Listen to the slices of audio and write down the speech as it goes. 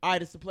All right,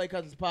 it's the Play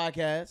Cousins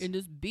podcast. In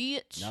this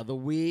bitch. Another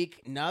week.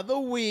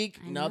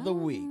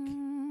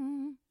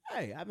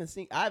 Hey, I haven't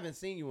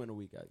seen you in a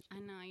week. I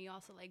know. You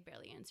also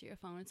barely answer your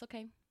phone. It's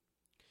okay.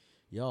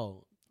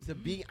 Yo, to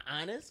be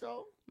honest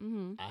though,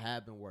 I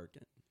have been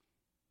working.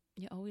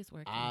 You're always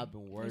working. I've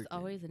been working. There's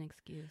always an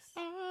excuse.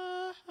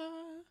 I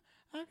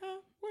got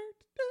work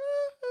to do.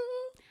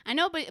 I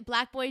know, but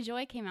Black Boy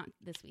Joy came out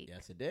this week.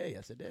 Yes, it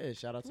did.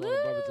 Shout out to all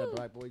the brothers at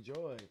Black Boy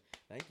Joy.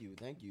 Thank you.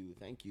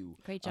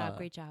 Great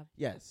job.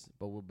 Yes,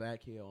 but we're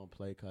back here on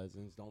Play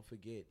Cousins. Don't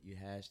forget, you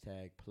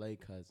hashtag Play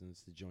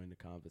Cousins to join the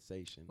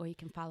conversation. Or you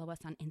can follow us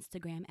on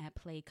Instagram at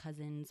Play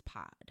Cousins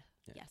Pod.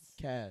 Yes.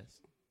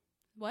 Cass.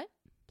 What?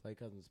 Play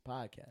Cousins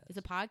Podcast. It's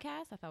a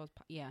podcast? I thought it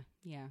was...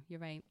 Yeah, you're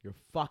right. You're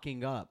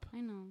fucking up. I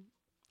know.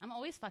 I'm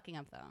always fucking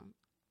up, though.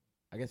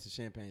 I guess the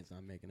champagne's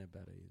not making it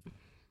better either.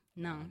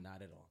 No.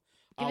 Not at all.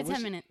 Give it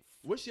 10 minutes.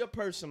 What's your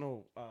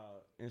personal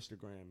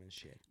Instagram and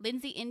shit?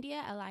 Lindsay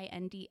India,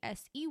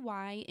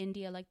 LINDSEY,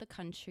 India like the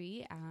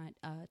country,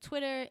 at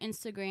Twitter,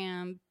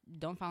 Instagram.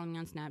 Don't follow me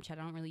on Snapchat. I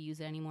don't really use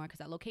it anymore because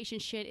that location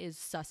shit is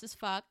sus as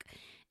fuck.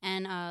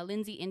 And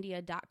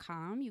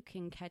lindsayindia.com. You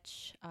can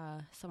catch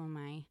some of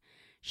my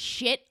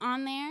shit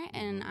on there.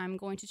 And I'm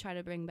going to try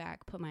to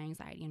put my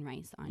anxiety and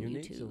rice on YouTube.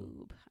 Need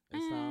to.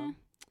 It's time.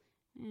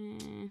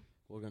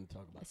 We're going to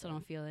talk about I still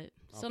don't feel it.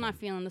 Still not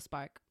feeling the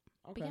spark.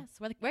 Okay. But yes,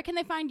 where can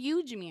they find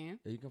you, Jameer?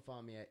 You can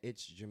find me at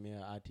It's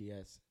Jameer,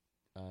 ITS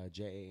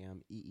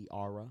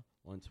JAMEER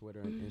on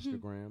Twitter and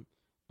Instagram.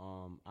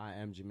 I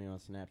am Jameer on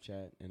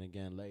Snapchat. And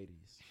again,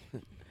 ladies,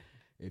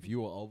 if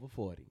you are over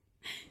 40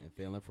 and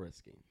feeling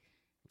frisky,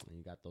 and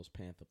you got those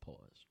panther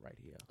paws right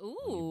here on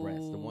your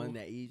breast, the one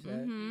that Eve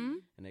had,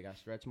 and they got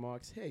stretch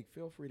marks, hey,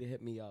 feel free to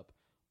hit me up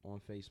on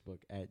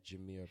Facebook at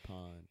Jameer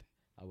Pond.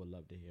 I would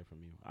love to hear from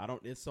you.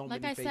 It's so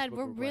like many. I said,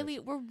 Facebook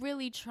requests. we're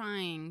really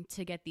trying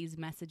to get these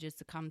messages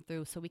to come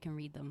through so we can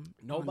read them.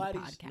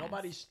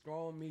 Nobody's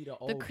throwing me the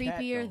old the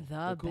creepier,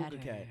 cat, the better.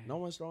 Cat. No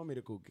one's throwing me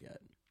the cougar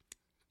cat.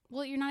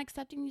 Well, you're not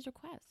accepting these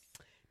requests.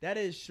 That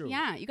is true.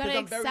 Yeah, you gotta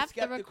accept the request.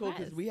 I'm very skeptical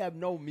because we have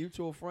no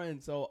mutual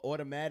friends, so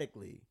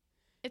automatically.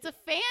 It's a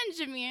fan,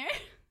 Jameer.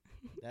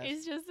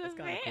 It's just a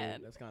fan. Cool.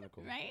 That's kind of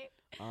cool, right?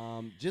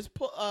 Just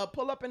pull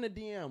up in the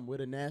DM with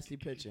a nasty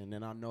picture, and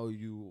then I know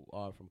you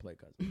are from Play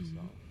Cousins.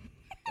 So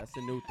that's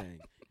the new thing.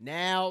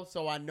 Now,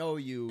 so I know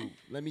you.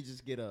 Let me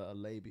just get a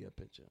labia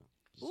picture.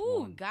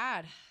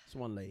 God. It's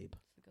one lab.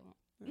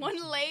 One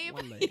lab.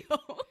 One lab.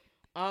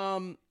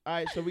 All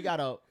right, so we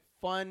got a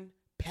fun,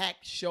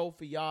 packed show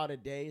for y'all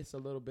today. It's a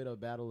little bit of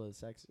Battle of the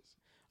Sexes.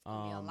 A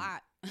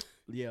lot.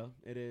 Yeah,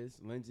 it is.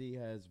 Lindsay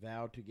has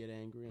vowed to get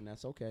angry, and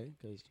that's okay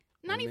because.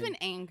 Not even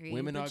angry.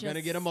 Women are going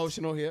to get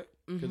emotional here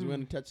because we're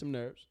going to touch some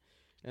nerves.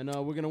 And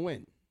we're going to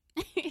win.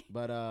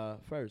 But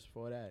first,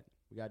 before that,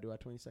 we got to do our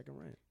 20-second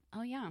rant.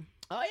 Oh, yeah.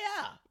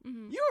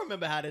 You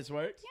remember how this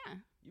works. Yeah.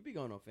 You be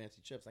going on fancy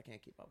trips. I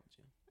can't keep up with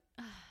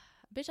you.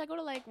 Bitch, I go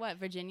to,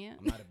 Virginia?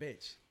 I'm not a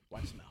bitch.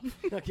 Watch your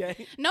mouth.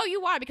 Okay? No,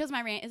 you are because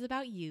my rant is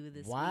about you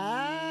this week.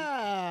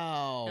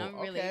 Wow. I'm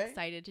really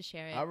excited to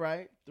share it. All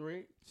right.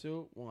 3,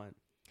 2, 1.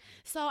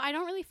 So I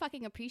don't really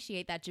fucking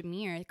appreciate that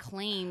Jameer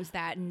claims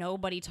that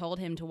nobody told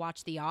him to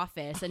watch The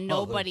Office and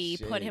nobody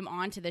put him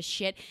onto the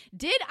shit.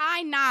 Did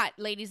I not,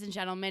 ladies and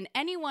gentlemen,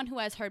 anyone who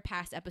has heard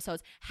past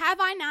episodes, have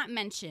I not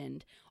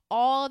mentioned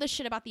all the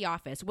shit about The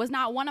Office? Was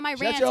not one of my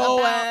rants about... Shut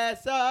your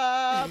ass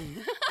up!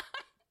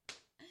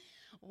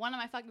 One of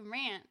my fucking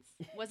rants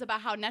was about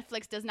how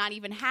Netflix does not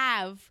even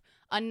have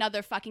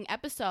another fucking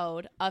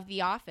episode of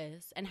The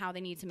Office and how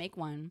they need to make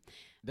one.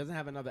 Doesn't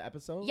have another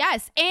episode?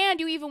 Yes, and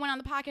you even went on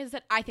the podcast and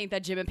said, I think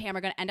that Jim and Pam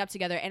are going to end up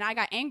together. And I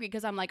got angry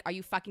because I'm like, are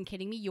you fucking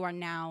kidding me? You are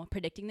now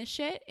predicting this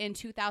shit in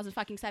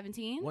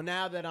 2017? Well,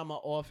 now that I'm an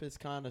Office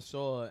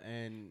connoisseur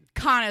and...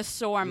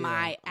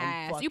 my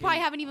ass. You probably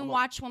haven't even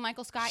watched when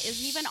Michael Scott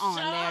isn't even on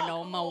there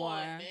no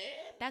more.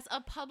 That's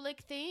a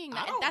public thing.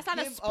 That's not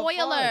a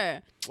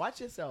spoiler. Watch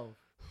yourself.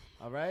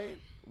 All right?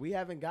 We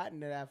haven't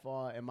gotten to that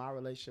far in my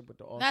relationship with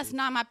the Office. That's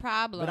not my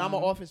problem. But I'm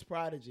an Office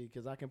prodigy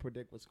because I can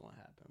predict what's going to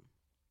happen.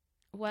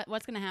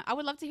 What's gonna happen? I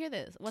would love to hear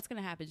this. What's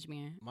gonna happen,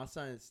 Jameer? My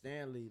son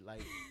Stanley,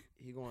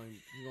 he going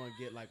to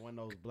get one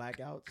of those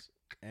blackouts,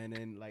 and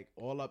then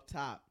all up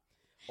top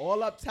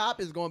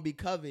is gonna be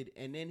covered,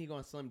 and then he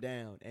gonna slim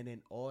down, and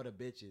then all the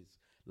bitches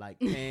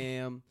like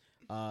Pam,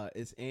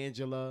 it's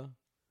Angela.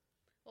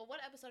 Well, what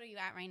episode are you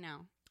at right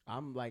now?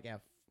 I'm at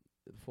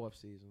the 4th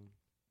season.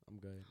 I'm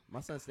good.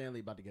 My son Stanley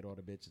about to get all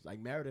the bitches.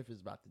 Meredith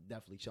is about to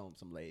definitely show him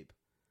some lab.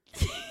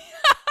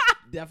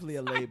 Definitely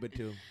a lab or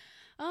two.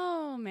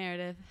 Oh,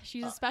 Meredith.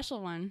 She's a special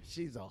one.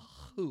 She's a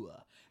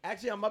hooah.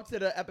 Actually, I'm up to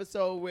the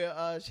episode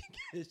where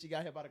she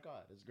got hit by the car.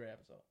 It's a great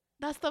episode.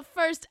 That's the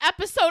first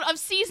episode of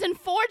season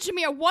 4,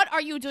 Jameer. What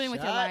are you doing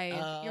with your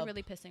life? You're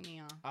really pissing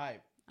me off.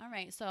 All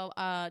right. So,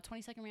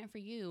 20-second rant for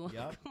you.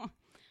 Yep.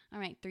 All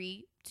right.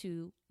 3,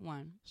 2,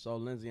 1. So,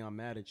 Lindsay, I'm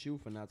mad at you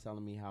for not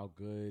telling me how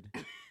good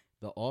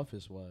The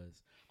Office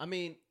was. I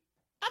mean,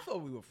 I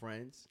thought we were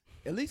friends,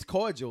 at least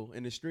cordial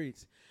in the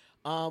streets.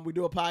 We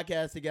do a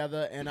podcast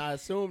together, and I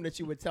assume that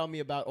you would tell me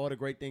about all the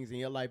great things in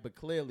your life, but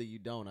clearly you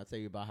don't. I tell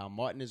you about how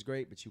Martin is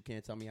great, but you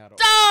can't tell me how to.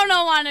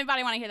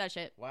 Anybody want to hear that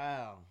shit.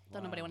 Wow.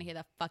 Don't nobody want to hear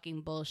that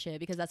fucking bullshit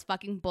because that's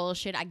fucking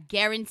bullshit. I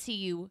guarantee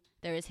you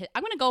there is.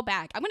 I'm gonna go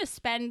back. I'm gonna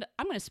spend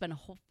a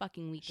whole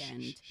fucking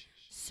weekend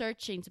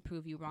searching to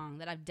prove you wrong.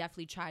 That I've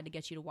definitely tried to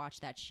get you to watch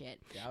that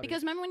shit.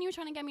 Because remember when you were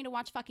trying to get me to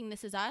watch fucking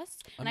This Is Us,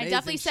 and I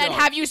definitely said,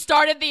 "Have you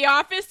started The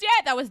Office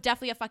yet?" That was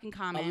definitely a fucking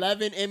comment.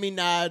 11 Emmy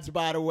nods,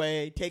 by the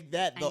way. Take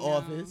that, The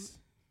Office.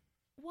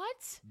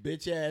 What?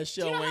 Bitch ass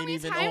show ain't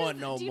even on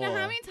no more. Do you know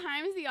how many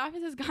times The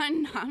Office has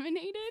gotten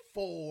nominated?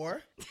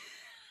 4.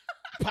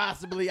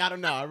 Possibly. I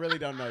don't know. I really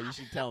don't know. You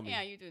should tell me.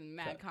 Yeah, you're doing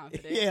mad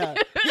confident. Yeah.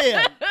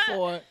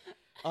 4.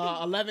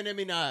 11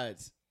 Emmy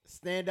nods.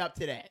 Stand up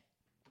to that.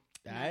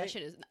 No, that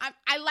shit is.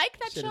 I like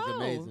that shit show, is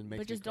amazing. Makes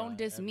but just don't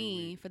diss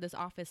me for this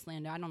Office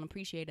slander. I don't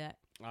appreciate that.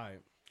 All right.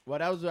 Well,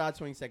 that was our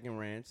 20-second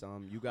rants.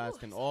 You guys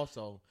can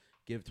also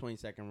give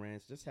 20-second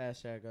rants. Just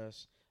hashtag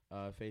us,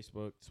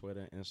 Facebook,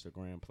 Twitter,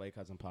 Instagram, Play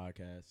Cousin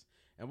Podcast,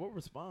 and we'll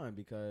respond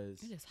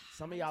because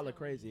some of y'all are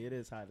crazy. It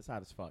is hot. It's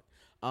hot as fuck.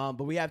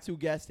 But we have 2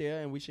 guests here,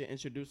 and we should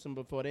introduce them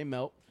before they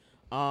melt.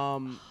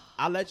 I'll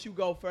let you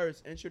go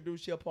first.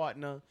 Introduce your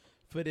partner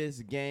for this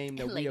game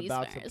that we're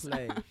about to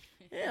play.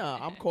 Yeah,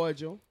 I'm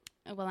cordial.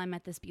 Well, I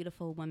met this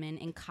beautiful woman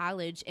in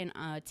college in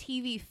a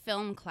TV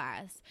film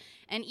class.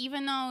 And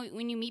even though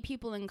when you meet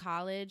people in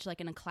college,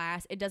 like in a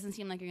class, it doesn't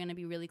seem like you're going to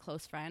be really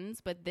close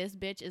friends. But this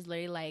bitch is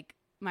literally like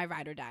my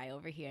ride or die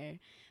over here.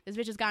 This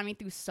bitch has gotten me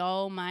through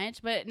so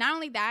much. But not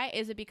only that,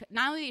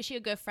 not only is she a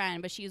good friend,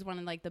 but she's one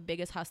of like the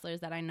biggest hustlers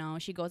that I know.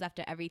 She goes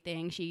after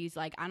everything. She's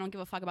like, I don't give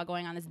a fuck about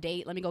going on this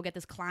date. Let me go get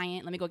this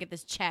client. Let me go get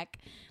this check.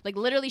 Like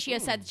literally she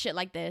has said shit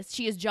like this.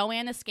 She is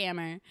Joanne the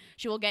scammer.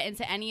 She will get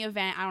into any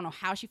event. I don't know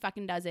how she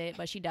fucking does it,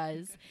 but she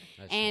does.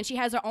 And she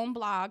has her own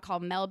blog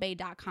called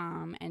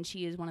melbay.com. And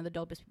she is one of the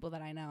dopest people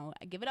that I know.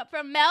 I give it up for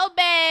Melbay.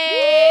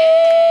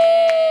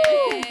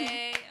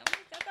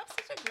 That's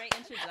such a great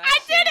introduction. I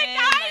did it,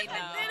 guys. Like,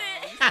 no. I did it.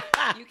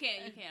 You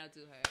can't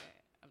outdo her.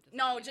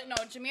 No,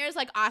 Jameer's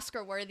like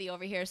Oscar worthy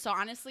over here. So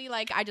honestly,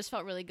 like I just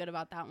felt really good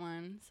about that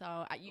one.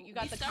 So you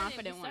got the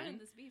confident one. Starting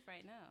this beef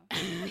right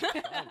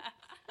now.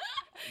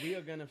 We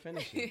are gonna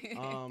finish it.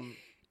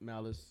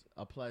 Mel, it's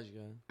a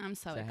pleasure. I'm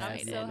so to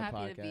excited. I'm so happy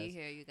podcast. to be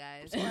here, you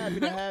guys. So happy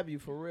to have you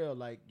for real.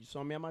 Like you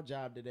saw me at my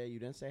job today. You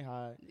didn't say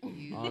hi.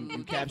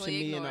 You captioned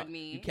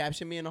me you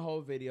captioned me in the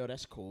whole video.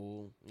 That's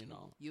cool. You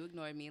know. You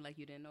ignored me like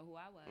you didn't know who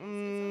I was.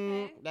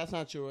 It's okay. That's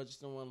not true. I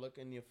just don't want to look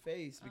in your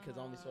face because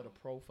I only saw the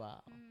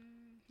profile.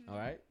 All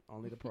right,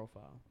 only the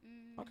profile.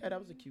 Okay, that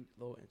was a cute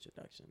little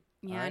introduction.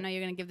 Yeah, right? I know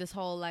you're gonna give this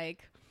whole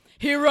like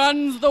he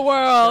runs the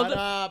world. Shut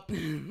up.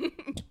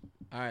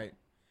 All right.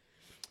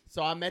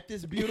 So I met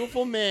this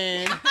beautiful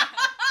man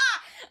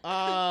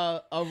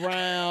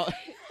around.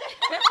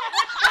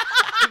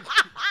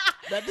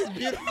 Met this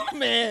beautiful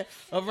man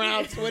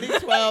around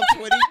 2012,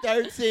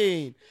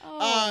 2013.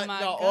 Oh my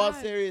God. All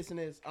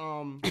seriousness.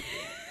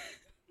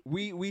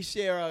 We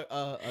share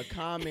a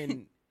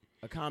common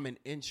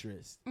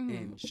interest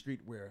in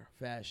streetwear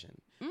fashion.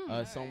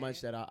 So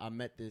much that I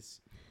met this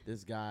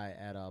guy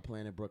at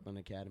Planet Brooklyn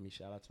Academy.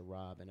 Shout out to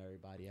Rob and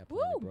everybody at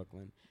Planet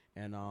Brooklyn.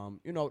 And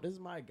this is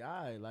my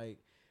guy. Like,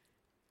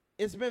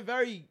 it's been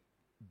very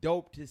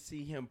dope to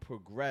see him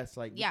progress.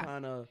 Like,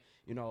 kind of,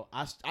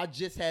 I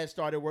just had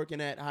started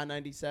working at High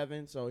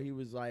 97, so he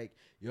was like,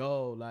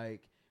 "Yo,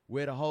 like,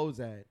 where the hoes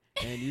at?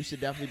 And you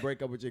should definitely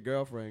break up with your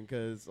girlfriend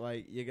because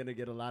like you're gonna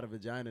get a lot of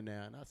vagina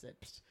now." And I said,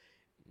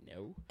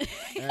 no.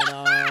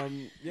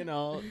 And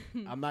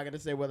I'm not gonna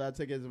say whether I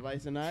took his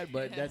advice or not,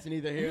 but that's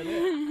neither here nor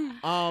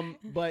there.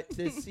 But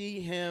to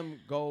see him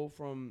go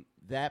from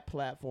that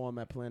platform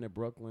at Planet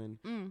Brooklyn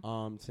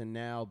to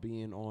now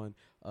being on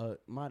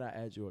might I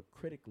add you, a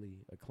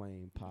critically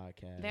acclaimed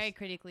podcast, very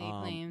critically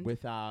acclaimed,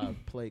 with our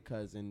play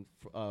cousin,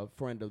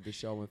 friend of the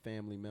show and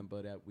family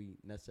member that we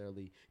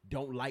necessarily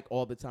don't like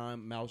all the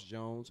time, Mouse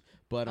Jones.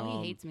 But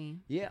he hates me.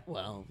 Yeah,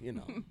 well,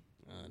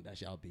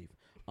 that's y'all beef.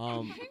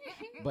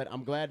 But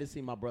I'm glad to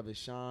see my brother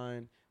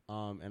shine,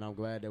 and I'm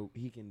glad that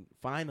he can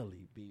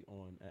finally be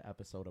on an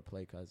episode of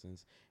Play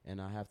Cousins.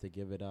 And I have to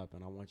give it up,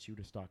 and I want you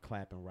to start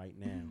clapping right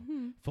now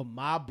for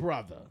my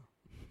brother,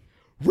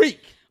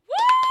 Reek. Woo!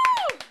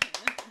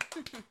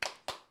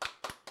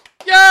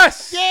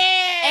 Yes! Yeah!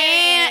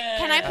 And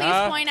can I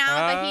please point out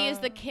that he is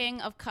the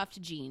king of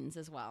cuffed jeans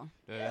as well?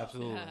 Yeah,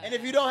 absolutely. And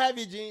if you don't have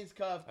your jeans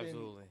cuffed,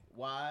 Absolutely.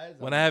 Wise.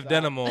 When I have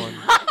denim on,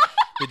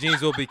 the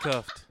jeans will be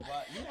cuffed.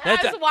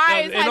 That's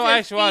why. No,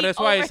 actually, that's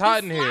why it's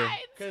hot in here.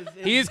 Sides.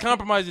 He is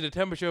compromising the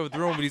temperature of the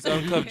room with these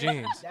uncuffed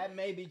jeans. That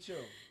may be true.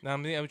 Now,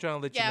 I'm trying to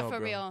let you know, Yeah, for bro.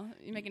 real.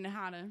 You're making it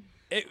hotter.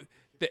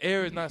 The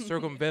air is not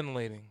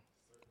circumventilating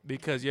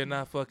because you're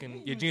not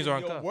fucking. Your jeans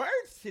aren't Your cuffed.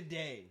 words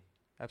today.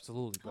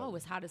 Absolutely. Oh, brother.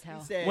 it's hot as hell.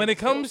 He said When it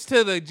silk- comes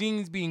to the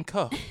jeans being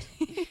cuffed,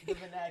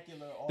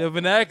 the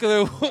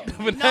vernacular, the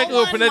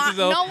vernacular pronounces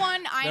No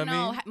one I Know what I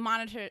know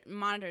mean?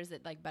 monitors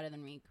it like better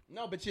than Reek.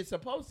 No, but you're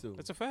supposed to.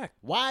 That's a fact.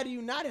 Why do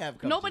you not have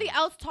cuffed Nobody jeans?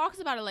 else talks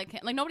about it like him.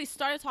 Like nobody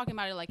started talking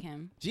about it like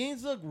him.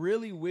 Jeans look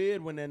really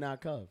weird when they're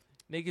not cuffed.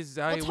 Niggas is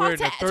out here Well, wearing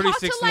talk a to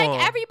 36 like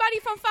long. everybody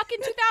from fucking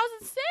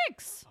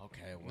 2006.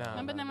 Okay, well, Nah.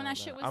 Remember then when that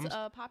shit was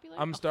popular?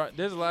 I'm start.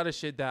 There's a lot of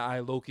shit that I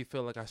low-key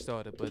feel like I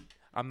started, but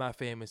I'm not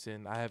famous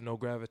and I have no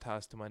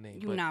gravitas to my name.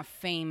 You're but not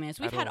famous.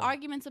 We've I had don't-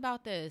 arguments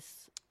about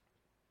this.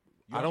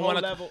 I don't want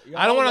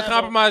to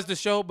compromise the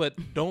show, but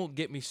don't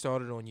get me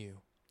started on you.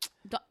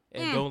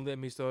 And don't let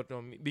me start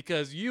on me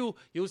because you'll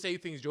say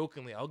things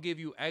jokingly. I'll give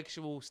you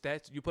actual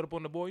stats you put up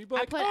on the board. You be I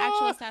like, put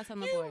actual stats on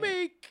the board. You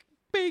make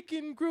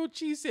bacon grilled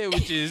cheese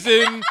sandwiches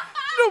and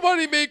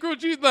nobody make grilled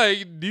cheese.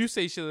 Like, do you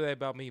say shit like that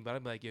about me? But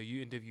I'm like, yo,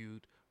 you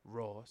interviewed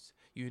Ross.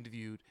 You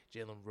interviewed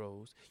Jalen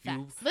Rose. You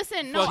Facts.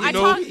 Listen, no, fucking I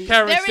know talk.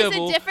 Karen There is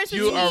Civil. a difference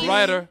You between a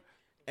writer.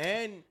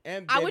 And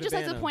I would David just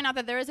like to Banner. point out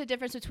that there is a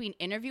difference between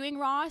interviewing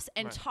Ross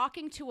and Right.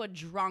 talking to a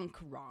drunk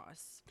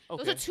Ross.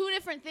 Those Okay. are two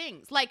different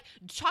things. Like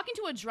talking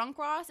to a drunk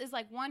Ross is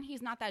like one,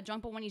 he's not that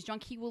drunk, but when he's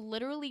drunk, he will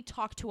literally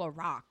talk to a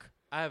rock.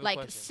 I have a Like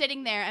question.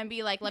 sitting there and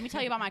be like, "Let me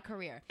tell you about my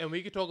career." And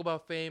we could talk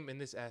about fame in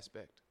this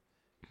aspect.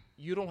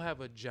 You don't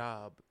have a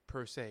job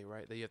per se,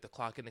 right? That you have to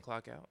clock in and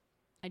clock out.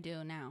 I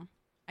do now.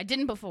 I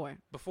didn't before.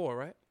 Before,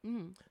 right?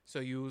 Mm-hmm. So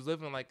you was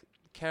living like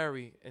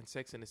Carrie in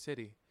Sex in the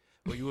City,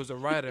 but you was a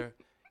writer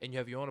and you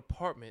have your own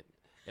apartment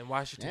in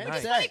Washington And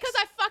Heights. sex. Because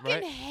I fucking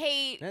Right.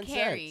 hate And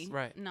Carrie. sex.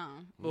 Right. No.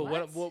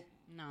 But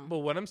No.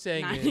 what I'm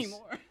saying Not is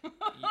anymore.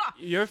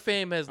 your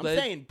fame has I'm led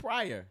saying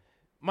prior.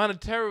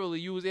 monetarily.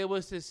 You was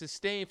able to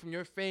sustain from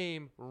your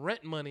fame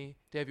rent money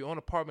to have your own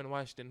apartment in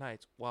Washington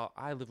Heights, while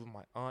I live with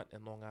my aunt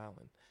in Long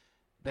Island.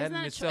 That Isn't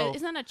in that, itself,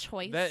 isn't that a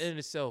choice? that in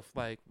itself,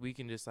 like we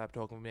can just stop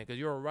talking, man, because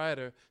you're a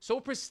writer so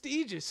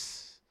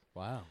prestigious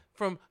Wow.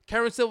 from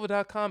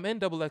KarenSilver.com and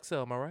Double XL.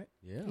 Am I right?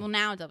 Yeah. well,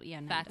 now, yeah,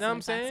 no, Facts. Know what I'm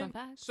facts saying? on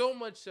facts. So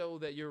much so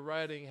that your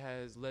writing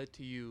has led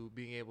to you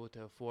being able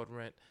to afford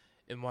rent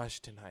in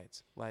Washington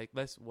Heights. Like,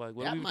 what that are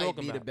we might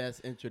talking be about? the best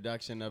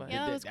introduction of Yeah, the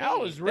that day. was That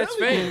great. was really That's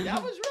fame. good.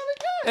 That was really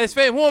good. It's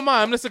fame. Who am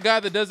I? I'm just a guy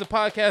that does a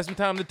podcast from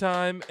time to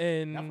time,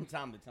 and Not from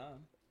time to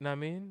time. know what I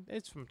mean,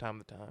 it's from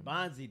time to time.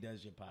 Bonzi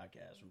does your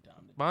podcast from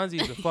time to time.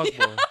 Bonzi is a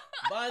fuckboy.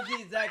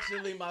 Bonzi is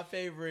actually my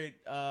favorite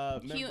member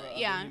of the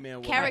He-Man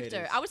World character.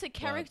 Haters. I would say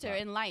character But-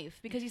 in life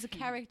because he's a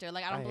character.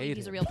 Like I don't I believe hate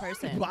he's a him. real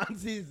person.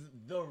 Bonzi's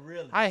the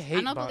realest. I hate.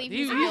 I don't Bonzi. believe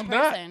he's a He's real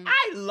not. person.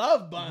 I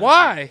love Bonzi.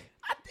 Why?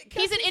 I think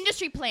He's an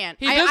industry plant.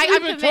 He I'm doesn't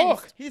even convinced.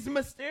 talk. He's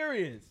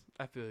mysterious.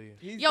 I feel you.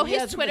 Yo, He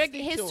his has a Twitter,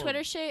 mystique his to him.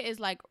 Twitter shit is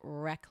like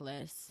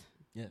reckless,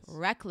 Yes.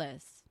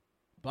 reckless,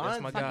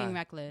 That's my Bonzi. guy. fucking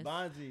reckless.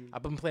 Bonzi.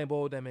 I've been playing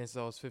ball with that man since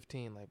I was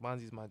 15. Like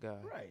Bonzi's my guy.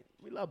 Right.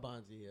 We love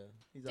Bonzi here.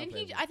 He's our Didn't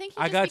he? favorite. I think he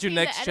I just got you became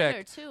next the editor,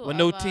 check too, with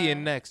no of, T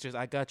in next. Just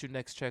I got you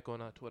next check on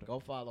Twitter. Go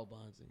follow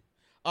Bonzi.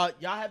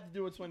 Y'all have to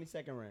do a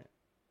 20-second rant.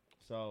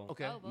 So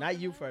Okay. Oh, both not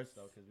of you us? first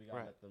though, because we gotta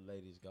Right. let the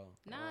ladies go.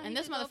 Nah, And you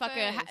this can go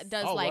motherfucker first.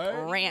 does Oh, like word?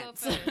 You go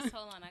rants. first.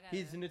 Hold on, I got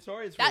He's it.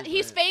 notorious for That his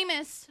he's rants.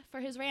 famous for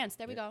his rants.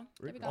 There we go.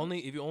 There we go. Only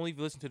if you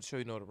listen to the show,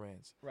 you know the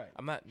rants. Right.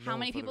 I'm not. How known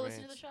many for the people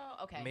listen to the rants.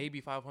 show? Okay,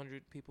 Maybe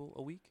 500 people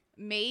a week.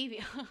 maybe.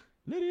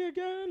 Lydia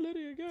again,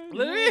 Lydia again.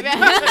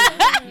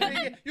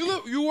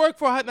 You work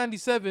for Hot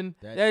 97.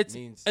 That That's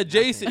means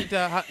adjacent nothing.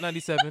 to Hot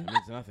 97. That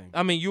means nothing.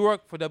 I mean, you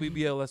work for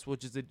WBLS,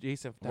 which is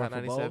adjacent to Work Hot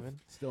for both 97.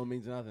 still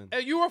means nothing.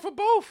 And you work for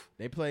both.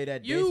 They play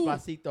that You-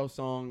 Despacito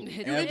song.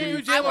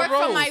 interviewed I Jalen work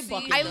Rose. from my.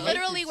 Fucking I latest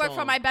literally work song.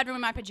 from my bedroom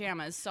in my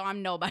pajamas, so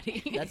I'm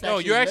nobody. That's No,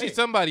 you're actually lit.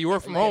 somebody. You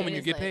work from Lit. home It and you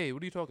is get lit. paid.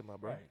 What are you talking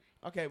about, bro? Right.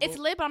 Okay. It's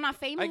well, lit, but I'm not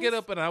famous. I get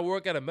up and I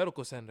work at a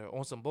medical center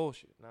on some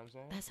bullshit. You know what I'm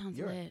saying? That sounds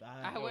you're a lit.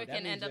 I thigh. work That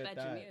and means end up you're a at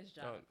thigh. Jameer's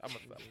job. I'm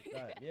a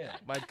Thigh, yeah.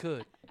 might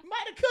could.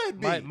 Might have could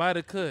be. Might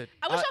have could.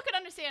 I wish I could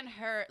understand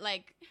her,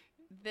 like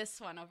this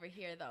one over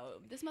here,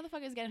 though. This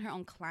motherfucker is getting her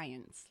own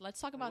clients.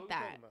 Let's talk about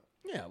that.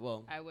 Yeah,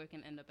 well, I work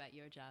and end up at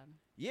your job.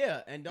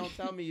 yeah, and don't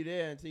tell me you're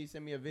there until you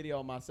send me a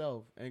video of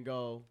myself and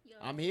go, Yo.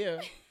 I'm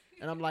here.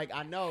 And I'm like,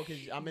 I know because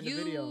I'm in the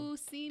video. You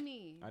see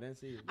me. I didn't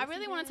see you. I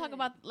really want to talk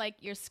about like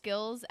your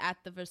skills at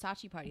the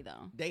Versace party,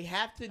 though. They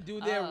have to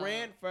do their Oh.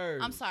 rant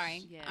first. I'm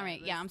sorry. Yeah, All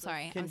right. Yeah, I'm let's-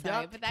 sorry. I'm Conduct-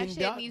 sorry. But that shit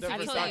conduct needs the to I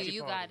be told Versace you,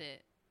 you party. got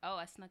it. Oh,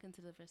 I snuck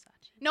into the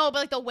Versace. No, but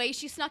like the way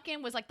she snuck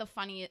in was like the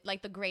funniest,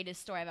 like the greatest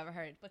story I've ever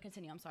heard. But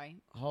continue. I'm sorry.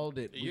 Hold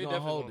it. You're We're going to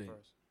definitely hold going it.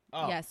 first.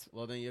 Oh, Yes.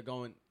 Well, then you're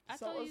going. I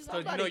told you So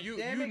somebody, you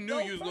damn it, knew go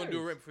you was gonna do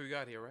it first. right before you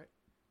got here, right?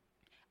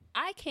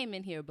 I came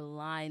in here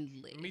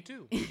blindly. Me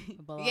too.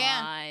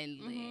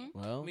 Blindly. Mhm.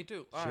 Well, Me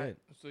too. Shit. All right.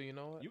 So you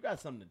know what? You got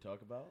something to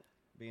talk about.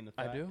 Being a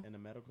I fact do. in a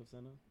medical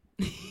center.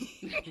 And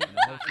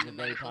the host of a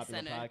very Medical popular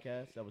center.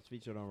 podcast that was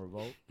featured on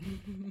Revolt.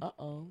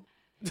 Uh-oh.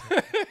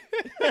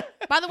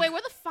 By the way,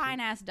 where the fine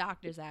ass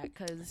doctors at?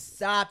 Because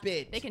Stop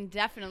it. they can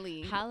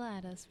definitely, Holla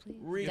at us, please.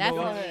 Read- Go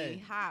definitely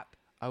ahead. hop.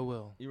 I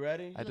will. You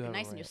ready? I You do looking have a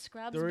nice in your rant.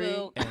 scrubs, 3,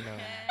 boo. And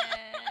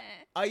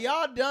Are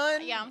y'all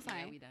done? Yeah, I'm Yeah,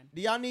 sorry. we done.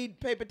 Do y'all need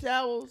paper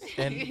towels?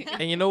 and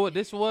you know what?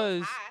 This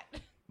was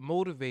Hot.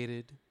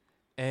 motivated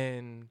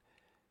and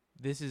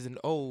this is an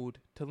ode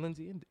to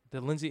Lindsay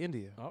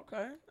India.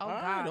 Okay. Oh All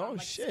God. right. Oh I'm,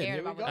 like, shit. scared Here we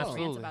about go. what this rant's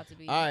Absolutely. about to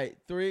be. All right.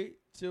 3,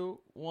 2,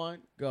 1,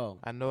 go.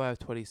 I know I have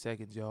 20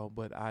 seconds, y'all,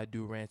 but I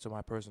do rants on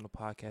my personal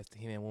podcast, the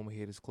He-Man Woman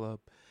Haters Club.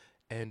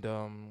 And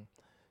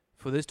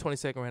for this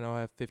 20-second rant,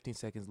 I have 15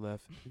 seconds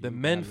left. The You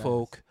men got less.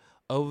 folk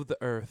of the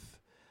earth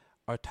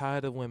are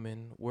tired of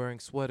women wearing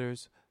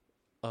sweaters,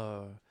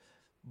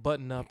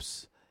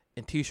 button-ups,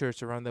 and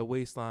T-shirts around their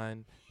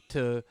waistline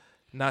to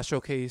not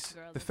showcase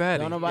Girl, the this- fatty.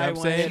 Don't You know what nobody I'm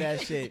want to hear saying?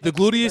 that shit. The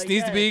gluteus But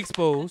needs to be yeah.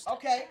 exposed.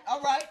 Okay.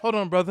 All right. Hold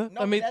on, brother.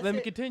 No, let me but that's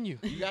it. continue.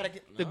 You gotta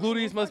get The no,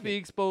 gluteus fuck must be it.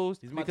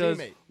 exposed He's my because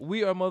teammate.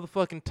 we are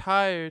motherfucking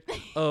tired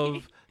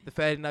of the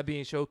fatty not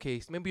being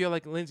showcased. Maybe you're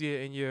like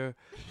Lindsay and you're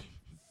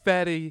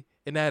fatty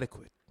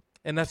inadequate,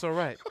 and that's all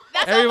right.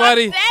 That's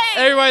everybody, what I'm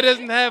saying. everybody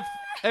doesn't have.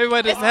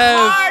 Everybody It's doesn't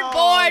have.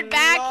 cardboard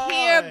back Lord.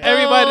 here. Boo.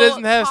 Everybody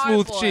doesn't have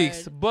smooth Cardboard.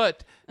 cheeks,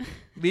 but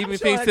leaving I'm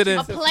things sure to her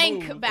the cheeks A are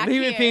plank smooth. back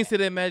leaving here. things to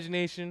the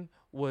imagination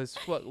was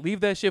fuck. Leave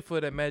that shit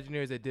for the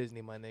Imagineers at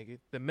Disney, my nigga.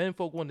 The men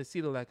folk want to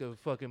see the lack of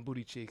fucking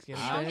booty cheeks. You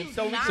know what I'm saying?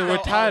 So, Nah. So we're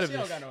tired of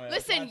this.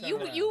 Listen,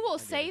 you will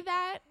say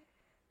that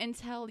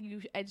until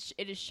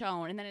it is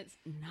shown, and then it's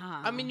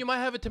nah. I mean, you might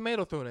have a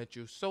tomato thrown at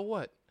you. So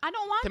what? I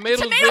don't want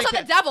tomatoes tomatoes bring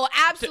are the devil.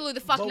 Absolutely the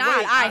fuck But not.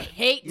 wait, I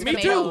hate Me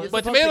tomatoes. too, You're but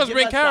supposed to tomatoes give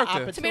bring us the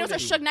character. Tomatoes are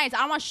opportunity. Suge Knights. I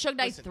don't want Suge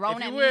Knights Listen, thrown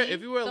if at you wear, me.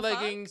 If you wear The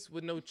fuck? leggings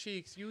with no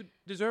cheeks, you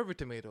deserve a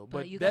tomato.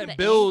 But you got that the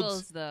builds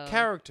angles, though.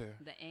 character.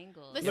 The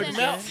angles. Listen,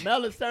 Look,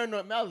 Mel is turning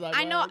on Mel's like,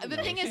 I know. well, The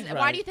thing she's is, right.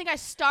 why do you think I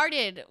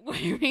started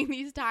wearing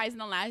these ties in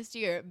the last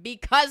year?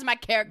 Because my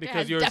character Because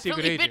has you're a secret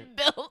definitely been agent.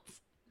 built.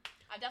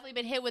 I've definitely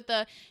been hit with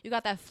you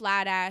got that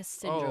flat ass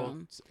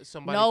syndrome.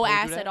 Somebody No told you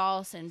ass that? at all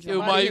Yo, syndrome.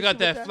 Somebody Ma, you hit got you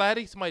that with that?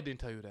 flatty? Somebody didn't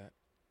tell you that.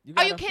 got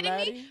Are you a kidding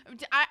flatty? me?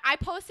 I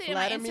posted in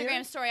my Vladimir?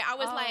 Instagram story. I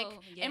was Oh, like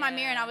in my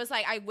mirror, and I yeah. was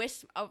like, I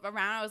wished around.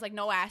 I was like,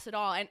 no ass at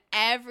all. And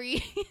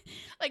every,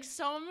 like,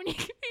 so many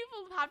people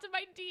hopped in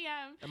my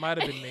DM. It might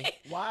have been me.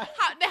 Why?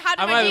 They hopped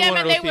I in might my have been DM one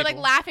of and they those were like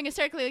people. laughing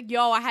hysterically, like,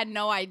 "Yo, I had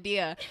no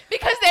idea,"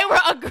 because they were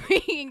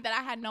agreeing that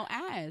I had no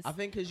ass. I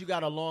think because you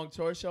got a long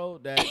torso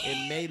that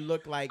it may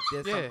look like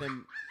there's Yeah.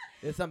 something.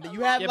 There's something. You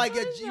have Yeah, like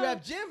but- you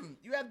have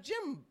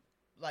gym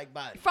like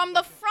body. From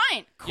the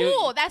front, cool.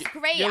 Your- That's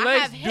great. Your I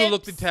legs have do hips,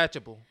 look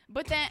detachable.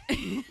 but then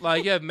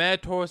Like you have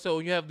mad torso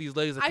and you have these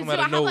legs that I come do. out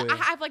I of have, nowhere. like,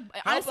 I have like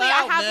Help honestly, out,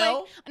 I have Mel.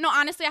 like no.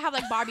 Honestly, I have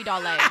like Barbie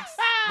doll legs.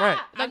 Right.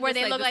 Like where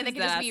they look like they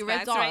can could just be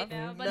ripped off. right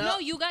now. But No. no,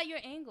 you got your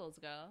angles,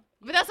 girl.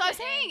 But that's what I'm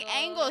saying.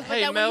 Angles. But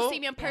Hey then Mel, when you see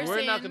me in person,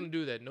 we're not gonna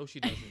do that. No, she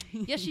doesn't.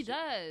 Yes, she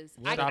does.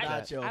 What Stop about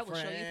that. your I will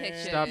show you friend?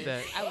 pictures. Stop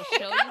that. I will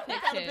show you kind of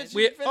pictures.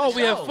 picture-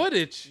 We have show.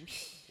 footage.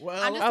 Well,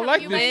 I'm just I telling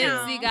like you this right shit.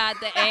 now. Lindsay got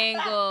the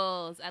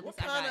angles. At What least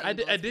kind got of- I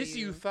did angles see for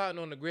you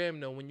thoughting on the gram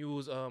though when you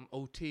was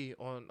OT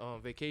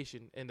on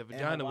vacation and the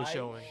vagina was Hawaii?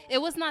 showing.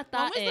 It was not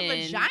when that was the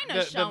vagina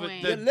The-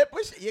 showing? your lip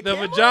was your The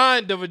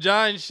camera?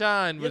 vagina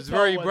shine Your was toe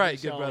very wasn't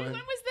bright, good showing. brother. When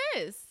was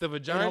this? The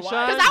vagina Hawaii?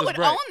 shine Because I was would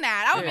bright. own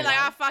that. I would be Yeah. like,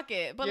 ah, fuck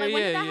it. But like,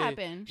 when did that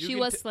happen? You She can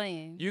was t-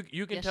 slaying. You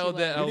can Yes, tell she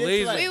that a was. You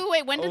did laser slay.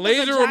 Wait. When a did the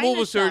laser vagina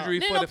removal show? surgery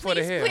No, for no, the for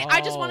the please, hair. please,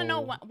 I just want to know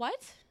Oh.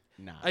 what.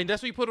 Nah. And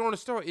that's what you put on the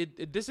story.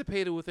 It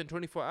dissipated within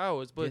 24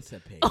 hours, but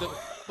Dissipate.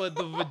 but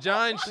the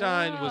vagina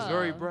shine was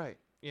very Yeah. bright.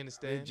 You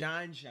understand?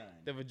 Vagina shine.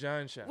 The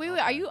vagina shine. Wait,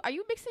 are you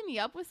mixing me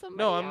up with somebody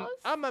No, else?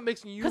 I'm not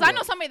mixing you. Because I know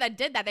up. somebody that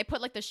did that. They put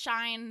like the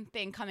shine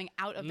thing coming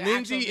out of their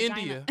Lindsay actual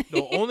India,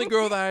 vagina. the only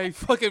girl that I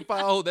fucking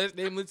follow, that's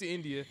named Lindsay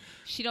India.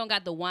 She don't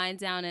got the wine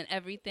down and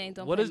everything.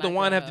 Don't What play does the my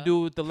wine have to girl. do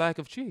with the lack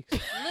of cheeks?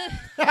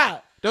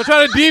 Look, Don't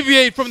try to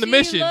deviate from the She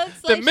mission.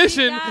 looks The like she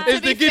mission got- is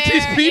To to be get fair,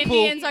 these people.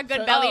 Indians are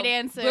good belly Oh,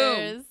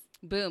 dancers.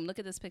 boom! Look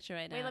at this picture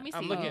right now. Wait, let me see.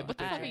 I'm looking at What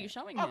the the fuck are picture. you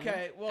showing me?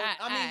 Okay, well,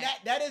 I mean Alright.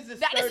 that is a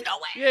That is sturdy- no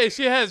way. Yeah,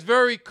 she has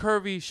very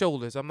curvy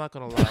shoulders. I'm not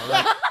gonna lie.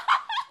 Like,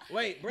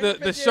 Wait, bring the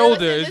picture. shoulder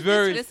Listen, is this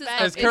very This is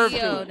has a curvy.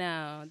 video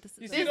now. This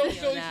You is see a those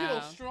video shoulders? You see now.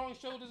 those strong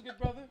shoulders, good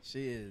brother?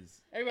 She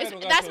is. Everybody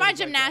don't got That's my shoulders like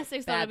that.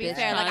 gymnastics, though. To Bad be bitch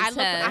fair, like I have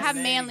contest.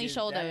 manly That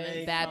shoulders.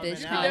 leg Bad coming bitch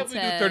You out. can definitely do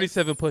contest.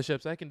 37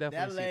 push-ups. I can That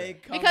definitely see that.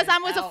 leg Because I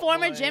was a coming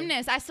former out, boy.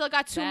 gymnast, I still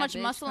got too Bad much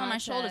bitch muscle on my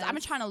shoulders. I've been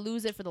contest. trying to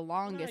lose it for the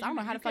longest. I don't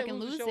know how to can't fucking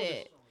lose lose the shoulders.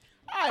 it.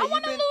 Alright, I you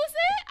want to been- lose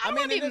it. I don't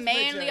want to in be this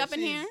manly picture, up in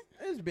here.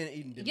 It's been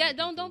eating. Yeah,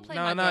 different don't food. play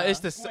No, my no, girl. it's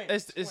the Squint,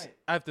 it's squint.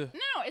 I have to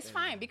No, it's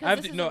fine I because have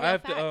this to is no a I real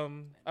have fact.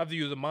 to I have to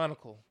use a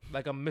monocle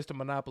like I'm Mr.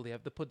 Monopoly. I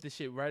have to put this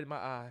shit right in my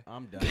eye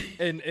I'm done.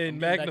 and I'm getting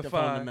back the phone to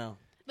magnify. Mel.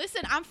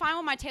 Listen, I'm fine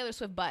with my Taylor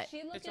Swift butt.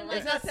 She looking alright.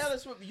 It's like not a Taylor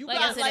Swift. You like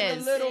got yes, it like a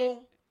is.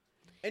 little.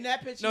 In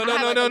that picture. No, you no,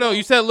 got no, like no, a no. little-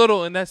 You said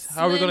little, and that's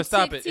how we're gonna Slim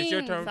stop it. It's your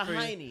 16. turn It's a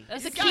first. hiney.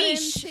 It's a slim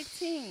quiche.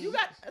 16. You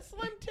got a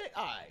slim tick.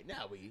 All right,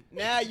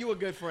 now you a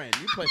good friend.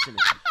 You pushing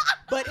it,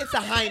 but it's a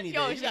hiney.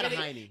 Yo, There. You got a she-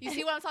 hiney. You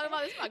see what I'm talking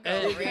about? This is my girl.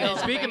 And, over and here.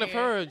 speaking of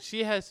her,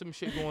 she has some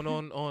shit going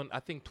on I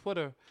think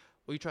Twitter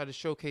where you try to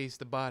showcase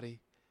the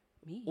body.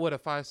 Me? What a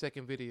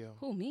 5-second video.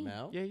 Who, me?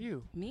 Mel. Yeah,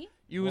 you. Me?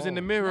 You was in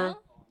the Whoa. mirror.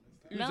 Mel?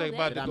 You was Mel like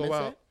about Did to I go miss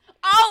out. it?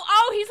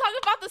 Oh, he's talking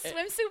about the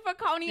swimsuit for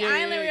Coney Yeah,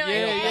 Island. yeah,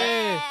 We're like,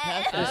 yeah.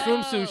 Pass The that.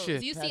 swimsuit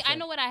shit. So you see, Pass I that.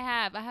 know what I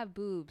have. I have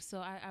boobs, so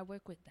I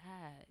work with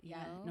that. You Yeah,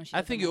 know? no, she I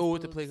got think the you owe nice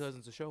it to Play boobs.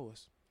 Cousins to show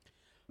us.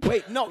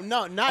 Wait, no,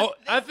 not. Oh,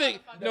 I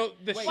think no.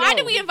 The Wait. show. Why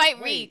did we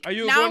invite Reek? Are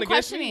you now going I'm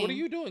against me? questioning. What are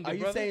you doing? Are good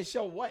you brother? saying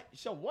show what?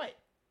 Show what?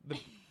 The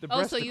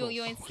Oh, so breasticles.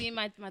 you ain't seen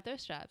my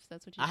thirst traps?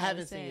 That's what you. I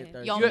haven't seen your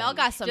thirst Yo, traps. Mel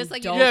got some Just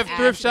like dope You have ass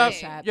thrift shop. thirst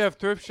traps. You have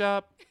thrift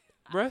shop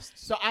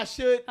breasts. So I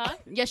should. Huh?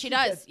 Yes, she She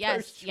does. said Yes,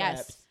 thirst yes.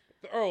 traps.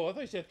 Oh, I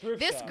thought you said thrift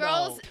This shop.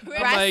 girl's No.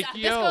 breast. Like,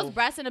 this yo. girl's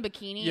breast in a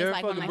bikini Your is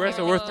like one of fucking my breasts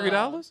are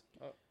favorite. worth $3.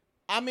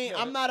 I mean,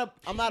 I'm not a.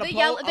 I'm not a. The pro-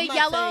 yellow, I'm the not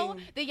yellow,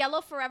 saying- the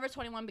yellow Forever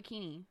 21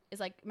 bikini is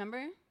like,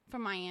 remember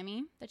from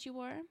Miami that you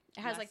wore? It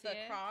has I like the see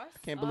it? cross.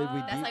 Can't believe we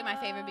That's deep. like my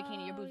favorite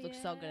bikini. Your boobs look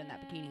so good in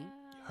that bikini.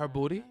 Her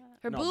booty.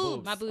 Her No, boobs.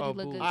 boobs. My booty Oh, look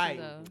boobs. good Alright.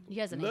 too, though. You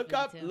guys are Look naked,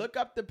 up. too. Look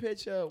up the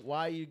picture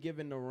while you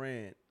giving the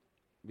rant,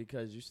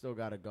 because you still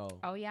gotta go.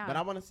 Oh yeah. But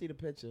I want to see the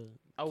picture.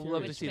 I would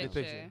love to Which see the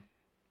picture? picture.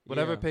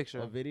 Whatever picture.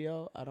 A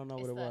video. I don't know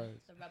It's what it was.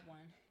 the red one.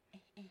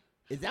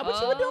 Is that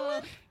what you were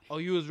doing? Oh,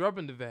 you was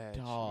rubbing the vag.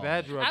 Dog.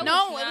 Vag I rubbing.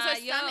 No, was it was her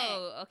not- yo.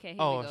 stomach. Okay, here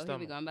Oh, we go. Here stomach.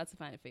 we go. I'm about to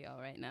find it for y'all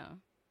right now.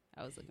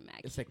 I was looking mad.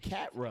 It's a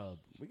cat rub.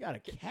 We got a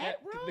cat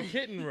rub. The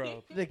kitten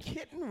rub. The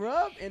kitten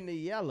rub in the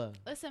yellow.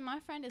 Listen, my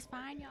friend is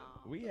fine, y'all.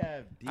 We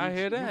have. I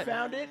hear You that.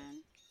 found it.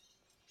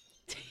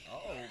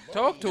 Oh,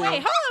 Talk to Wait,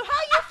 him. hold on.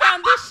 How you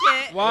found this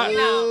shit? Why?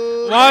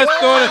 No. Why is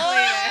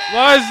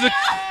why is the?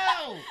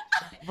 Ow!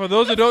 For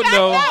those who don't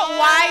know,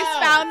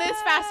 Wise found this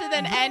faster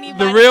than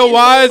anybody. the real It's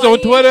Wise on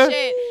funny Twitter,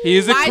 shit. he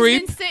is a Wise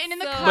creep. been sitting in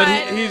the So- cut,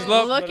 But he's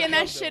loved- looking but that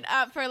loved shit though.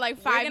 up for like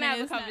We're 5 gonna have a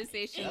minutes. now.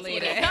 conversation That's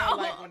later. what it sounds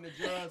like when the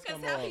drugs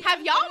come off.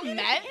 Have y'all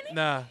met?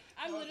 Nah.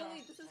 I'm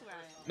literally. This is where I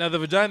am. Now the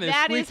vagina is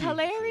That squeaky. is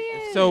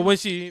hilarious. So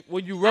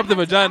when you rub the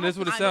vagina, that's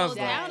what it I sounds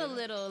know like. that. Down a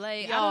little,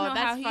 like Yo, I don't know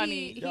that's how he.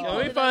 funny. he Yo, Let pulled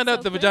me it up find out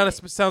so the quick. vagina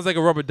sounds like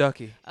a rubber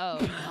ducky.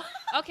 Oh.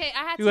 Okay, I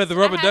had You to. had the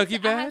rubber I ducky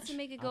to, I had badge? to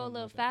make it go a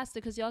little faster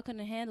because y'all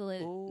couldn't handle it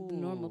the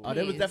normal Oh,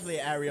 there was pace. definitely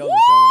an areola showing.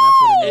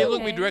 That's what it Hey, was.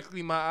 look me directly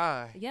in my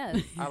eye.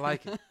 Yes. I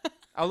like it.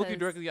 I'll look you 'Cause-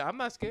 directly. I'm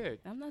not scared.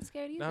 I'm not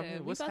scared either. Nah, man, We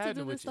what's about to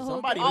happening do with this you? the whole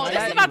Somebody podcast. Oh, was this is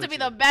happening about to with be you.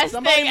 the best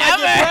Somebody thing might get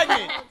ever.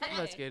 pregnant. I'm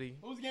not scared of you.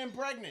 Who's getting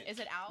pregnant? Is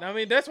it out? I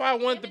mean, that's why I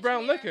want the Give it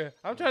brown to me. liquor.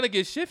 I'm trying to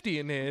get shifty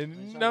in there. You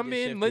know what I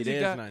mean? Lindsay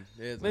got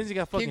Lindsay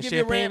got Can you fucking give me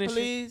a champagne rant, and shit.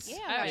 please? Yeah,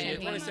 All I got right, Yeah,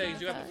 champagne. 20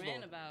 seconds, you got I'm the rant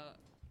floor. about.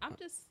 I'm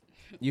just.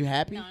 You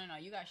happy? No,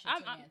 you got shit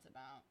I'm- to rant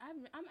about.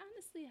 I'm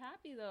honestly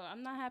happy though.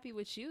 I'm not happy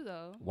with you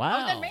though.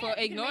 Wow. then rant. For You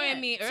can ignoring rant.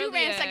 me 2 earlier.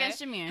 rants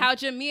against Jameer. How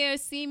Jameer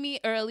see me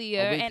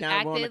earlier Oh, we and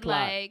can't go on the acted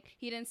clock. like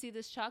he didn't see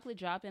this chocolate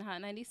drop in Hot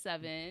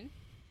 97,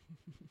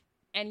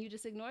 and you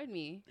just ignored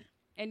me.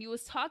 And you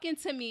was talking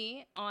to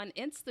me on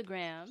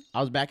Instagram.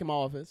 I was back in my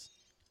office.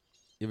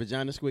 Your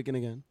vagina squeaking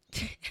again.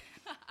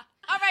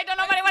 All right, don't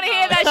nobody want to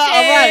hear that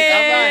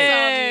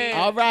shit.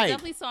 All right. You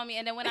definitely saw me.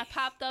 And then when I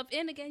popped up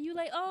in again, you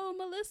like, oh,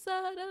 Melissa.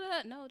 Da,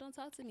 da, da. No, don't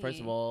talk to me.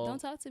 First of all, don't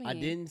talk to me. I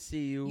didn't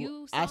see you.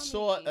 You I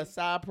saw saw me. a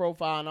side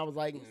profile and I was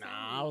like, You saw nah.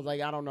 me. I was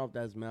like, I don't know if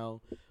that's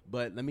Mel,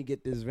 but let me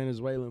get this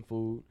Venezuelan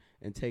food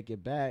and take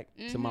it back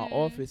to my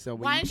office. And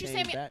when Why you didn't you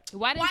came say me- back,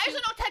 Why didn't Why you?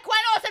 is there no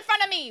taekwondos in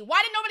front of me?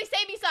 Why didn't nobody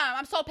save me some?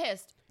 I'm so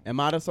pissed. am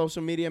I the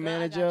social media Girl, I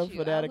manager got you.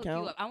 for that I'll hook you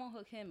account? up. I won't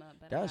hook him up.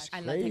 But That's I I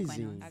got love you.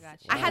 crazy. taekwondos. I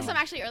got you. I had Wow. some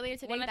actually earlier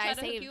today When I that try I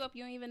to hook saved. you up,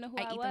 you don't even know who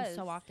I I eat was. them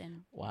so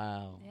often.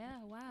 Wow. Yeah,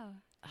 wow.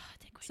 Ugh,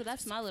 taekwondos So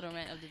that's are my little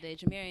rant of the day.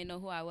 Jameer ain't know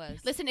who I was.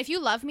 Listen, if you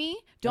love me,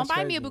 don't That's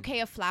buy me a crazy. bouquet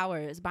of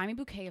flowers. Buy me a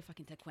bouquet of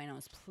fucking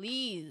taekwondos,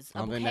 please. I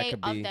A don't think that bouquet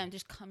could of be- them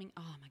just coming.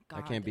 Oh my god,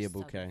 That can't be they're a so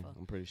bouquet. beautiful.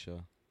 I'm pretty sure.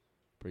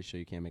 Pretty sure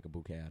you can't make a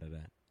bouquet out of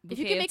that. If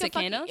you Bouquet can of make a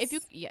fucking, taquinos? if you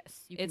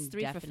yes, you It's can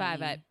 3 for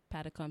 $5 at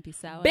definitely- Patacon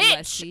Pisau.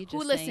 Bitch, who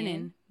just listening?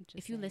 saying. Just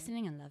If you saying.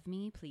 listening and love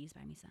me, please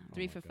buy me some.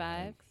 3 my for God.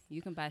 5.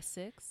 You can buy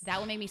 6. That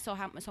would make me so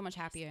so much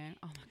happier.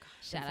 Oh my god!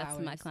 Shout them out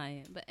to my flowers.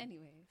 client. But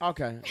anyways.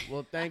 Okay.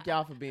 Well, thank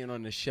y'all for being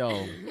on the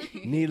show.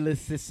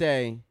 Needless to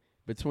say,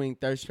 between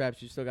thirst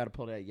traps, you still got to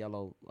pull that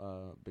yellow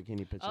bikini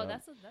picture. Oh, up.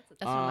 that's a That's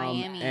from Um,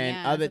 Miami. and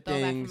yeah, other it's a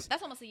throwback from- things-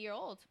 that's almost a year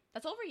old.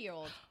 That's over a year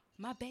old.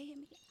 my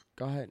baby.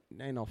 Go ahead.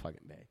 Ain't no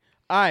fucking day.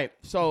 All right.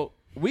 So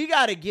we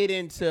got to get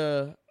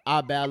into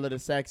our Battle of the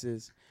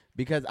Sexes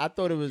because I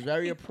thought it was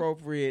very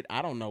appropriate.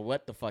 I don't know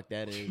what the fuck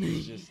that is.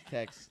 It's just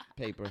text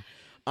paper.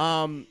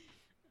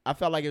 I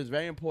felt like it was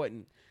very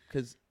important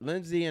because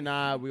Lindsay and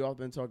I, we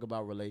often talk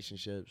about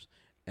relationships.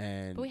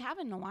 And But we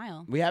haven't in a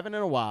while. we haven't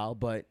in a while,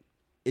 but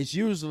it's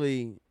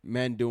usually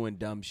men doing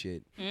dumb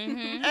shit.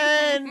 Mm-hmm.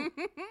 And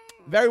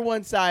very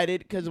one-sided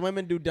because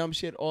women do dumb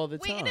shit all the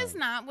Wait, time. it is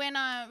not. When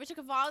Richard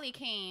Cavalli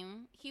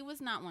came, he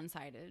was not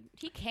one-sided.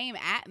 He came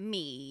at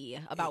me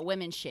about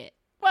women shit.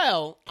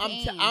 Well,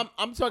 Came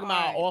I'm talking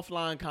about hard.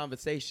 offline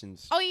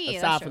conversations. Oh, yeah,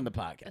 aside that's from true. the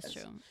podcast. That's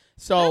true.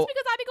 So That's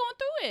because I be going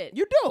through it.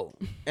 you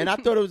do, and I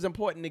thought it was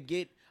important to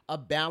get a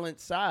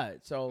balanced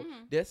side. So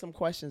there's some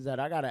questions that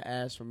I gotta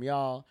ask from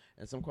y'all,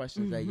 and some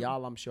questions that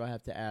y'all, I'm sure,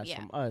 have to ask Yeah.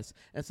 from us,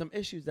 and some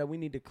issues that we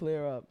need to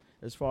clear up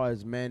as far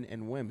as men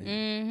and women.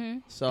 Mm-hmm.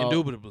 So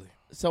Indubitably.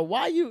 So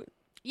why you?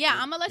 Yeah,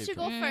 I'm gonna let you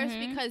go Mm-hmm. first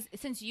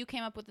because since you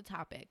came up with the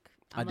topic,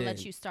 I'm gonna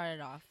let you start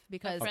it off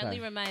because A friendly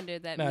reminder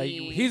that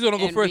he's gonna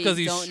go and first Reek because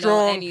he's don't know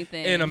strong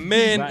anything. and a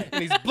man Right.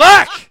 and he's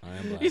black. I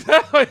am black. He's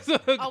always gonna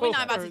oh, go we're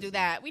not about to first. do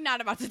that. We're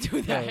not about to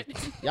do that.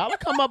 Y'all will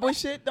come up with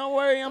shit. Don't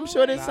worry. I'm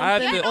sure there's Nah, I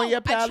have something to- on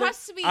your palate.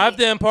 Trust me. I have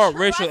to impart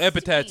racial Trust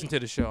epithets me. into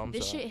the show. I'm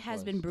This sorry. shit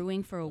has been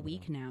brewing for a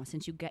week now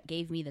since you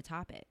gave me the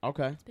topic.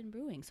 Okay. It's been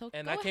brewing. So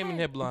And go I came in ahead.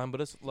 here blind, but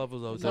it's love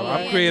was It's over.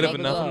 alright. I'm creative Love is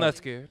enough. I'm love. not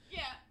scared.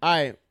 Yeah. All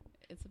right.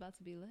 It's about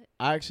to be lit.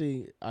 I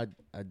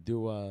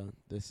do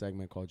this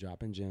segment called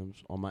Dropping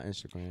Gems on my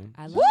Instagram.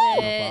 I love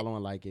Wanna it. follow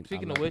and like it.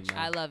 Speaking I of love which, it,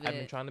 man. I love I've been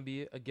it. trying to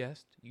be a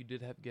guest. You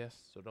did have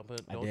guests, so don't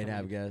put. I Don't did tell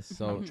have me. guests.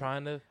 I'm So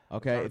trying to.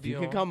 okay, trying to if be you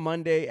can on. come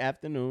Monday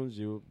afternoons,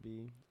 we'll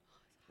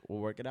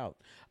work it out.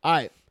 All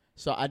right.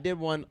 So I did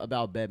one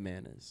about bed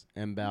manners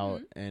and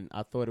and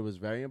I thought it was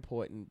very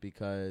important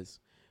because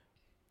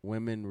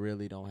women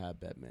really don't have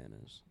bed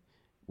manners,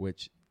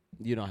 which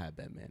you don't have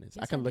bed manners.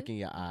 Yes, I can I look do. in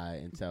your eye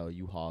and tell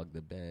you hog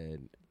the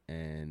bed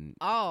and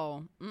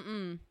Oh,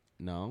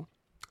 no,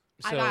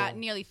 I got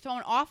nearly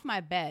thrown off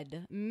my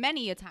bed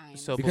many a time.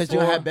 So because you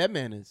don't before- have bed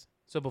manners.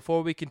 So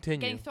before we continue,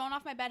 Getting thrown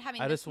off my bed,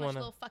 having I this just much wanna-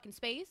 little fucking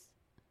space.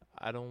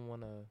 I don't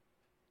want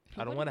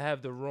to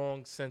have the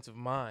wrong sense of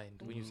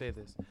mind when you say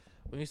this.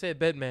 When you say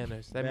bed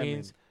manners, that Bed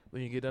means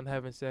when you get done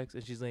having sex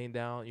and she's laying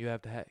down, you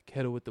have to hit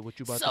her with what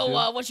you about to do.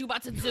 So, what you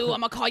about to do? I'm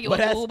gonna call you But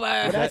an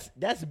Uber.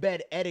 that's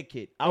bed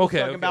etiquette. I was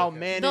talking about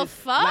manners. The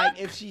fuck? Like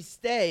if she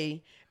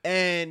stay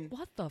and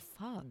What the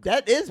fuck?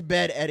 that is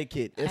bed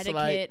etiquette. It's Etiquette,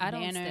 like I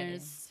don't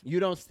manners. you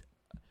don't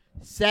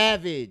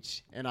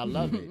savage, and I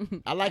love it.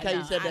 I like I how you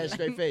know, said I that like-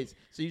 straight face.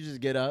 So you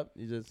just get up,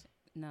 you just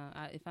No,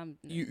 if I'm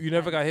You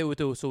never got hit with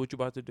it. So what you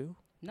about to do?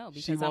 no She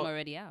because I'm won't-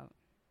 already out.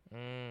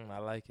 I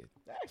like it.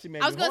 that actually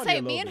made I was me gonna horny say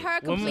a me little and bit. her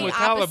Women complete with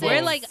opposites. collarbones.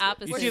 We're like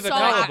opposites. You We're see the so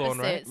collarbone,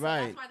 opposites. right? So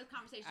Right. That's why the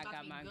conversation's I about got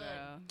to be my good.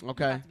 girl.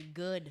 Okay. About to be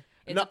good.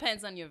 It No.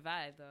 depends on your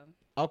vibe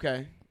though.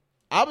 Okay.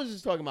 I was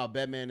just talking about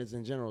bed manners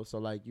in general. So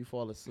like you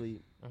fall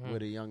asleep Mhm.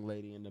 with a young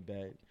lady in the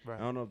bed. Right.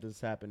 I don't know if this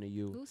happened to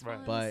you. Who's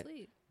Right. falling But-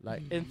 asleep?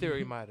 Like In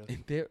theory, might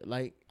have.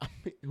 like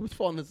who's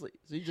falling asleep?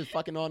 So you just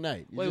fucking all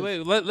night. You Wait,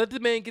 just, wait. Let the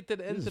man get to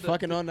the You end just of the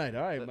fucking all night.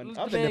 All right, Let my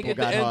the other man nipple get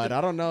the got end hard. of-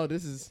 I don't know.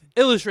 This is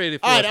illustrated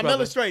for all right. us, I'm brother.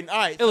 illustrating. All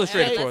right,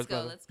 Illustrate so, it for hey, us,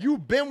 brother. Let's go.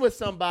 you've been with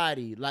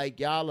somebody, like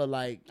y'all are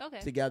like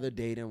Okay. together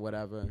dating,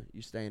 whatever.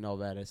 You staying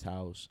over at his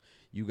house.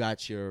 You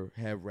got your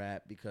head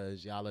wrapped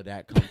because y'all are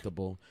that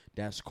comfortable.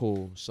 That's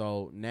cool.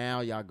 So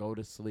now y'all go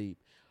to sleep.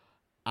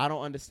 I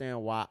don't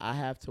understand why I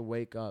have to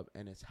wake up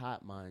and it's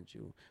hot, mind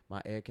you.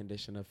 My air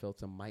conditioner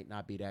filter might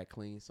not be that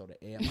clean, so the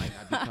air might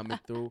not be coming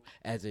through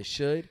as it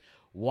should.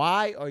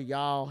 Why are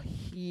y'all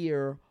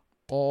here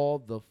all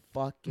the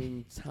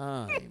fucking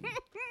time?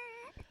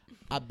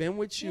 I've been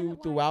with you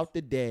throughout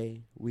the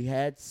day. We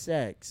had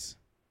sex.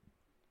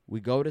 We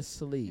go to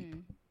sleep.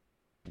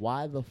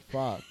 Why the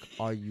fuck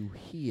are you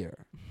here?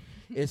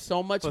 It's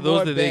so much For more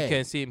those that they bed.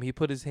 can't see him, he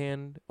put his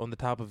hand on the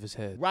top of his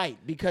head. Right,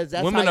 because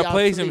that's Women how are y'all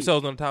placing sleep.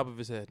 themselves on the top of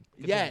his head.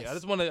 Continue.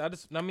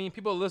 Yes. I mean,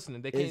 people are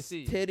listening. They can't It's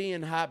see. titty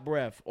and hot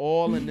breath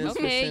all in this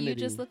Okay, vicinity. you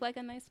just look like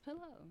a nice pillow.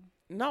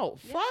 No,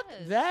 fuck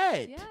Yes,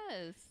 that.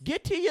 Yes.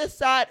 Get to your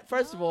side.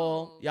 First of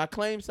all, No. y'all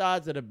claim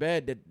sides of the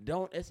bed that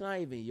don't. It's not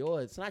even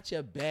yours. It's not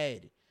your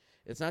bed.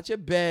 It's not your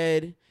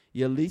bed.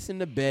 You're leasing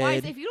the bed. Why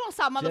is if you don't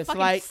stop Just motherfucking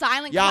like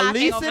silent y'all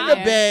clapping leasing over the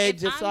there. bed,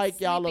 If just I'm like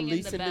y'all are sleeping in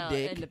leasing the bed-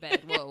 dick. In the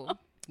bed. Whoa.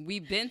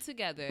 We've been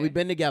together. We've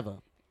been together.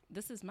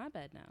 This is my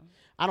bed now.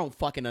 I don't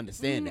fucking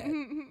understand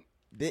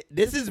that.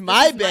 This is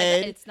my This is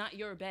bed. It's not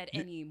your bed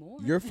anymore.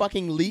 You're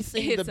fucking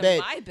leasing It's the bed.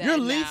 my bed You're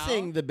now.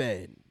 leasing the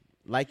bed.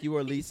 Like you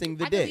were leasing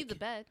the I dick. can leave the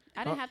bed.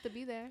 I didn't have to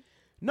be there.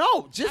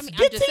 No, just mean, I'm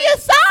get just to your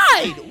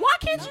side. Why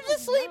can't you No,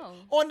 just sleep no.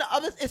 on the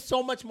other? It's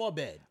so much more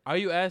bed. Are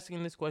you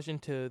asking this question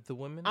to the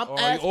women, I'm or are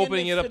you asking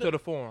opening this it up to to the- the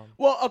forum?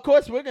 Well, of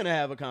course, we're going to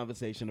have a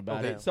conversation about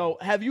Okay. it. So,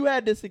 have you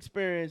had this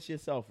experience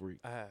yourself, Reek?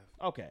 I have,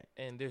 Okay.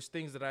 and there's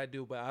things that I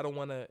do, but I don't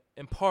want to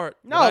impart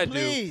No, what I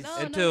please. do No,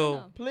 until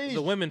no. Please.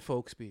 the women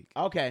folk speak.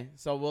 Okay.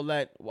 So, we'll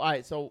let. All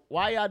right. So,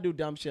 why y'all do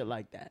dumb shit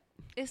like that?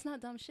 It's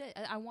not dumb shit.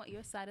 I want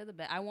your side of the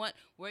bed. I want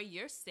where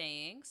you're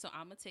staying. So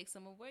I'm gonna take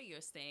some of where you're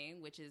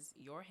staying, which is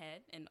your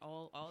head and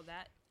all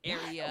that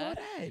area. Why all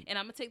that? And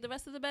I'm gonna take the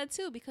rest of the bed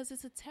too because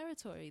it's a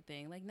territory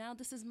thing. Like now,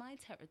 this is my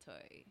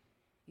territory.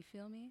 You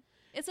feel me?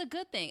 It's a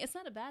good thing. It's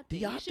not a bad Do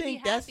thing. y'all You should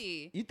think be that's?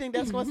 happy. You think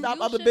that's going to stop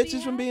You other should be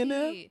bitches from being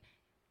there? happy.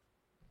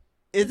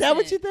 Is that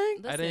what you Listen,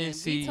 think? I didn't listen,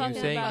 see we you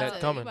talking saying about that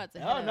it. coming.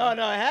 Oh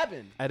no, it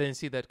happened. I didn't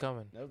see that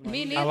coming. That was my Me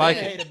He-Man neither. like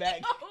woman it. hater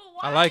bag.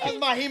 I like That's it.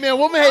 my He-Man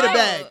woman hater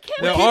bag.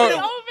 There We're are-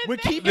 keeping it- we're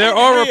keeping There it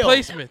are real.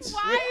 replacements.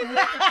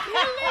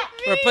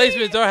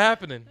 Replacements are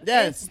happening.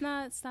 Yes. It's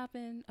not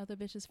stopping other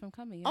bitches from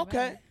coming. You're Okay.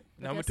 right.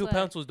 But Number guess 2 what?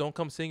 pencils don't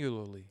come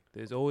singularly.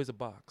 There's always a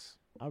box.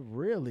 I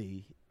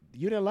really.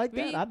 You didn't like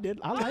that? Reek. I did.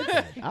 I like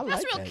that. I like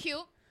That's real that. cute.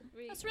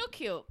 Reek, That's real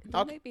cute.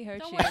 Don't Okay. make me hurt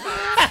Don't you. worry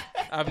about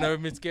it. I've never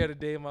been scared a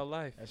day in my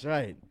life. That's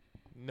right.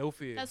 No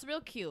fear. That's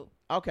real cute.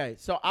 Okay,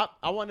 so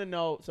I want to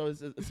know. So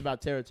it's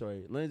about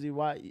territory, Lindsay.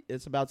 Why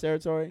it's about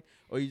territory,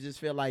 or you just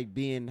feel like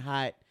being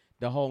hot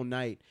the whole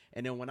night,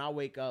 and then when I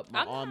wake up,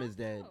 my arm is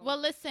dead. Well,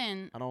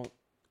 listen. I'm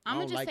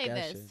gonna just say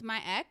this: shit. my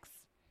ex,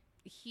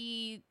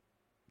 he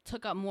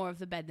took up more of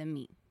the bed than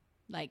me.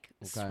 Like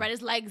spread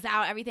his legs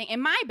out, everything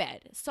in my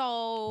bed.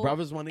 So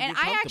brothers want to get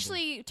comfortable. And I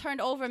actually turned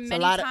over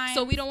many times.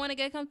 So we don't want to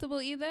get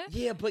comfortable either.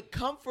 Yeah, but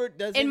comfort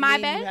doesn't in my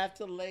mean bed? You have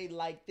to lay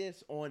like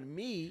this on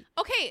me.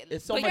 Okay,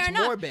 it's so much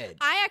more bed.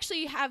 I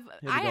actually have.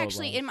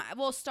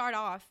 We'll start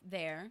off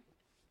there,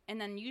 and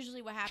then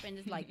usually what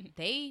happens is like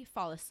they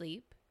fall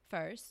asleep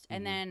first,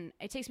 and then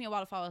it takes me a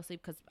while to fall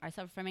asleep because I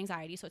suffer from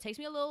anxiety. So it takes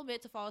me a little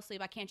bit to fall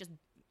asleep. I can't just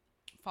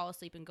fall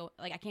asleep and go,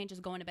 like, I can't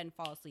just go into bed and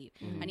fall asleep.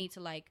 I need to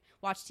like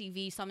watch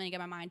TV, something to get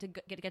my mind to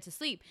get to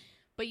sleep.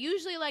 But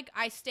usually, like,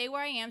 I stay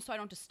where I am so I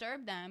don't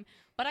disturb them.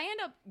 But I end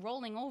up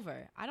rolling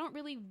over. I don't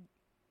really.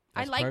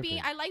 I like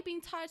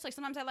being touched. Like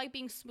sometimes I like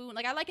being smooth.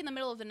 Like I like in the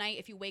middle of the night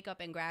if you wake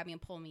up and grab me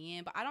and pull me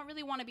in. But I don't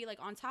really want to be like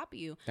on top of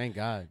you. Thank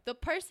God. The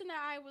person that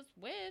I was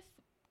with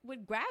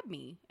would grab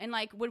me and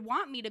like would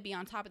want me to be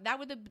on top of that,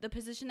 was the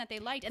position that they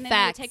liked, and then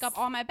they would take up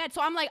all my bed.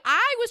 So I'm like,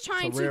 I was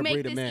trying to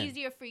make this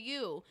easier for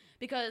you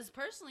because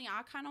personally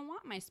I kind of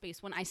want my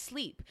space when I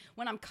sleep,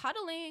 when I'm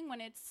cuddling,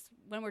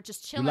 when we're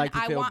just chilling.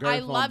 I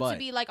love to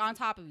be like on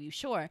top of you.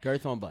 Sure,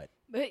 girth on butt.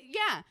 But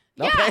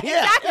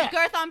exactly.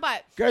 Girth on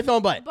butt. Girth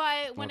on butt.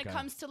 But when it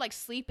comes to like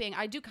sleeping,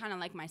 I do kind of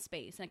like my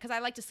space, and because I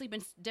like to sleep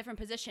in different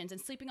positions.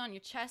 And sleeping on your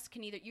chest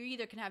can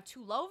either can have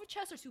too low of a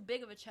chest or too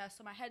big of a chest,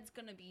 so my head's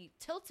gonna be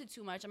tilted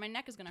too much, and my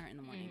neck is gonna hurt in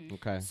the morning.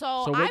 Okay.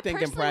 So I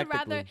personally would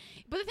rather.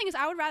 But the thing is,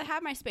 I would rather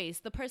have my space.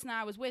 The person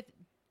that I was with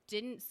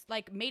didn't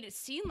like made it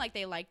seem like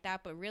they liked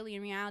that, but really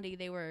in reality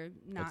they were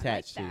not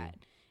attached like that.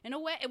 In a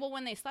way, well,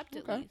 when they slept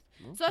at least.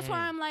 So that's why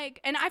I'm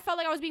like, and I felt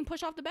like I was being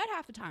pushed off the bed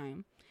half the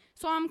time.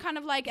 So I'm kind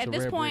of like at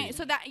this point.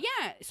 So that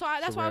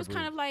that's why I was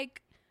kind of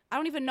like, I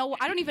don't even know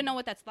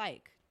what that's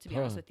like, to be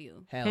honest with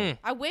you. Hell.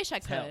 I wish I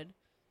could.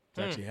 It's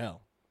actually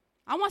hell.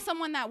 I want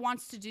someone that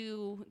wants to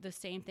do the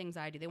same things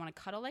I do. They want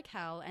to cuddle like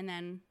hell and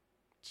then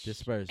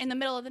disperse in the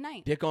middle of the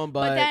night. Dick on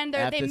butt. But then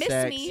they miss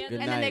sex, me and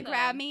then they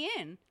grab me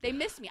in. They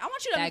miss me. I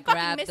want you to that fucking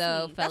grab miss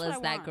though, me. fellas.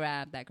 That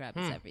grab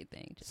is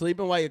everything.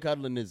 Sleeping while you're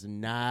cuddling is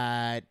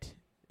not.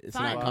 It's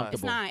not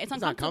comfortable. It's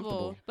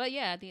uncomfortable. But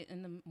yeah,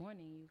 in the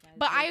morning, you guys.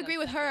 But I agree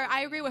with her.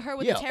 I agree with her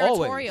with the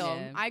territorial.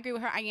 Yeah. I agree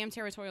with her. I am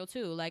territorial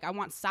too. Like I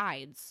want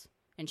sides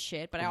and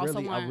shit, but I also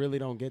want. I really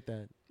don't get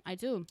that. I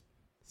do.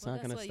 It's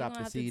not gonna stop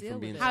the seed from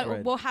being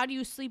spread. Well, how do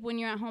you sleep when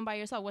you're at home by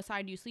yourself? What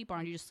side do you sleep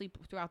on? Do you just sleep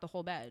throughout the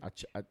whole bed?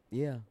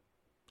 Yeah.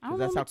 I don't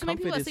know too many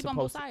people that sleep on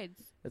both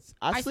sides.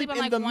 I sleep on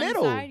in like the one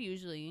middle side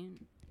usually.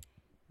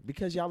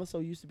 Because y'all are so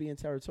used to being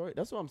territorial.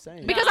 That's what I'm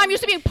saying. Because I'm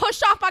used to being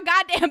pushed off my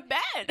goddamn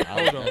bed.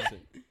 Hold on.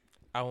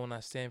 I will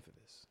not stand for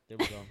this. There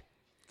we go.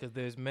 Because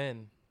there's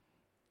men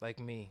like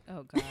me.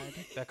 Oh God.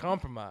 That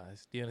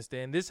compromise. Do you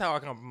understand? This is how I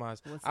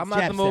compromise. I'm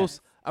not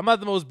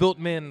the most built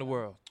man in the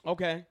world.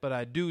 Okay. But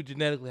I do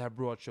genetically have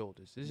broad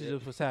shoulders. This is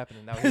just what's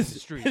happening out in the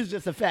street. It's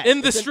just a fact.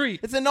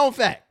 It's a known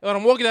fact. When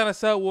I'm walking down a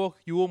sidewalk,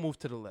 you will move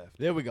to the left.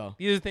 There we go.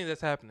 These are the things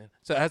that's happening.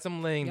 So as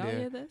I'm laying Y'all there,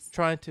 hear this?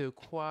 trying to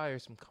acquire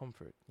some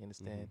comfort, you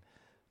understand?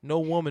 No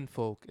woman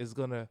folk is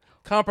gonna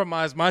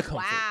compromise my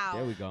comfort. Wow.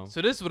 There we go.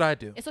 So this is what I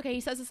do. It's okay.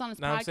 He says this on his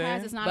Know what I'm saying?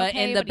 podcast. It's not But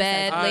okay. in the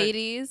bed, says-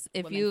 ladies,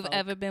 if Women you've folk.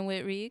 ever been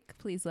with Reek,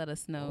 please let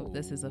us know.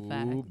 This is a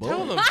fact. boy.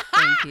 Tell them.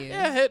 Thank you.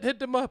 Yeah, hit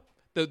them up.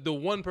 The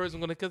one person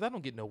gonna, because I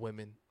don't get no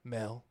women,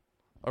 Mel.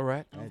 All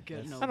right? I don't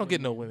get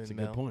no women, That's a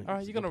Mel. good point. All right,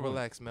 That's a you're gonna good point.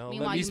 relax, Mel.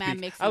 Meanwhile, Let me you mad speak.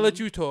 mixing. I'll let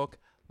you talk.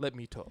 Let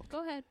me talk.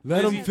 Go ahead.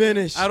 Let him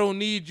finish. I don't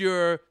need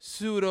your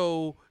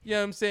pseudo, you know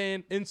what I'm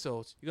saying,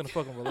 insults. You're gonna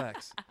fucking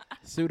relax.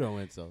 Pseudo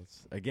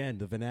insults. Again,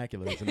 the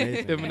vernacular is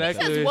amazing. The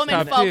vernacular Says is woman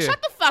top folk. tier.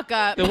 Shut the fuck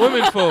up. The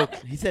women folk,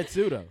 He said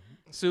pseudo.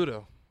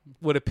 pseudo,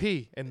 with a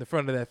P in the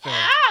front of that thing.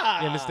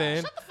 You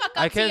understand? Shut the fuck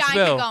up. I can't T.I.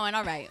 spell. Get going.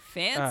 All right.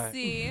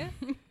 Fancy.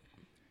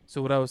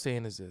 So what I was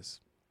saying is this: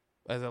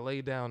 as I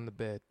lay down in the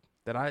bed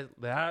that I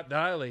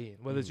lay in,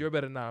 whether it's your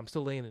bed or not, I'm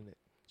still laying in it.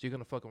 So you're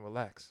gonna fucking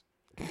relax.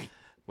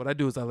 What I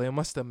do is I lay on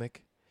my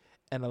stomach,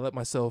 and I let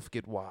myself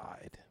get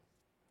wide,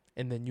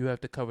 and then you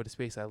have to cover the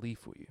space I leave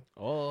for you.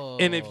 Oh.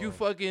 And if you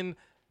fucking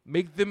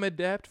make them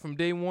adapt from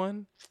day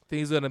one,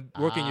 things are gonna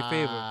work in your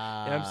favor. You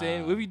know what I'm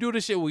saying? If you do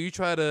this shit where you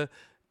try to,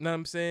 you know what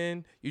I'm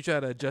saying? You try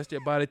to adjust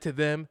your body to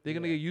them, they're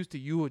gonna get used to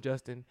you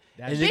adjusting.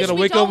 And you're Bitch, gonna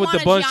we wake don't up with the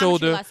want a bunch geometry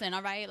shoulder. lesson,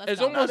 all right? Let's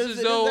It's go. almost this as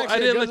is though I actually a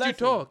didn't good let you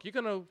lesson. talk. You're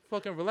gonna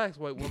fucking relax,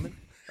 white woman.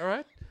 All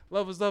right?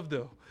 Love is love,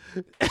 though.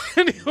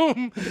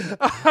 Anywho,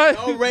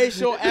 No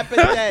racial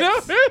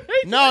epithets.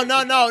 No.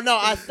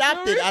 I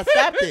stopped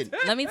it.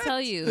 Let me tell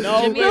you.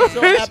 No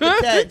Jameer. racial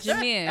epithets.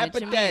 Jameer.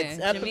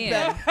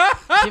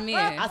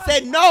 I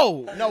said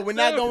no. No, we're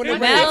not going to What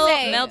did I race.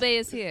 say? Mel Bay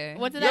is here.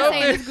 What did I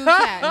say in this group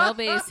chat? Mel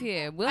Bay is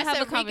here. We'll I have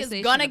said a Reek conversation.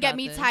 is gonna get about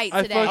me this. tight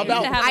I today.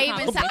 fucking-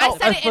 I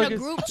said it in a fucking-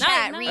 group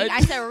chat, No, Reek. no.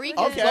 I said Reek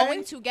is Okay.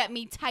 going to get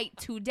me tight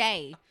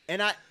today.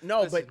 And but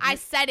I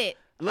said it.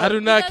 look, I do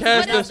not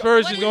Because cast what is-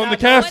 aspersions what on the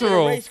is- what is-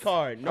 casserole. race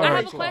card. No I All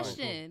have race a card.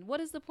 question. What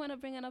is the point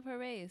of bringing up her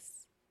race?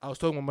 I was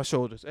talking about my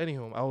shoulders.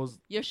 Anywho, I was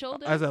Your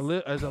shoulders? as I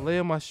lay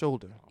on my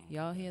shoulder.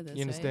 Y'all hear this,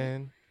 You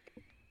understand?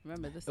 right?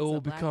 Remember, this It is will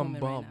a black become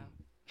woman bum. right now.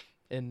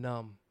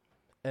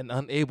 and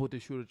unable to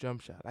shoot a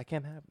jump shot. I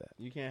can't have that.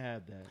 You can't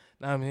have that.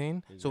 Know what I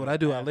mean? So what I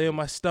do, I lay on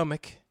my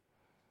stomach,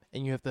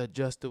 and you have to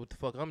adjust to what the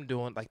fuck I'm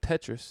doing, like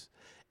Tetris.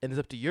 And it's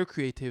up to your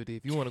creativity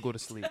if you want to go to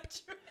sleep.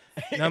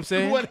 You know what I'm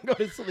saying? You want to go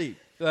to sleep.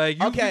 Like,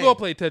 you go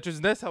play Tetris,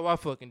 and that's how I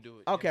fucking do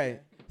it. Okay.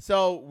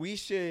 So we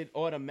should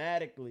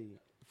automatically,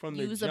 from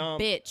the Use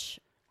jump. a bitch.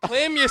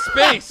 Claim your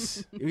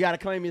space. You got to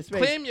claim your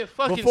space. Claim your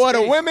fucking Before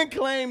space. the women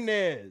claim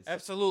theirs.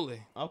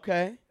 Absolutely.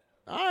 Okay.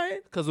 All right.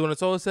 Because when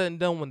it's all said and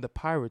done, when the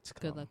pirates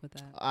come. Good luck with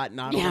that. I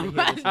don't Yeah, want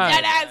to hear this.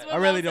 deadass I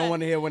really don't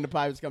want to hear when the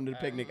pirates come to the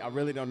picnic. I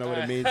really don't know what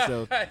it means.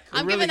 So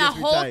I'm really giving a gets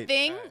me whole tight.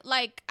 thing,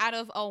 like, out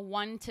of a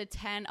 1 to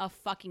 10, a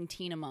fucking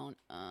teen amount.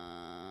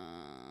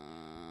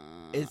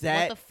 Is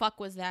that? What the fuck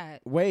was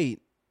that?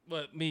 Wait.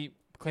 What, me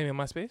claiming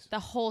my space? The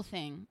whole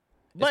thing.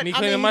 But me I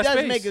claiming mean, my he does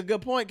space. make a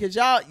good point because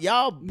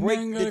y'all break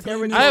the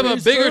territory. I have a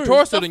bigger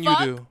torso The than fuck?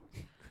 you do.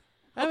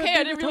 Okay,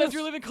 I didn't realize you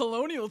were living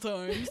colonial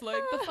times.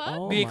 Like, the fuck?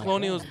 Oh Being my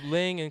colonial God. is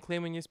laying and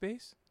claiming your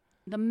space?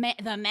 The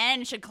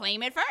men should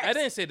claim it first. I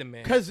didn't say the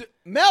man. Because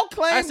Mel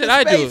claimed said the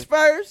I do space it.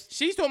 first.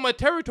 She's talking about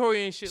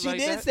territory and shit She like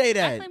did that. say I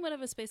that. claim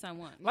whatever space I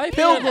want. Life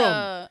Pilgrim.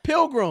 Yeah.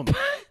 Pilgrim. what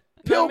I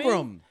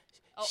Pilgrim. mean?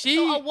 Oh, She-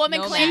 so a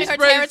woman no claiming man. her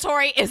Spreads-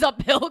 territory is a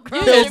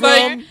pilgrim. Yeah, it's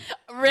like-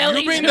 really?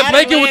 You bring She's the not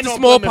blanket with laying the on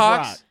Plymouth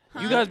smallpox. Rock.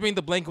 You guys bring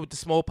the blanket with the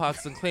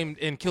smallpox and claim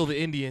and kill the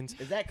Indians.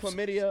 Is that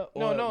chlamydia?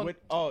 Or No. With,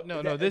 oh,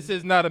 No, this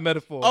is not a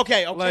metaphor.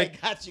 Okay,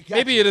 Like, got you.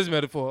 maybe it is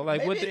metaphor.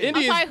 Like, Maybe what it the is. I'm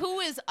Indians, sorry, who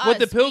is us? what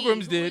the We?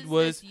 pilgrims Who did is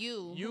was this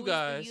you? you Who is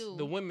guys, you?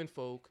 the women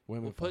folk,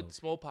 Women would put folk.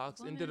 smallpox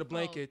into Women the folk.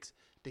 blankets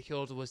to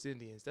kill the West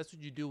Indians. That's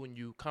what you do when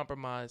you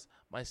compromise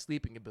my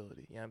sleeping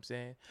ability. You know what I'm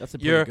saying? That's a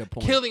pretty You're good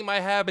point. killing my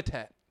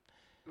habitat.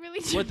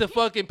 Really? What the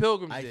fucking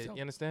pilgrims I did. don't-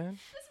 You understand?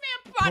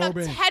 This man brought up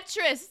Corbin.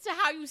 Tetris to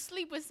how you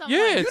sleep with someone.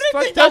 Yeah, You it's didn't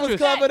like think that was Tetris.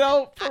 clever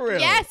though? For real.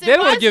 Yes, They don't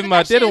want want to to give him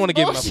They don't want to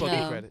give him my bullshit. fucking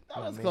No. credit. That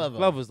You know was what I mean? clever.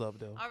 Love was love,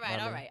 though. All right,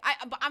 all right.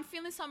 But I'm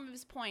feeling some of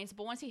his points,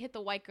 but once he hit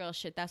the white girl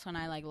shit, that's when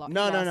I like lost.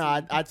 No.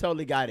 I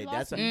totally got it.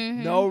 Lost That's me.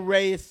 no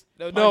race.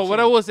 No, what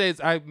I punching. will say is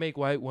I make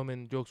white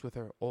women jokes with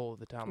her all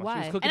the time. Like, Why? she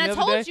was cooking And I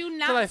the other told day you till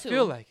not I to.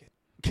 feel like it.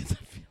 'Cause I feel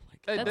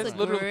like That's a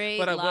literally. great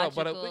But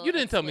logical you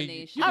didn't tell me.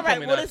 explanation. You All didn't tell right.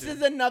 me Well, not this to.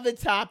 is another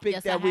topic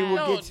Yes, that I we will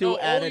have. get to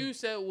at all a. you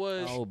said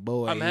was, Oh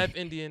boy. I'm half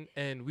Indian,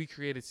 and we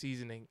created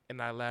seasoning,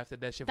 and I laughed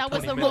at that shit for That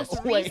was 20 the minutes.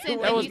 most Wait,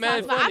 recent that thing was he mad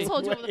talked about. I funny.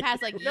 told you over the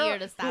past like year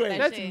to stop wait, that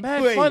That's shit.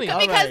 mad Wait, funny. all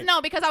Because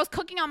right. because I was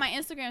cooking on my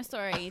Instagram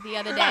story the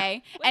other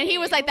day, and he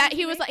was Wait, like that. what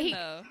He was was like you he. making,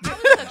 I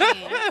was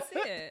cooking. That's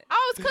it.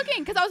 I was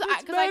cooking because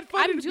It's mad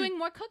funny I'm to me. doing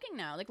more cooking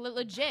now, like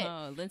legit.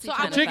 Oh, Lindsay So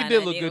trying I to The chicken find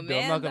did that look new good, though.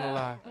 I'm not going to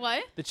lie. Amanda.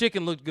 What? The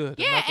chicken looked good.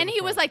 I'm Yeah, not and gonna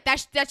he was front.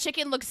 like that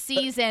chicken looks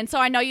seasoned, so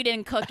I know you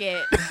didn't cook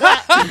it.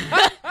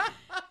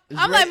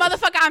 I'm like,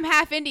 motherfucker, I'm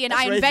half Indian.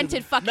 I That's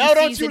invented racism. fucking No,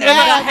 don't you seasoning.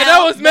 laugh. And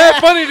that was mad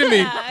funny to me.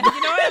 You know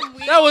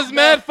what? That was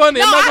mad funny.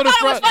 No, I'm not I going to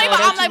thought it was front. funny, No, but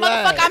don't I'm like, you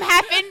laugh. motherfucker, I'm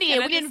half Indian.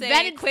 Can I We just say,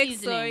 invented quick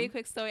seasoning.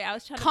 quick story. I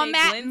was trying to Come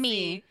make at Lindsay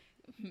me.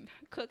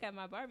 cook at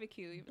my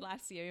barbecue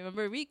last year.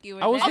 Remember Reek? You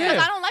were I was Oh, there.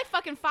 because Yeah. I don't like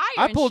fucking fire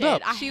I and pulled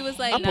shit. up. She was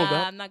like, I pulled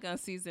nah, up. I'm not going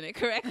to season it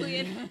correctly.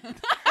 And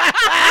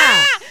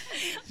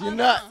You're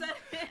not.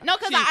 No,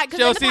 because in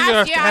She'll the see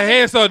past year, her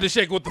hand started to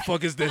shake. What the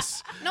fuck is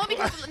this? no,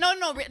 because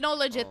no,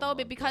 legit though,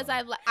 but because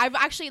I've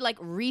actually like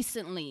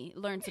recently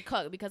learned to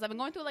cook because I've been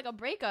going through like a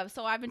breakup,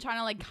 so I've been trying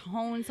to like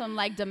hone some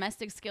like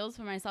domestic skills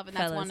for myself, and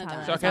that's Fellas, one of how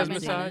them. is That's Sarcasm what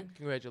I've been doing. aside,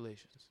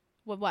 congratulations.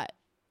 With what?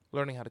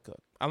 Learning how to cook.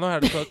 I learned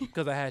how to cook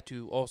because I had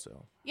to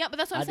also. Yeah, but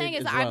that's what I'm I saying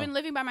did is as I've well. been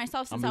living by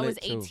myself since I'm I was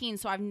lit, too. 18,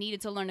 so I've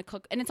needed to learn to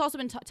cook, and it's also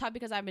been tough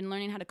because I've been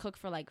learning how to cook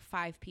for like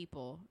 5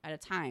 people at a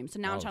time. So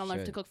now I'm Oh, trying to learn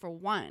shit. to cook for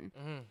one.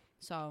 Mhm.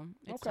 So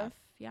it's Okay. tough.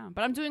 Yeah,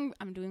 but I'm doing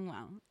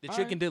well. The All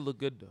chicken right. did look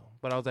good though,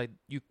 but I was like,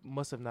 you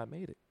must have not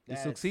made it. This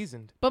looks That's-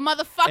 seasoned. But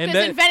motherfuckers And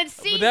that- invented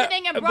but seasoning that-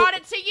 and but- brought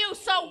it to you.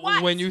 So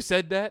what? When you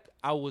said that,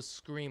 I was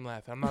scream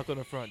laughing. I'm not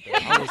gonna front though.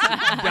 I was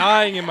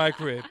dying in my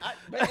crib.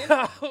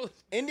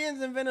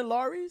 Indians invented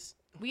lorries.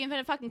 We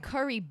invented fucking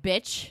curry,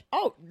 bitch.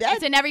 Oh, It's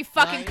that's in every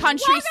fucking Why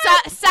country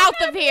gotta- south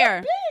of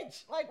here.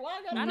 bitch. Like, why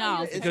I gotta No.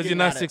 do this? It's Because you're getting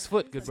not out of- 6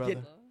 foot, good it's brother.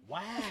 getting-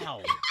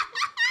 Wow.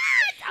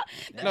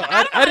 No, don't know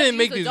I how to didn't use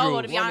make the these adobo,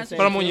 rules, to be honest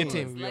but I'm on with your you.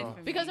 team. Like y'all. for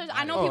me. Because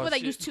I know Oh, people that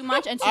shit. use too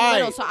much and too All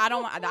little, right. so I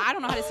don't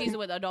know how to season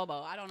with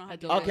adobo. I don't know how to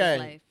do it. Okay.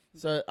 Life.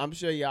 So I'm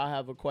sure y'all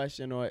have a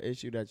question or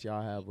issue that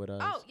y'all have with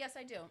us. Oh yes,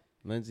 I do.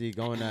 Lindsay,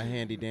 go on that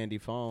handy dandy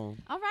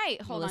phone. All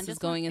right, hold on. Melissa's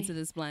Just going my- into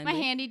this blind. my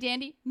handy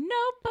dandy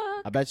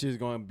notebook. I bet you was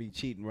going to be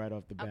cheating right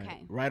off the bat.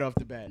 Okay. Right off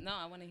the bat. No,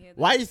 I want to hear that.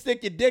 Why you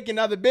stick your dick in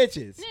other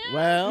bitches?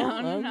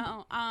 Well,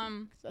 No.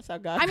 that's how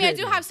God. I mean, I do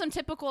created have some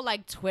typical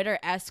like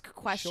Twitter-esque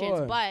questions,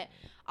 Sure. but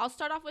I'll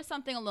start off with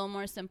something a little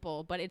more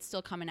simple, but it's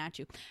still coming at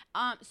you.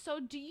 So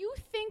do you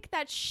think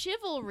that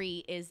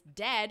chivalry is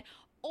dead,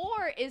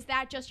 or is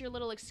that just your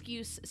little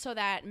excuse so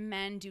that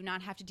men do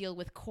not have to deal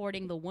with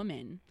courting the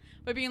woman?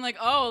 By being like,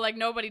 oh, like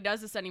nobody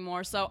does this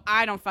anymore, so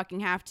I don't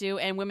fucking have to,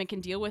 and women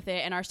can deal with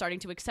it and are starting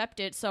to accept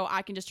it, so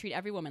I can just treat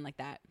every woman like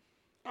that.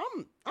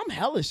 I'm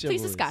hella chivalrous.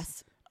 Please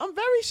discuss. I'm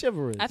very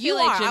chivalrous. I You feel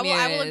like are. I will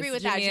Jameer agree is.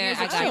 with that. Jameer, Jameer's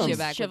I got extreme your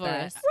back with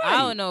chivalrous. that. Right. I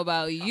don't know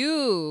about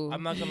you.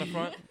 I'm not gonna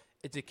front.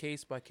 It's a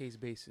case by case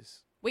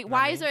basis. Wait,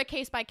 why is there a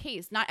case by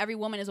case? Not every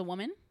woman is a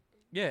woman?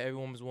 Yeah, every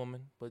woman's a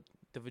woman, but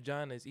the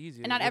vagina is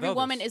easier. And not every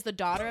woman is the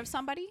daughter of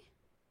somebody?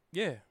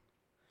 Yeah.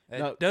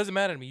 It doesn't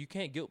matter to me. You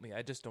can't guilt me.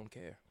 I just don't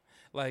care.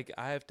 Like,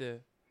 I have to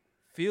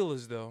feel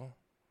as though,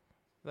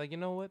 like, you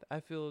know what? I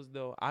feel as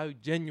though I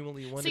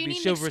genuinely want to be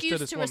chivalrous to this woman. So you need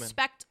an excuse to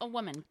respect a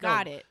woman.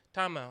 Got it.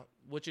 Time out.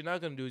 What you're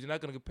not going to do is you're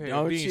not going to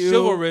compare being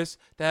chivalrous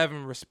to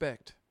having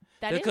respect.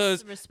 That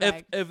is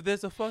respect. If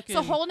there's a fucking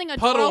so holding a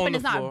door open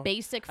is not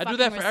basic fucking I do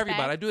that for respect.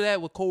 everybody. I do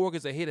that with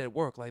coworkers I hate at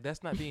work. Like,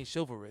 that's not being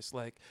chivalrous.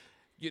 Like,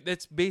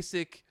 that's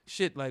basic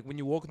shit. Like, when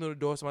you walk through the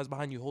door, somebody's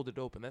behind you, hold it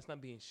open. That's not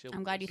being chivalrous.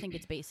 I'm glad you think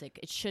it's basic.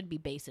 It should be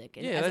basic.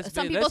 And yeah,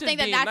 some people think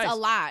that that's nice. a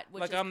lot,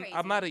 which like, is crazy.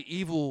 I'm not an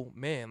evil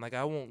man. Like,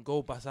 I won't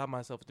go beside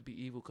myself to be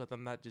evil because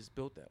I'm not just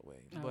built that way.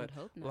 I would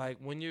hope not. Like,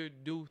 when you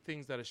do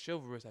things that are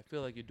chivalrous, I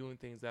feel like you're doing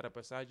things that are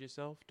beside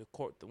yourself to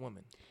court the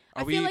woman.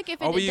 I feel like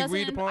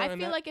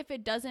if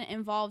it doesn't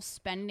involve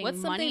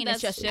spending money and it's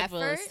just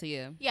effort to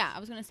you. Yeah, I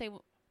was gonna say.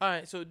 All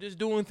right, so just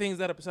doing things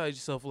that are beside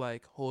yourself,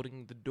 like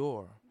holding the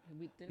door.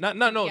 Not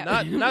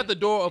the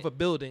door of a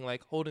building,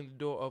 like holding the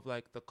door of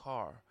like the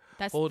car.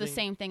 That's the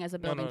same thing as a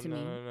building to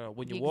me. No.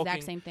 When the you're walking,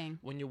 exact same thing.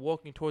 When you're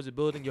walking towards a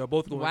building, you're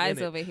both going Wise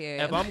in it. over here.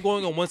 If I'm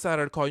going on one side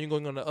of the car, you're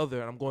going on the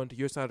other, and I'm going to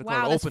your side of the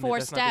car. Wow, that's open 4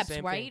 it. steps, not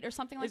the right, thing. or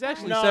something like it's that.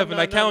 It's actually 7.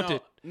 I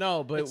counted.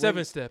 No, but it's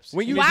 7 steps.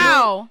 When you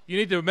you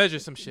need to measure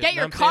some shit. Get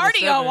your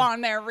cardio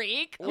on there,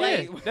 Reek.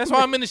 Yeah, that's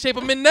why I'm in the shape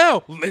I'm in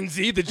now,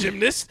 Lindsay, the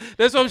gymnast.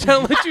 That's what I'm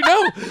trying to let you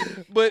know.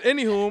 But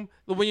anywho,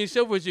 when you're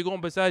chivalrous, you're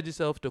going beside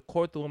yourself to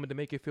court the woman to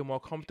make you feel more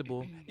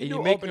comfortable, and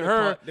you're making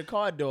her. The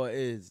car door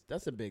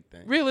that's a big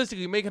thing.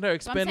 Realistically, making her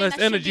expend less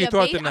energy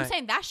throughout the night. I'm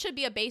saying that should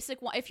be a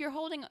basic one. If you're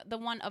holding the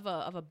one of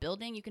a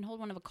building, you can hold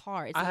one of a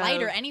car. It's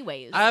lighter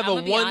anyways. I have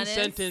a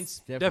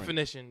one-sentence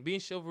definition. Being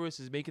chivalrous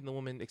is making the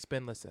woman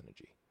expend less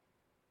energy.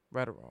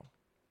 Right or wrong?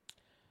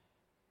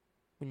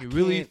 When you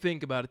really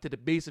think about it, to the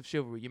base of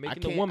chivalry, you're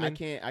making the woman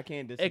I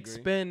can't disagree.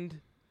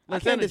 expend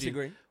less I can't energy,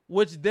 disagree.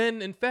 Which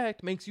then, in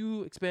fact, makes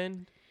you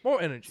expend more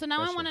energy. So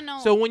now I want to know.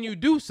 So when you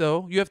do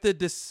so, you have to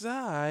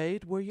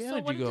decide where your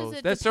energy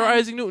goes. That's Sir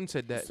Isaac Newton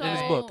said that in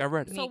his book. I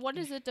read it. So what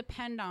does it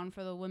depend on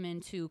for the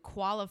women to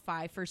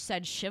qualify for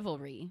said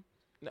chivalry?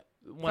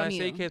 When I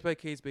say case by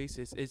case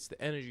basis, it's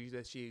the energy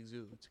that she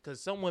exudes.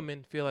 Because some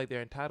women feel like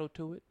they're entitled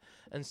to it,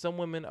 and some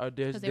women are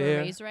there. Because they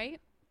were raised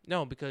right.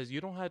 No, because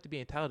you don't have to be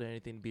entitled to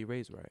anything to be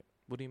raised right.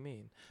 What do you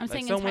mean? I'm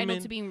saying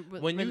entitled to being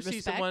when you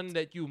see someone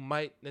that you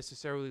might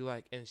necessarily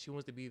like, and she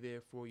wants to be there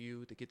for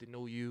you, to get to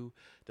know you,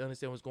 to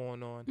understand what's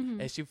going on,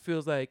 and she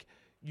feels like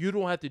you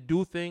don't have to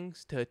do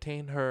things to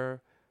attain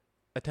her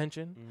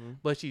attention,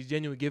 but she's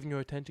genuinely giving you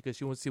her attention because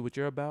she wants to see what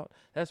you're about.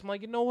 That's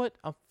like, you know what?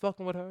 I'm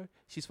fucking with her.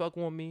 She's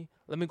fucking with me.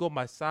 Let me go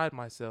beside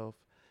myself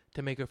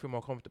to make her feel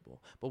more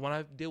comfortable. But when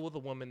I deal with a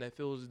woman that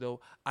feels as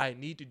though I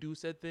need to do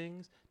said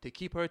things to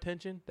keep her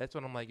attention, that's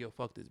when I'm like, yo,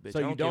 fuck this bitch. So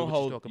you don't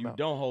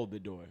hold the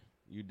door.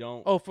 You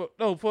don't.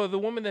 For the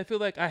woman that feel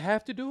like I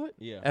have to do it,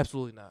 yeah,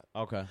 absolutely not.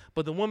 Okay.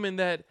 But the woman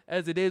that,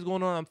 as the day's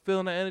going on, I'm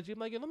feeling that energy. I'm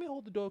like, let me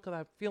hold the door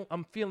because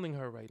I'm feeling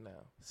her right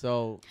now.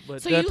 So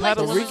because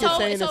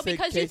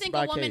you think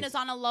a woman is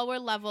on a lower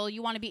level,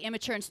 you want to be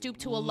immature and stoop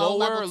to a low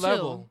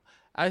level too.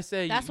 I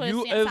say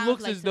it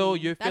looks as though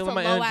you're feeling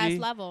my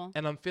energy,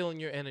 and I'm feeling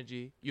your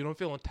energy. You don't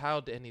feel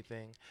entitled to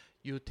anything.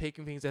 You're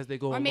taking things as they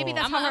go along. Or maybe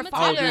that's how her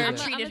father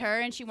treated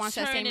her, and she wants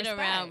that same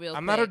respect.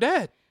 I'm not her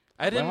dad.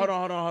 I didn't. Hold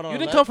on. You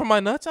didn't come from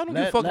my nuts. I don't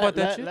give a fuck about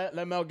that shit.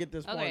 Let Mel get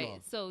this point on.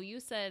 Okay, so you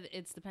said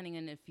it's depending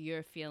on if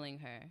you're feeling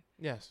her.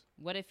 Yes.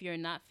 What if you're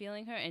not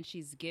feeling her and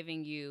she's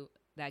giving you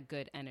that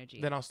good energy?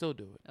 Then I'll still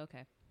do it.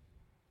 Okay.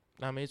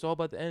 I mean, it's all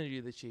about the energy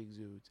that she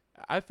exudes.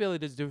 I feel like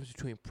there's a difference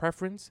between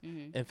preference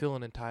and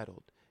feeling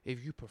entitled.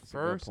 If you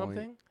prefer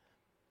something,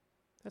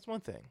 that's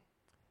one thing.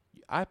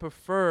 I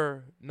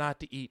prefer not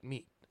to eat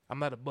meat. I'm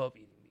not above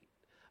eating meat.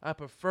 I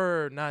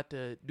prefer not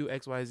to do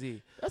X, Y,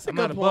 Z. That's I'm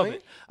not above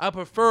it. I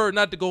prefer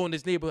not to go in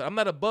this neighborhood. I'm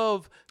not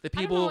above the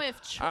people.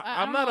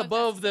 I'm not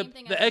above the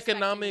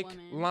economic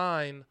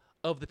line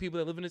of the people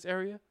that live in this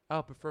area.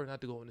 I prefer not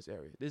to go in this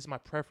area. This is my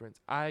preference.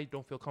 I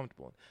don't feel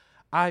comfortable in.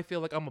 I feel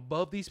like I'm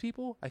above these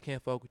people. I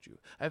can't fuck with you.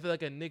 I feel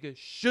like a nigga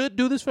should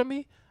do this for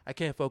me. I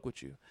can't fuck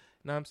with you. You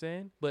know what I'm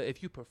saying? But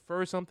if you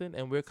prefer something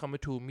and we're coming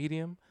to a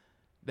medium,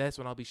 that's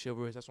when I'll be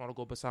chivalrous. That's when I'll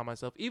go beside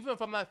myself. Even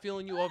if I'm not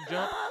feeling you off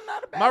jump,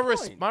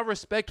 my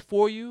respect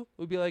for you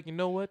would be like, you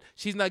know what?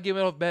 She's not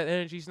giving off bad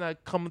energy. She's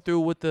not coming through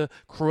with the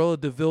Cruella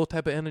de Vil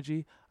type of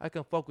energy. I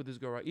can fuck with this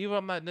girl, right? Even if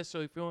I'm not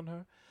necessarily feeling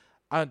her,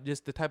 I'm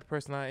just the type of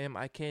person I am.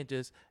 I can't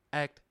just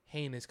act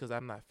heinous because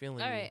I'm not feeling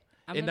you. All right.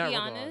 I'm going to be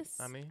honest.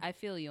 I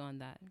feel you on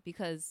that.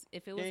 Because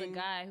if it was a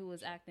guy who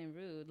was acting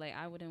rude, like,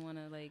 I wouldn't want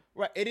to, like,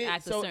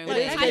 act a certain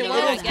way. I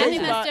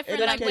think that's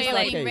different, like, way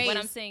of being raised. What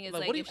I'm saying is,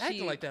 like, what are you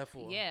acting like that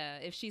for? Yeah,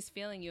 if she's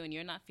feeling you and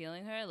you're not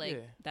feeling her,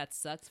 like, that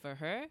sucks for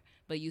her.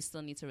 But you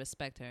still need to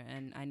respect her,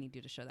 and I need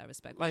you to show that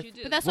respect. Like, you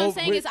do. But that's what I'm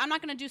saying is I'm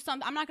not going to do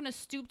something. I'm not going to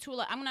stoop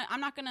to I'm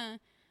not going to.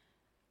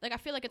 Like, I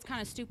feel like it's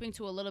kind of stooping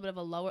to a little bit of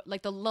a lower,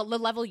 like the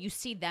level you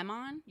see them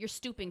on, you're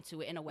stooping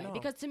to it in a way. No.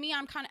 Because to me,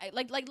 I'm kind of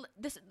like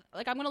this,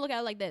 like I'm going to look at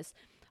it like this.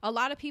 a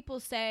lot of people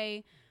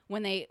say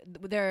when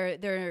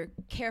they're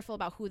careful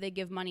about who they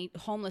give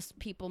homeless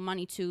people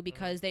money to,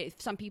 because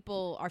some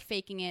people are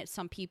faking it,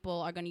 some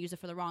people are going to use it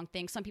for the wrong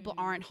thing, some people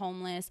aren't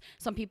homeless,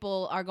 some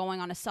people are going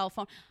on a cell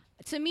phone.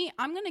 To me,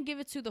 I'm going to give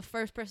it to the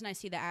first person I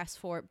see that asks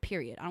for it,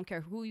 period. I don't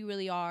care who you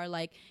really are.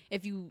 Like,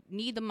 if you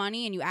need the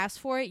money and you ask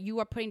for it, you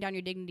are putting down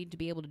your dignity to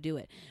be able to do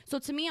it. So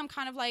to me, I'm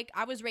kind of like,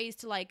 I was raised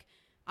to like,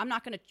 I'm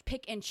not going to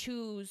pick and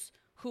choose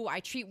who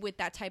I treat with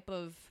that type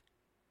of,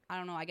 I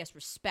don't know, I guess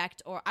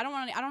respect, or I don't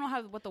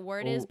know what the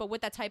word is, but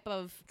with that type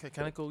of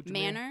can I go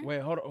manner. Wait,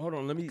 hold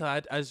on. Let me.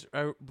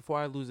 Before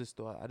I lose this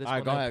thought, I just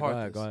want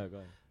to go ahead. Know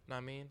what I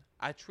mean?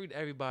 I treat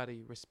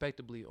everybody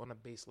respectably on a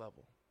base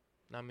level.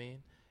 Know what I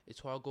mean? It's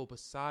who I go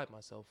beside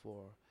myself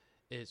for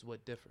is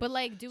what differs. But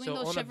like doing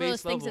those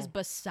chivalrous things is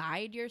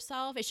beside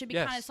yourself. It should be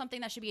kind of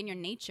something that should be in your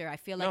nature. I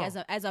feel like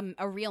as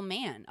a real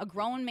man, a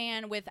grown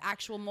man with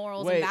actual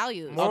morals and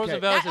values. Morals and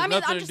values.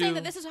 I'm just saying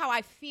that this is how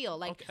I feel.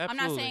 Like I'm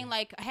not saying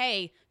like,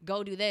 hey,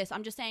 go do this.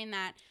 I'm just saying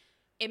that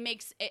it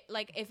makes it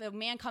like if a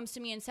man comes to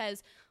me and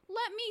says,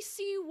 let me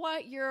see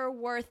what you're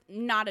worth.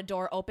 Not a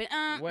door open.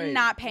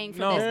 Not paying for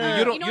this.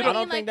 You know what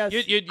I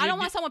mean? I don't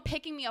want someone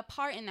picking me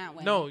apart in that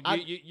way. No,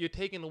 you're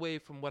taking away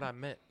from what I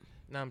meant.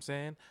 You know what I'm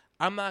saying?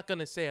 I'm not going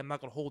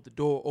to hold the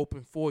door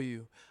open for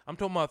you. I'm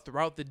talking about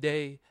throughout the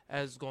day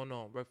as it's going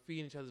on. We're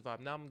feeding each other's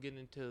vibe. Now I'm getting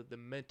into the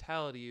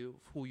mentality of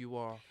who you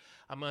are.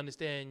 I'm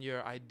understanding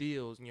your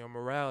ideals and your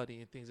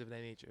morality and things of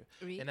that nature.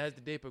 And as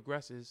the day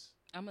progresses,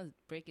 I'm going to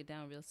break it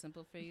down real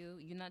simple for you.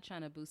 You're not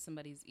trying to boost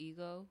somebody's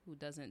ego who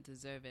doesn't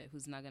deserve it,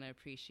 who's not going to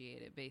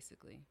appreciate it,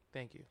 basically.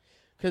 Thank you.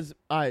 Because,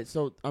 all right,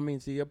 so, I mean,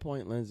 to your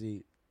point,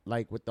 Lindsay,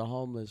 like with the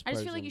homeless person. I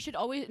just feel like you should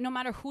always, no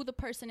matter who the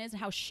person is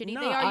and how shitty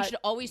they are, you should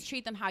always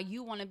treat them how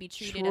you want to be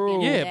treated at the end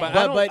of the day. But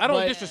I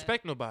don't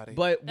disrespect nobody.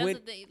 But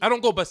I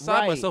don't go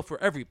beside myself for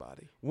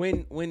everybody.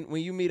 When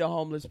you meet a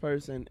homeless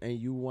person and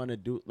you want to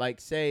do, like,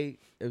 say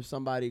if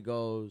somebody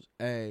goes,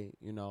 hey,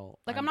 you know,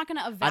 like I'm not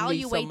gonna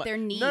evaluate their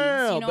needs.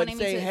 No, you know but what I mean?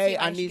 say, hey,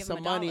 I need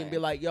some money, and be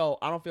like, yo,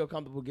 I don't feel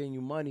comfortable giving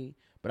you money,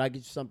 but I get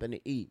you something to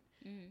eat,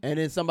 and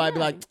then somebody be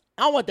like,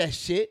 I don't want that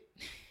shit.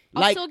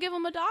 I'll still give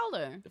them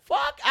 $1.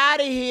 Fuck out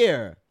of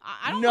here.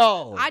 I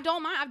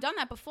don't mind. I've done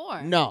that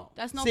before. No.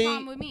 That's no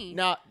problem with me.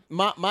 Now,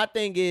 my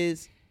thing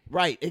is,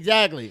 right,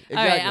 exactly. All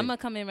right, I'm going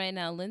to come in right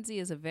now. Lindsay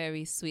is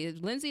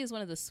Lindsay is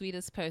one of the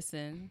sweetest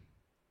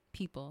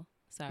people,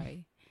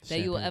 that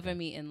you will ever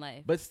meet in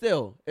life. But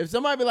still, if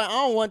somebody be like, I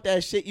don't want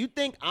that shit, you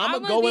think I'm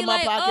going to go in my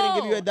pocket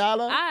and give you $1?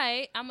 All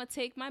right, I'm going to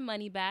take my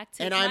money back.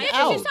 And I'm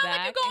out. You sound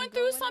like you're going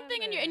through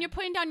something and you're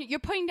putting down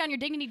your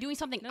dignity doing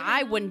something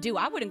I wouldn't do.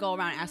 I wouldn't go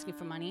around asking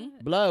for money.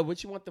 Blood,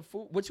 what you want the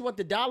food? What you want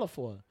the $1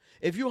 for?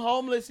 If you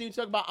homeless and you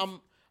talk about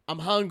I'm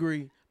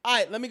hungry, all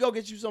right, let me go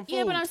get you some food.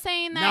 Yeah, but I'm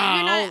saying that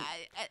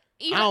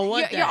I don't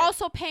want that. You're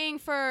also paying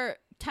for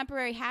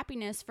temporary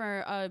happiness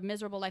for a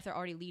miserable life they're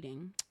already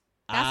leading.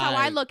 That's how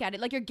I look at it.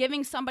 Like you're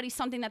giving somebody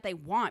something that they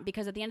want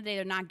because at the end of the day,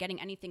 they're not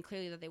getting anything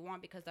clearly that they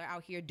want because they're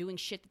out here doing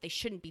shit that they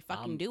shouldn't be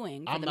fucking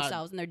doing for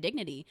themselves and their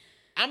dignity.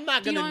 I'm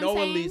not going to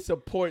knowingly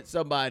support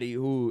somebody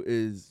who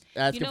is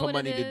asking for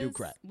money to do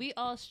crap. We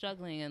all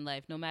struggling in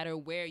life, no matter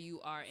where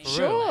you are in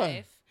your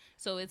life.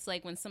 So it's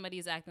like when somebody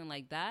is acting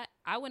like that,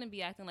 I wouldn't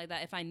be acting like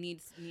that if I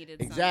needed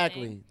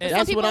exactly. something. That's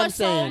some people what I'm are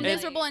saying. So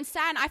miserable and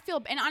sad.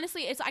 And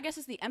honestly, I guess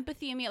it's the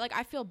empathy in me. Like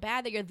I feel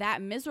bad that you're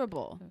that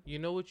miserable. You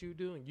know what you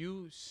do?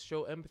 You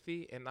show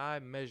empathy, and I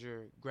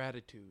measure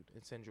gratitude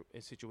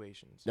in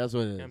situations. That's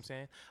what it is. You know what I'm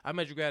saying? I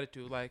measure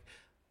gratitude. Like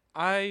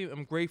I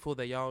am grateful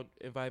that y'all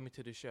invited me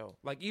to the show.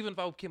 Like even if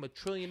I became a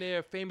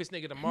trillionaire, famous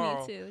nigga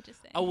tomorrow, me too,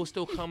 just saying. I will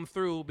still come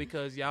through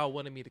because y'all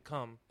wanted me to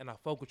come, and I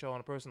fuck with y'all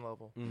on a personal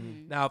level.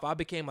 Mm-hmm. Now, if I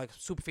became like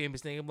super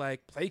famous nigga, I'm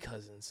like play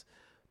cousins.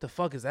 The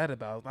fuck is that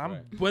about?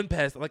 Went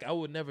past like I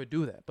would never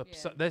do that. But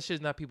that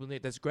shit's not people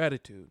need. That's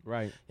gratitude.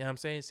 Right. You know what I'm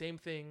saying? Same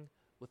thing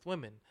with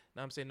women.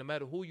 Now I'm saying no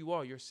matter who you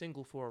are, you're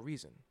single for a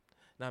reason.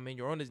 Now I mean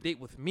you're on this date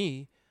with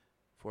me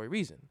for a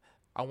reason.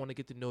 I want to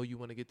get to know you.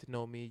 Want to get to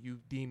know me. You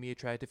deem me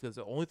attractive because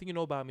the only thing you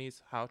know about me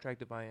is how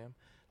attractive I am.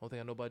 The only thing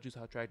I know about you is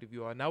how attractive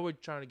you are. Now we're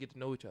trying to get to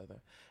know each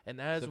other.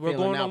 And as we're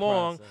going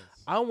along,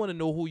 I want to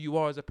know who you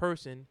are as a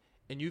person.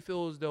 And you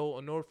feel as though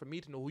in order for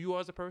me to know who you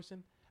are as a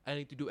person, I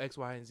need to do X,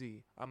 Y, and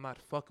Z. I'm not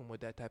fucking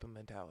with that type of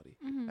mentality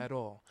at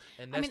all.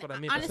 And that's what I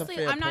mean.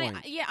 Honestly, I'm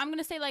not. Yeah, I'm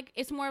gonna say like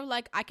it's more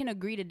like I can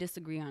agree to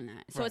disagree on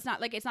that. So it's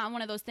not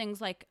one of those things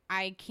like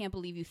I can't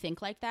believe you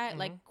think like that.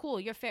 Like cool,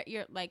 you're fair.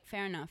 You're like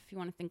fair enough if you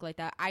want to think like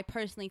that. I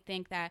personally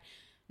think that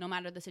no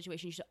matter the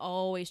situation, you should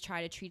always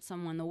try to treat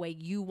someone the way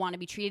you want to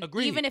be treated,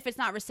 even if it's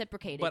not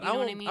reciprocated. But you know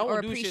what I mean? I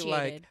or do appreciated. Shit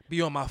like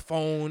be on my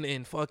phone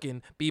and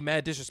fucking be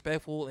mad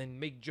disrespectful and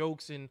make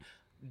jokes and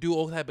do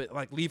all type of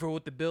like leave her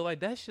with the bill like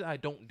that shit I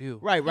don't do.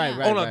 Right.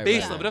 On a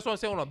base level. That's what I'm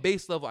saying. On a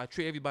base level, I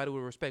treat everybody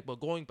with respect.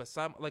 But going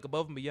beside like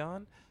above and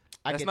beyond,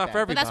 that's not for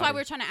everybody. But that's why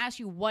we're trying to ask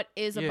you what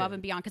is above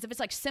and beyond. Because if it's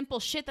like simple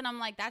shit, then I'm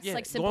like that's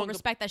like simple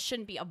respect that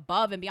shouldn't be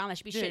above and beyond. That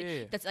should be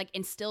shit that's like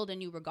instilled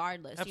in you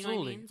regardless. Absolutely. You know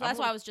what I mean? So that's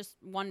why I was just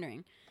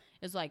wondering,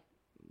 is like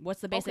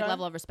what's the basic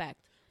level of respect?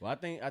 Well, I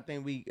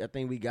think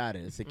we got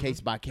it. It's a case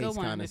by case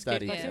kind of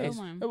study.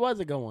 It was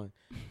a good one.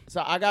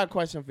 So I got a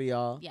question for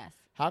y'all. Yes.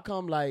 How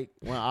come like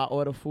when I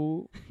order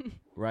food,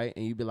 right,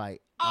 and you be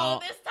like, this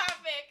topic.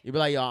 You be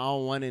like, yo, I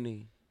don't want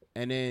any,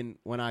 and then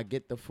when I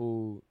get the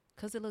food,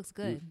 because it looks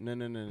good. No.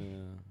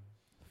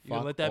 You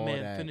let that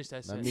man finish that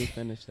Let sentence. me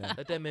finish that.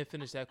 Let that man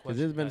finish that question. Because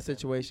there's been a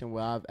situation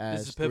where I've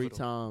asked 3 pivotal.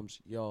 times,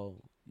 yo,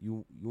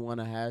 you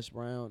want a hash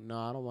brown? No,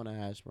 I don't want a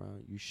hash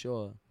brown. You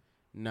sure?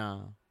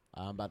 Nah,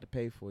 I'm about to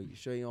pay for it. You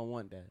sure you don't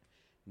want that?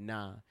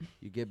 Nah.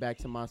 You get back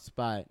to my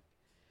spot.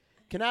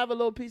 Can I have a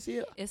little piece of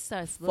it? It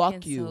starts Fuck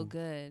looking you. so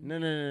good.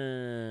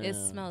 No. It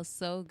smells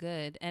so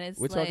good, and it's.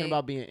 We're like, talking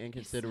about being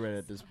inconsiderate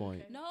at this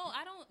point. No,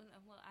 I don't.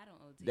 Well, I don't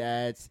OD.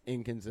 That's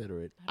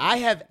inconsiderate. I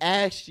have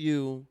asked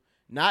you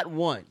not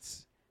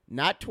once,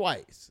 not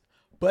twice,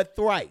 but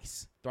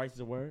thrice. Thrice is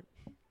a word?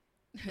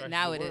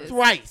 Now it is.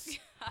 Thrice.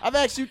 I've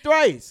asked you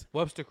thrice.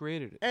 Webster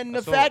created it. And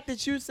the fact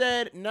that you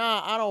said,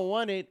 nah, I don't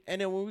want it,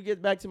 and then when we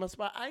get back to my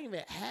spot, I didn't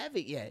even have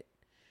it yet.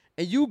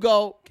 And you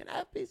go, can I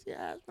have a piece of your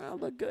ass, man?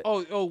 Look good.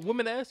 Oh,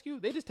 women ask you?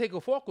 They just take a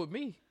fork with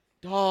me.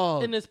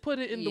 Dog. And just put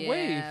it in the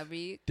wave.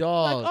 Reek.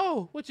 Dog. Like,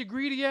 oh, what you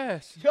greedy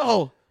ass.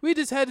 Yo. We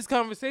just had this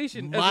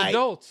conversation as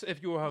adults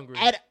if you were hungry.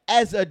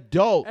 As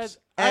adults.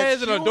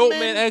 As an adult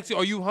man asks you,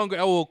 are you hungry?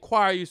 I will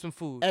acquire you some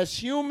food. As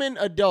human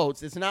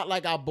adults, it's not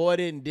like I bought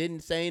it and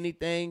didn't say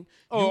anything.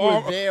 You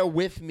were there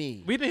with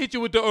me. We didn't hit you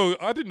with the,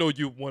 I didn't know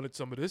you wanted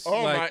some of this.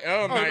 Oh, my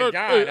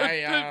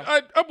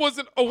God. I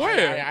wasn't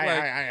aware.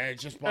 I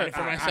just bought it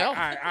for myself.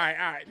 You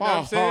know what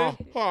I'm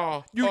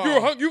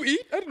saying? You eat?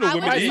 I didn't know I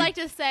women would just eat. like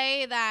to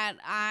say that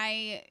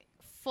I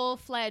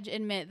full-fledged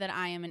admit that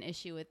I am an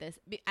issue with this.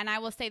 And I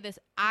will say this.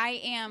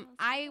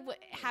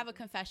 Have a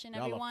confession,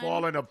 Y'all everyone. are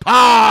falling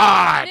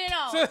apart.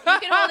 No. You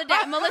can hold it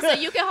down. Melissa,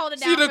 you can hold it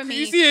down for me.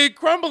 You see it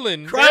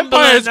crumbling.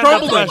 Empire's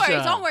crumbling.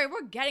 Don't worry.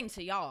 We're getting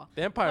to y'all.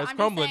 The empire's I'm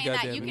crumbling, just saying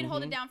that goddamn. you can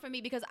hold it down for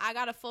me because I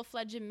got to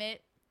full-fledged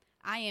admit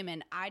I am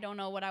an I don't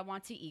know what I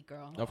want to eat,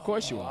 girl. Of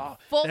course you are.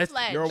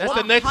 Full-fledged. That's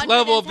the next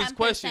level of this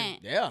question.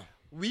 Yeah.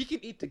 We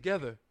can eat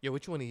together. Yo,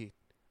 what you want to eat?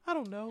 I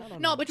don't know.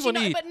 No, but what you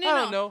know, eat? but no,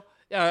 I don't know.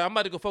 Yeah, I'm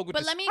about to go focus.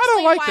 But let me I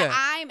don't explain like why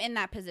that. I'm in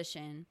that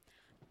position.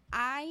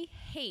 I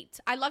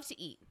love to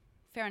eat.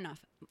 Fair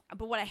enough.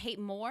 But what I hate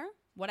more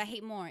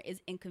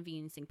is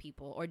inconveniencing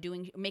people or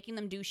making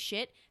them do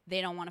shit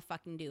they don't want to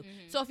fucking do.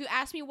 Mm-hmm. So if you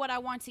ask me what I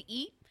want to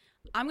eat,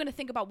 I'm going to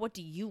think about what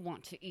do you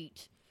want to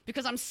eat?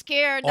 Because I'm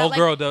scared that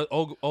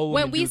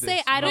when we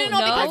say I don't know,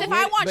 because if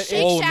I want but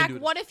Shake Shack,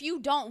 what if you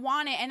don't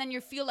want it and then you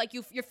feel like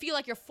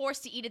you're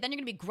forced to eat it? Then you're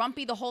gonna be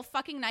grumpy the whole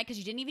fucking night because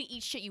you didn't even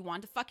eat shit you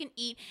wanted to fucking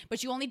eat,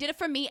 but you only did it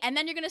for me. And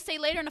then you're gonna say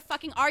later in a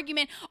fucking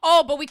argument,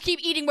 oh, but we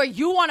keep eating where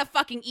you want to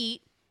fucking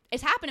eat.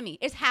 It's happened to me.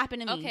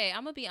 Okay,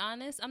 I'm gonna be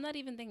honest. I'm not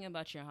even thinking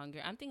about your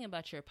hunger. I'm thinking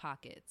about your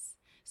pockets.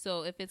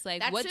 So if it's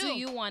like, what do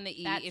you want to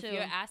eat? If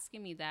you're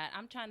asking me that,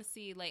 I'm trying to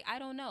see, like, I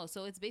don't know.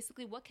 So it's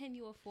basically, what can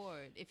you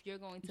afford if you're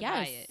going to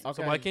buy it? Okay.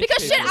 So why can't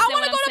Because you shit, pay I for it?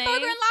 want to go to saying?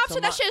 Burger and Lobster.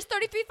 That shit is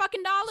 $33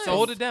 fucking dollars. So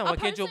hold it down. Why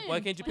can't you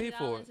pay $20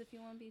 for it? if you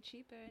want to be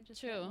cheaper.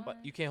 Just True.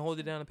 But you can't hold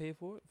it down and pay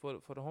for it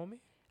for the homie.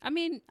 I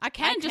mean, I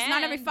can, just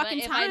not every fucking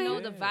but time. If I know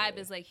the vibe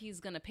is like he's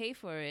gonna pay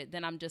for it,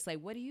 then I'm just like,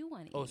 what do you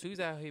want to eat? Oh, so he's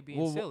out here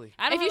being silly.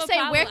 I don't if you have a say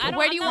problem.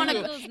 where do you want to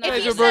go, those if numbers.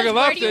 he Your says Burger where do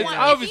Lobster, you it's want,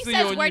 obviously if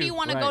he says on where do you. you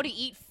want to go Right. to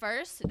eat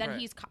first, then Right.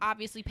 he's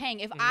obviously paying.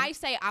 If I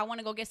say I want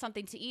to go get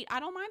something to eat, I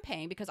don't mind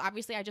paying because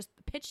obviously I just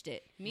pitched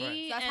it. Me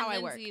So that's and how I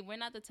Lindsay, work. we're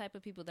not the type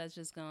of people that's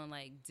just gonna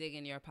like dig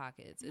in your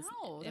pockets.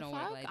 No, it the don't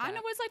fuck? work like that. I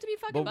know what it's like to be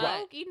fucking But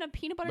broke, eating a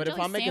peanut butter But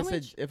jelly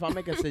sandwich. if I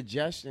make a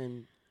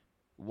suggestion,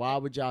 why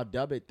would y'all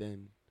dub it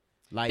then?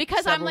 Like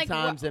Because I'm several like,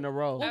 times in a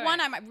row. well,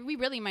 Alright. we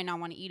really might not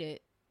want to eat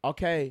it.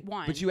 Okay.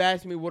 One. But you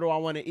asked me what do I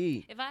want to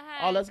eat? If I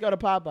had, Oh, let's go to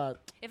Popeyes.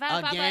 if I had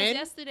Again? Popeyes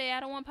yesterday, I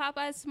don't want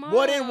Popeyes tomorrow.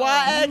 Well, then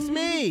why ask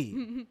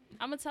me?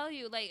 I'm gonna tell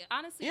you, like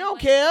honestly, You don't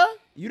like, care.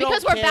 You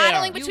Because don't we're care.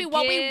 battling between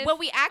what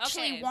we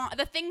actually Okay. want,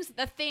 the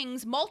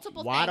things,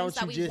 multiple Why things don't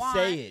that you we just want.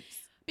 say it?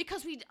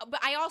 Because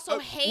but I also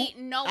hate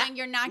knowing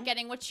you're not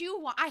getting what you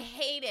want. I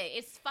hate it.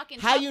 It's fucking.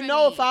 How tough you for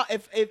know me.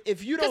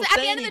 if you don't 'Cause at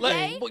the say end of the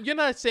anything? day, But you're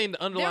not saying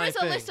the underlying there is a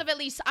thing. list of at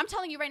least. I'm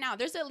telling you right now.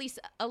 There's at least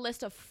a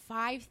list of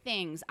 5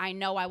 things I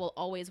know I will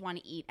always want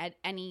to eat at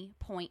any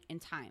point in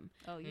time.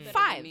 Oh, you better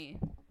 5. than me.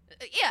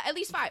 Yeah, at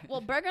least 5.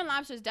 Well, Burger and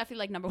Lobster is definitely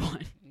like number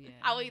 1. Yeah.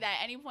 I will eat that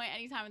at any point,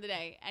 any time of the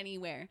day,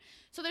 anywhere.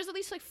 So there's at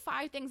least like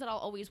 5 things that I'll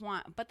always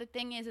want. But the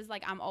thing is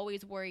like I'm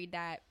always worried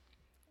that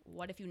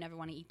what if you never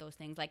want to eat those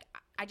things? Like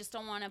I just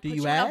don't want to put you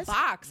you in a ask?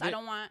 box. I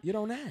don't want. You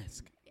don't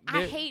ask.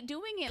 I hate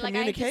doing it.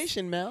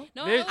 Communication, Mel.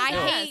 No, There's- I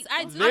no. hate.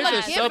 I do. There's I'm a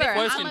a giver.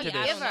 sub-question I'm a to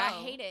this. giver. I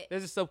hate it.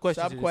 There's a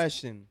sub-question. Sub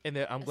question. And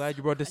I'm glad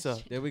you brought this up.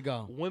 There we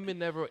go. Women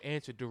never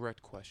answer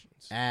direct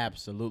questions.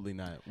 Absolutely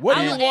not. What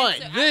do I you will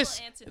want?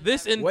 answer-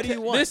 What do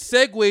you want? This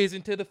segues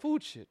into the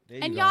food shit. There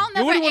you And go. y'all Yo,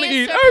 never what do you wanna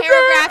answer eat?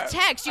 paragraph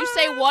text. You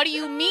say, "What do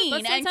you mean?" But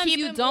and sometimes keep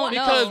you it don't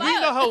know. Because fuck? we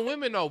know how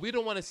women know. We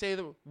don't want to say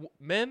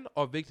men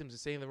are victims of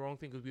saying the wrong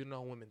thing because we don't know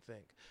how women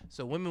think.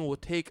 So women will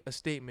take a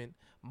statement,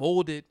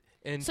 mold it,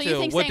 So you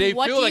think saying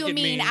what do you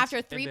mean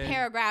after 3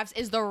 paragraphs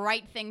is the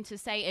right thing to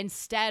say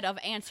instead of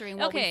answering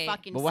what we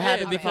fucking but what said?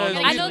 happened because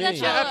I know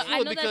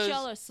that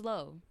y'all are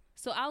slow.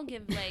 So I'll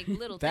give like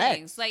little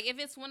things. Like if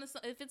it's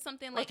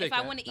something like if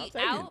I want to eat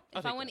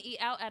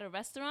out, at a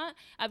restaurant,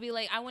 I'll be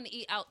like, I want to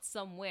eat out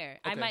somewhere.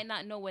 Okay. I might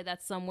not know where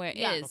that somewhere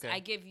is. Okay. I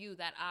give you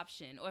that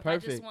option. Or if I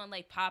just want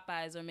like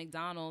Popeyes or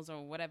McDonald's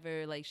or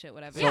whatever, like shit,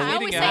 whatever. Yeah, I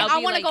always say I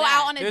want to go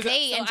out on a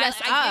date and dress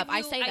up.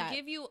 I say that. I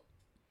give you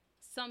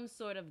some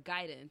sort of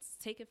guidance.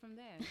 Take it from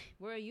there.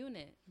 We're a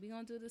unit. We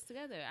gonna do this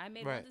together. I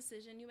made one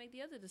decision. You make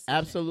the other decision.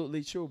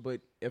 Absolutely true.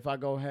 But if I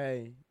go,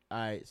 hey, all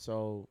right,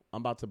 so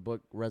I'm about to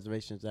book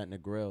reservations at the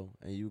grill,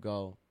 and you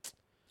go,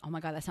 oh my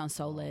God, that sounds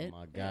so lit. Oh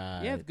my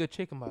God. You have good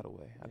chicken, by the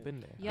way. I've been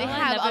there. They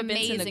have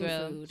amazing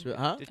food.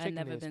 Huh? I've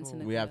never been to the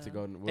grill. We have to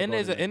go. And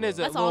there's a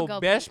little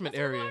bashment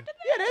area.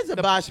 Yeah, there's a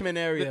bashment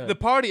area. The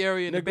party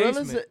area in the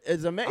basement. Grill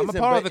is amazing. I'm a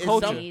part of the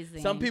culture.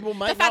 Some people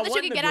might not want the fact that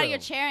you can get out of your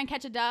chair and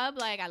catch a dub,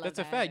 like I love that.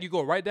 That's a fact. You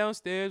go right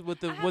downstairs with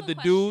the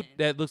dude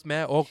that looks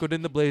mad awkward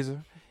in the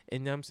blazer.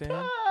 And you know what I'm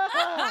saying?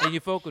 And you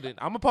fuck with it.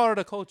 I'm a part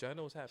of the culture. I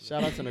know what's happening.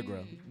 Shout out to the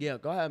grill. Yeah,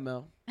 go ahead,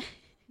 Mel.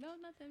 No,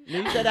 nothing.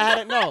 You said I had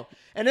it. No,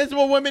 and this is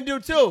what women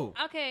do too.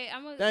 Okay,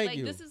 Thank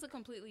you. This is a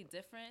completely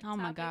different. Oh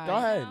my God. Go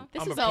ahead.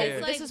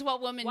 This is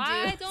what women do.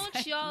 Why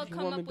don't y'all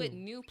come up with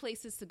new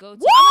places to go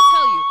to? I'm gonna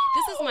tell you.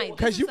 This is my.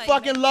 Because you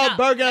fucking love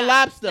burger and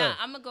lobster. Nah,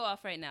 I'm gonna go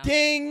off right now.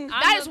 Ding.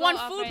 That is one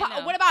food.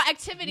 What about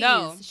activities?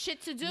 No.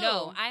 Shit to do.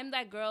 No, I'm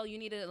that girl. You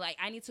need to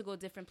I need to go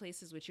different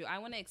places with you. I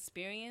want to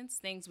experience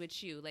things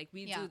with you. Like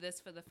we do this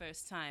for the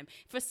first time.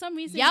 For some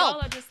reason, y'all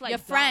are just like your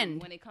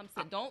friend. When it comes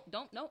to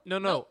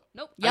no.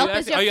 Yelp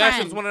is your friend. Are you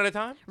asking us one at a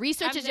time?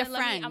 Research is your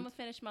friend. I'm gonna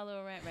finish my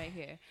little rant right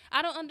here.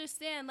 I don't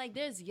understand. Like,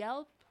 there's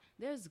Yelp,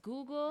 there's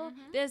Google,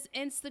 there's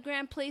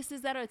Instagram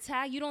places that are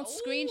tagged. You don't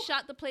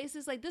screenshot the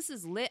places. Like, this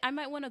is lit. I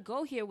might want to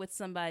go here with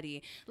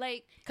somebody.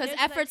 Like, because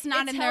effort's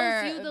not in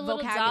their vocabulary. It tells you the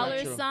little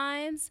dollar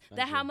signs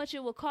that how much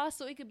it will cost,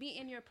 so it could be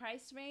in your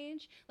price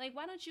range. Like,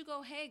 why don't you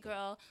go, hey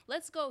girl,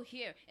 let's go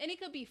here, and it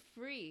could be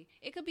free.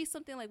 It could be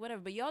something like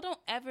whatever. But y'all don't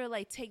ever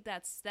like take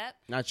that step.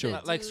 Not true.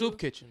 Like soup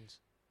kitchens.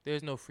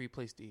 There's no free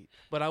place to eat.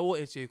 But I will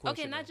answer your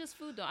question. Okay, not just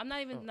food, though. I'm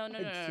not even... No.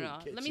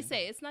 Let me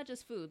say, it's not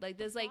just food. Like,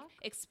 there's, like,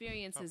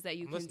 experiences that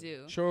you can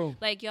do. True.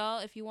 Like,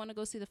 y'all, if you want to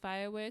go see the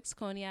fireworks,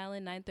 Coney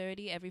Island,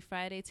 9:30, every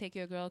Friday, take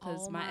your girl,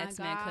 because my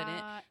ex-man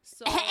couldn't.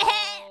 So...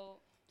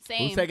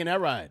 Same. Who's taking that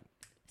ride?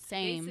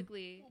 Same.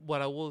 Basically.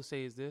 What I will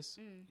say is this.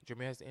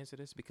 Jermaine has to answer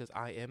this because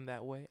I am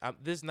that way.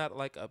 This is not,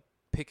 like, a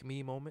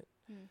pick-me moment.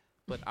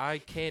 But I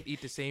can't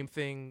eat the same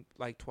thing,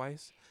 like,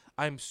 twice.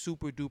 I'm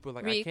super duper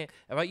like Reek. I can't.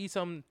 If I eat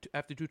something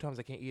after 2 times,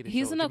 I can't eat it.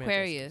 He's an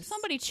Aquarius.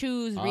 Somebody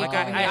choose Reek. Like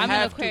I'm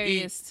an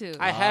Aquarius too.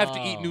 I have to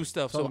eat new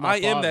stuff, so I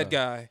am that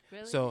guy.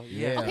 Really? So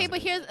yeah. Okay,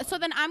 but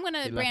then I'm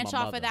gonna branch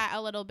off of that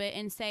a little bit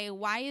and say,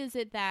 why is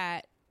it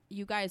that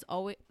you guys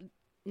always,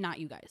 not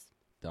you guys,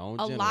 Don't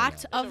a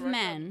lot of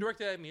men.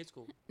 Direct it at me. It's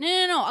cool.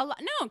 No,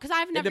 because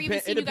I've never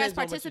even seen you guys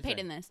participate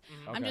in this.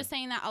 Okay. I'm just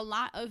saying that a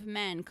lot of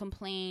men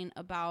complain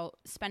about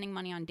spending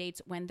money on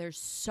dates when there's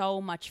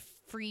so much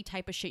free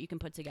type of shit you can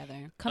put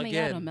together. Coming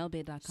out on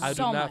melbay.com. I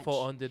do not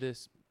fall under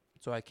this,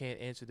 so I can't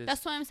answer this.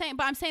 That's what I'm saying.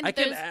 But I'm saying that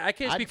I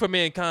can't speak for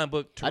mankind,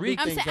 but Tariq.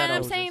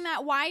 I'm saying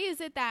that why is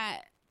it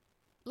that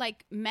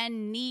like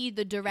men need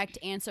the direct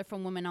answer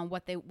from women on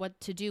what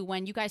to do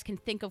when you guys can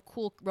think of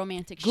cool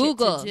romantic shit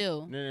to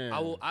do?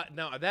 No.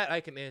 Now that I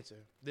can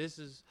answer. This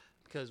is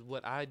because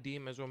what I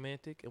deem as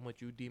romantic and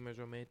what you deem as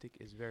romantic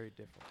is very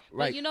different.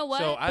 Right. But you know what?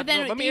 So but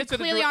then you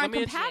clearly aren't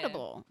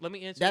compatible. Let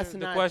me answer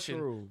the question.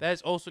 True.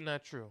 That's also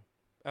not true.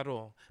 At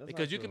all,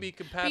 because you can be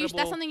compatible.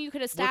 That's something you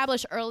could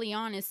establish early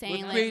on, is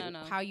saying like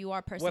how you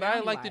are personality. What I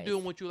like to do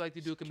and what you like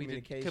to do can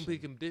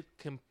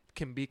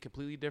be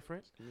completely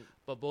different,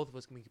 but both of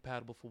us can be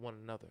compatible for one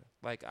another.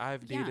 Like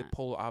I've dated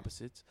polar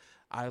opposites.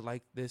 I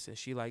like this and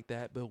she like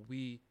that, but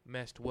we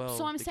meshed well.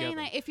 So I'm together. saying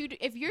that if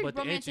you're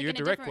romantic in a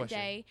different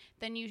day,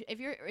 then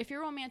if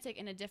you're romantic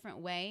in a different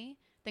way,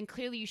 then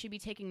clearly you should be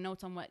taking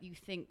notes on what you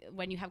think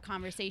when you have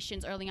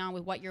conversations early on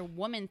with what your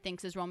woman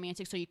thinks is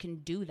romantic, so you can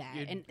do that.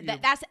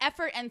 That's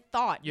effort and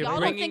thought. Y'all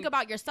don't think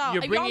about yourself.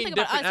 You're bringing y'all think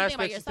about different us,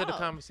 aspects think about into the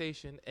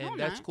conversation, and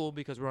that's cool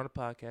because we're on a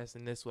podcast,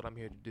 and that's what I'm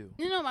here to do.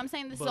 No, I'm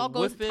saying this all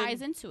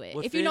ties into it.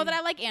 If you know that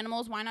I like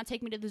animals, why not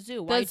take me to the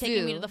zoo? Why are you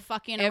taking me to the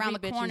fucking around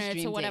the corner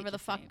to whatever the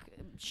fuck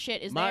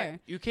shit is there?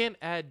 You can't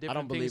add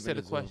different things to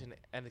the question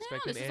and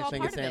expect an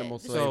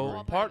answer.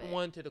 So part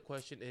one to the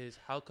question is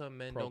how come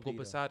men don't go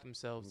beside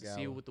themselves to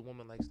see what the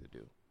woman likes to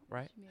do,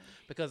 right? Yeah.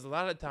 Because a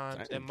lot of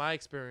times, in my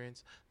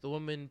experience, the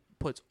woman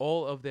puts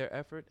all of their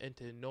effort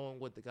into knowing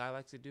what the guy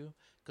likes to do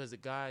because the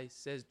guy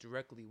says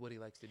directly what he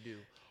likes to do.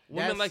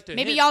 Women like to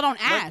maybe y'all don't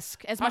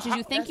ask as much as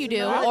you think you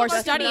do, or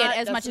study it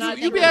as much as you think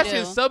you do. You be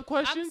asking sub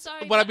questions,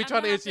 but I be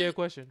trying to answer your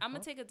question. I'm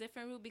gonna take a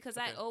different route because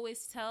I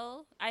always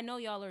I know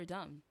y'all are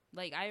dumb.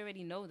 Like I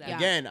already know that. Yeah.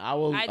 Again, I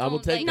will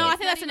take. No, I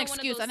think that's an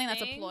excuse. I think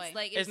that's a ploy.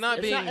 Like it's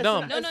not being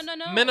dumb.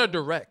 No. Men are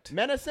direct.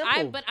 Men are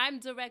simple. But I'm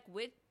direct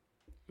with.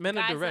 Men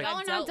are direct. Y'all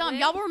are not dumb.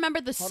 Y'all will remember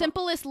the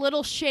simplest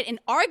little shit in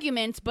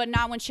arguments, but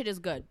not when shit is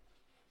good.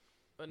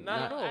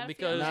 Not at all,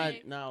 because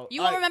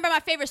you won't remember my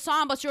favorite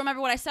song, but you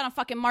remember what I said on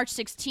fucking March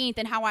 16th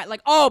and how I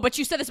but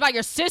you said this about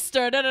your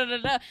sister. Da, da, da,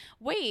 da.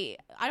 Wait,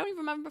 I don't even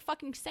remember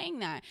fucking saying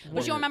that.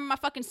 But you remember my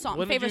fucking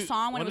favorite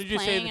song when it was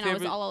playing and I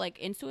was all like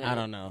into it. I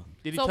don't know.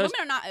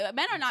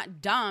 Men are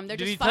not dumb. They're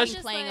just fucking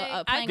playing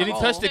a role. Did he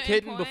touch the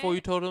kitten before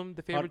you told him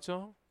the favorite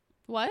song?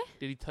 What?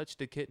 Did he touch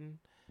the kitten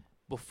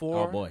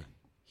before? Oh boy.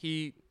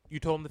 You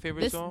told him the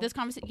favorite song? This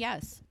conversation,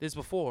 yes. This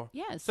before?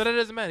 Yes. So that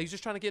doesn't matter. He's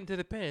just trying to get into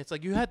the pants.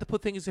 Like, you had to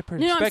put things in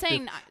perspective. No, I'm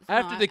saying...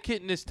 After the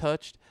kitten is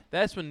touched,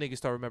 that's when niggas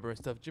start remembering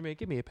stuff. Jimmy,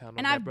 give me a pound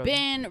on that, brother.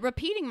 And I've been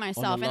repeating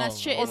myself, and that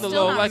shit is on the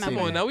still low. not Like, remembered.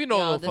 come on, now we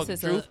know the fucking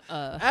truth.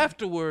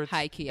 Afterwards...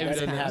 High key. That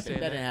didn't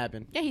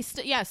happen.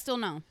 Yeah, still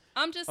no.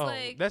 I'm just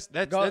like... That's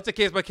a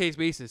case-by-case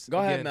basis. Go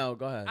ahead, Mel.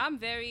 Go ahead. I'm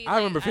very... I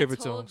remember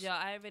favorite I told songs. y'all,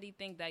 I already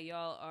think that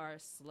y'all are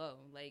slow.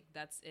 Like,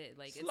 that's it.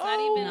 Like, it's not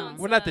even... No.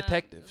 We're not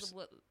detectives.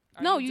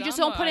 No, you just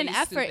don't put an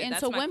effort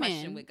into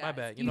women. My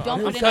bad. You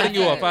don't put an cutting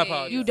you effort. off. I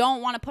apologize. You don't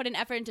want to put an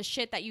effort into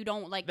shit that you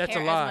don't like. That's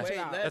care a lie. as much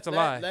about. That's a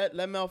lie.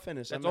 Let Mel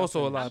finish. That's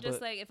also a lie. I'm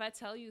just like, if I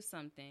tell you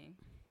something,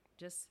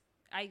 just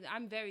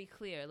I'm very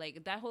clear.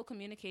 Like that whole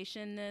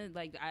communication,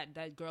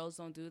 that girls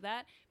don't do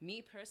that.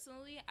 Me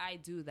personally, I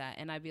do that,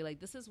 and I'd be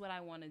like, this is what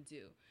I want to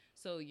do.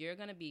 So you're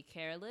gonna be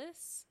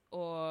careless,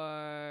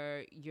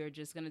 or you're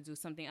just gonna do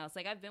something else.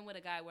 Like I've been with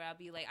a guy where I'll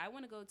be like, I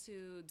want to go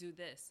to do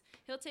this.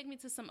 He'll take me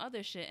to some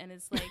other shit, and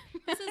it's like,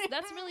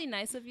 that's really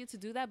nice of you to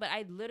do that. But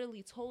I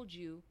literally told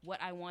you what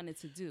I wanted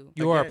to do.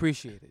 You are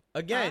appreciated.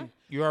 Again,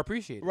 you are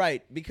appreciated.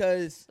 Right,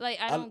 because like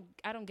I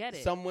don't get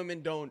it. Some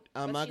women don't.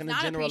 I'm not going to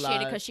not generalize.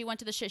 Appreciated because she went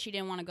to the shit she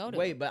didn't want to go to.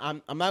 Wait, but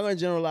I'm not going to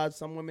generalize.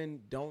 Some women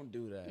don't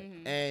do that,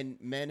 and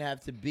men have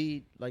to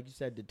be, like you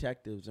said,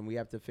 detectives, and we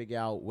have to figure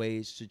out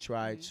ways to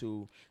try to.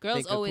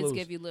 Girls always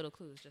give you little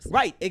clues. Just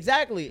right,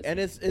 exactly, and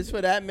it's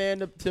for that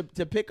man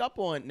to pick up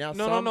on. Now,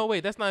 no,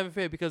 wait, that's not even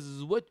fair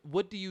because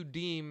what do you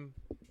deem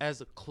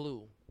as a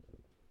clue?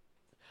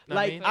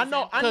 Like I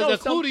know, a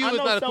clue to you is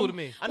not a clue to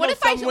me. What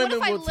if I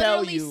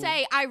literally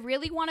say I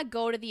really want to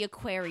go to the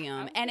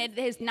aquarium, and it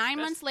is 9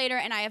 months later,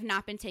 and I have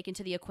not been taken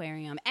to the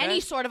aquarium, any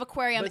sort of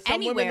aquarium,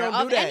 anywhere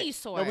of any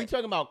sort. No, we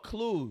talking about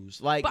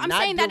clues, like. But I'm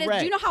not saying direct. that is.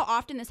 Do you know how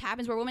often this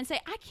happens where women say,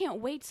 "I can't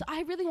wait, so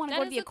I really want to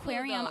go to the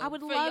aquarium. I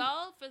would for love."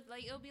 Y'all, for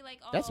like it'll be like,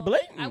 oh, that's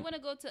blatant. I want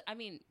to go to. I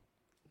mean.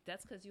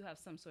 That's because you have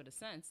some sort of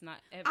sense. Not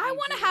every I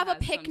want to have a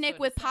picnic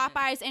with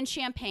Popeyes and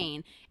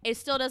champagne. It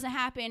still doesn't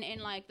happen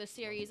in like the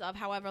series of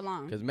however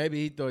long. Because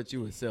maybe he thought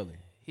you were silly.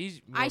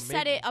 I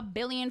said it a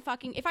billion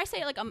fucking. If I say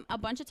it like a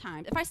bunch of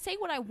times, if I say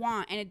what I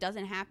want and it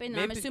doesn't happen,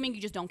 then I'm assuming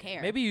you just don't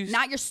care. Maybe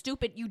you're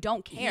stupid. You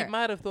don't care. He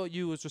might have thought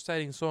you was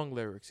reciting song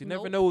lyrics. You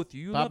never know with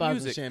you. You love Popeyes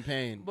music. and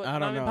champagne. But I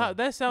don't know.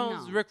 That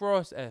sounds Rick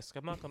Ross-esque.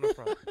 I'm not gonna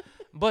front.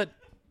 But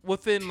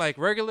within like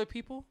regular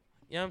people.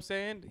 You know what I'm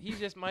saying? He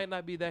just might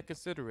not be that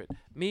considerate.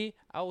 Me,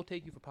 I will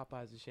take you for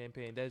Popeyes and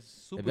champagne. That's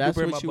super that's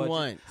duper in what my you budget.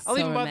 want. I'll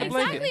even buy the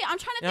blanket. Exactly. I'm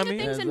trying to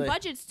think of things in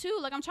budgets too.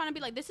 Like I'm trying to be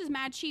like, this is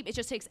mad cheap. It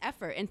just takes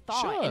effort and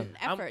thought and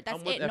effort.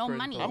 That's it. No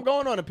money. I'm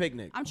going on a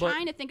picnic. I'm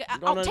trying to think.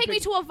 Take me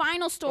to a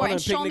vinyl store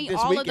and show me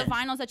all of the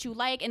vinyls that you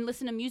like and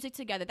listen to music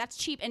together. That's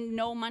cheap and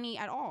no money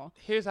at all.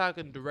 Here's how I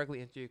can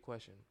directly answer your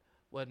question.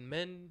 What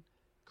men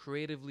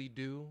creatively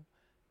do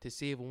to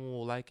see if a woman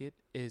will like it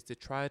is to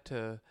try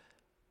to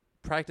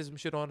practice some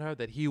shit on her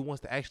that he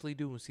wants to actually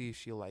do and see if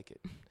she'll like it.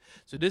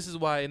 So this is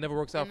why it never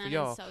works out for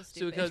y'all.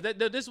 So because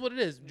this is what it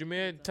is.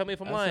 Jameer, tell me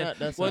if I'm lying.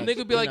 Well,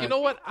 nigga be like, you know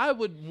what?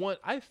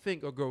 I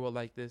think a girl would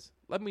like this.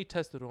 Let me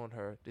test it on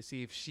her to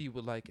see if she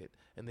would like it.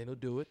 And then he'll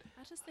do it.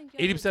 I just think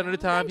 80% of the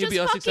time, he'll be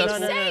unsuccessful.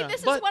 Just say,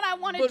 this is what I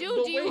want to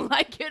do. Do you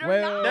like it or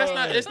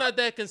not? It's not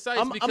that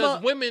concise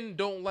because women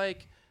don't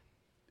like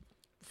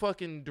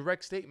fucking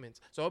direct statements.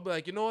 So I'll be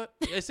like, you know what?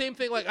 The same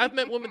thing. Like I've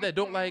met women that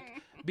don't like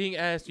being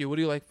asked you, what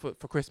do you like for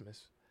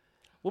Christmas?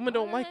 Women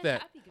don't like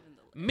that.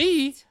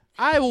 Me,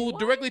 I will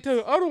directly tell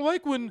you, I don't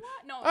like when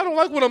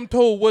I'm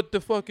told what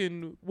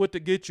to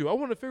get you. I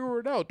want to figure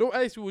it out. Don't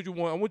ask me what you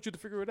want. I want you to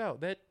figure it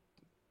out. That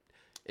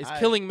is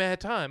killing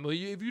mad time.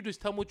 If you just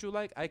tell me what you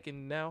like, I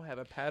can now have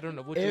a pattern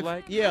of what you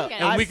like. Yeah,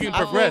 and we can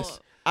progress.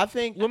 I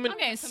think women.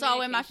 Okay,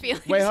 so in my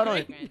feelings. Wait, hold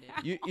on.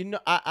 You know,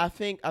 I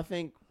think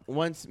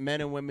once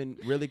men and women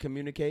really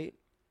communicate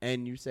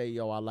and you say,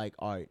 yo, I like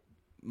art.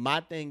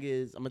 My thing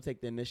is, I'm going to take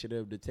the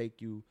initiative to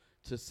take you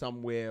to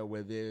somewhere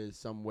where there's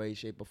some way,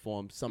 shape, or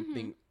form,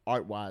 something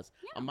art-wise.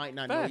 Yeah. I might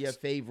not know your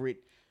favorite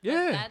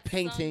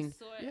painting.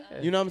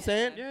 You know what I'm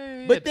saying?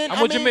 Yeah. But then,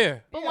 I'm with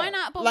Jameer. But why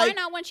not? But why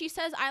not when she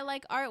says, I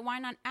like art, why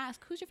not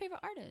ask, who's your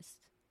favorite artist?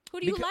 Who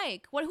do you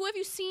like? Who have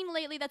you seen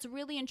lately that's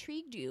really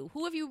intrigued you?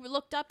 Who have you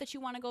looked up that you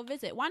want to go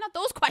visit? Why not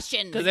those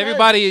questions? Because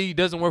everybody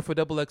doesn't work for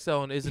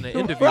XXL and isn't an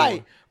interviewer.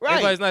 Right.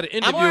 Everybody's not an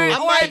interviewer.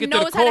 Or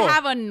knows how to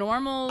have a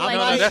normal,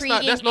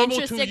 intriguing,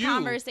 interesting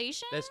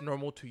conversation. That's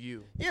normal to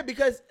you. Yeah,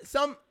 because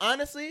some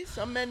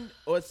men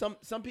or some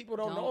people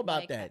don't know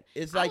about that.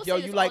 It's like, yo,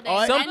 you like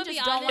art? Men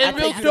just don't like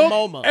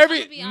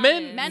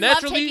men love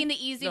taking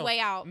the easy way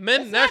out.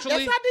 Men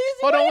naturally. That's not the easy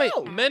way out. Hold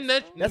on, wait. Men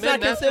naturally. That's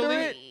not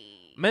considerate.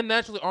 Men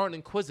naturally aren't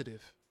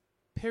inquisitive.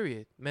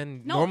 Period.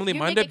 Men normally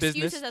mind their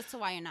business. Excuses as to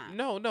why you're not.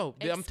 No.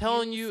 I'm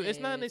telling you,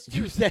 it's not an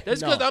excuse. That's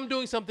because I'm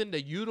doing something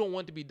that you don't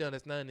want to be done.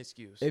 It's not an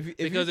excuse.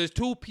 Because there's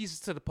two pieces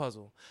to the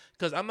puzzle.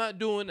 Because I'm not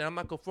doing and I'm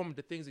not conforming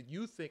to things that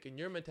you think in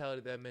your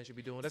mentality that men should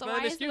be doing. That's not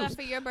an excuse. So why is it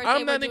that for your birthday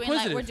I'm not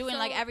inquisitive. We're doing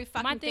like every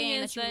fucking thing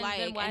that you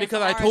like?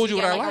 Because I told you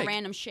what I like.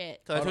 Random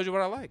shit. Because I told you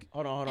what I like.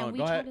 Hold on.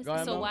 Go ahead.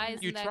 So why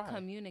isn't that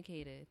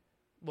communicated?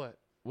 What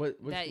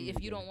that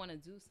if you don't want to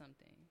do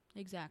something.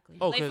 Exactly.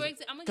 Oh,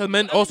 because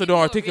men also don't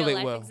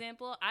articulate well.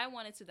 Example, I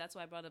wanted to. That's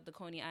why I brought up the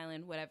Coney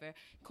Island. Whatever.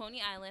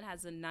 Coney Island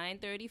has a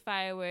 9:30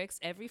 fireworks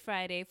every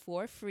Friday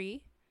for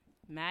free.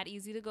 Mad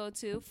easy to go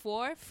to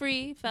for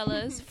free,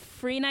 fellas.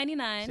 Free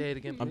 99. Say it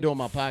again. Please. I'm doing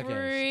my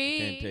podcast. Free.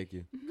 Can't take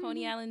you.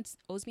 Coney Island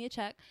owes me a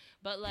check,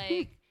 but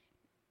like.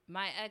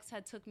 My ex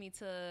had took me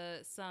to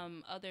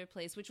some other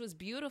place, which was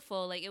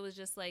beautiful. Like, it was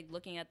just, like,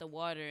 looking at the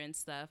water and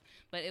stuff.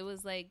 But it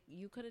was, like,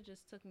 you could have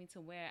just took me to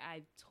where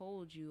I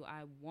told you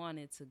I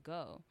wanted to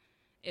go.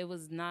 It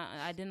was not,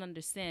 I didn't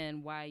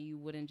understand why you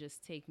wouldn't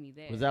just take me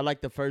there. Was that,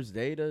 like, the first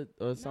date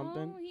or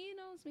something? No, he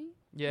knows me.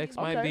 Your ex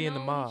might be in the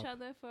mob. Each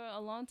other for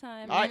a long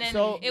time. All right, and then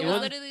so it was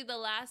literally the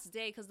last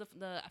day because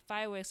the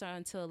fireworks are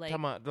until like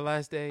come on, the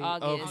last day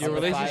August. of your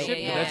relationship.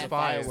 Yeah. That's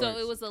fireworks. So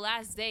it was the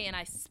last day, and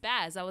I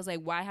spazzed. I was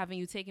like, "Why haven't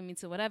you taken me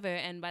to whatever?"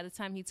 And by the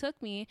time he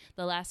took me,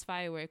 the last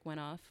firework went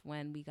off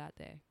when we got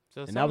there.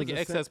 So it sounds like your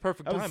ex has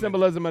perfect timing. That was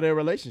symbolism of their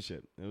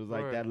relationship. It was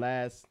like that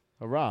last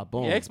hurrah,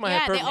 boom. Your ex might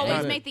have perfect timing. They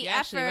always timing. make the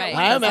effort. Right.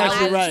 I am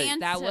actually right.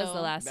 That was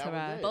the last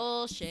hurrah.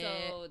 Bullshit.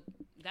 So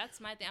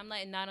that's my thing. I'm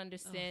like not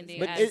understanding.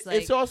 But as,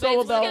 it's also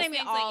about getting me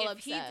all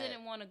if he upset.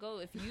 didn't want to go,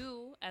 if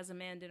you as a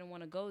man didn't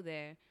want to go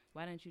there,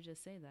 why didn't you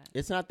just say that?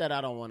 It's not that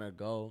I don't want to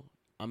go.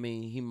 I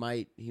mean, he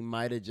might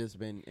have just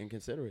been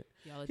inconsiderate.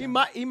 He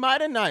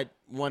might have not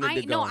wanted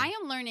to go. No, I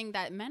am learning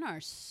that men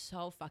are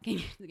so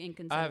fucking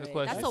inconsiderate. I have a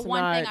question. That's the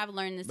one thing I've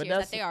learned this year,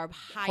 that they are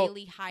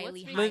highly.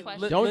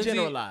 Don't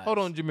generalize. Hold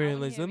on, Jameer and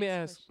Liz. Let me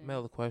ask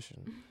Mel a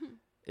question.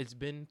 It's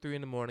been 3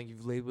 a.m.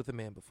 You've laid with a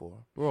man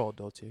before. We're all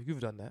adults here. You've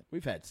done that.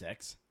 We've had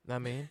sex. I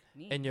mean,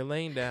 and you're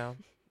laying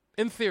down.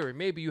 In theory,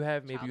 maybe you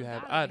have, maybe you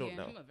have. I don't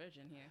know. I'm a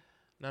virgin here.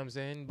 Know what I'm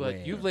saying?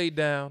 But you've laid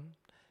down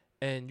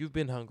and you've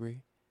been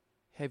hungry.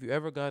 Have you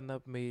ever gotten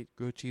up and made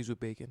grilled cheese with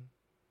bacon?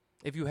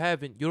 If you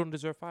haven't, you don't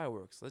deserve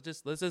fireworks. Let's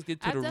just get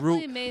to the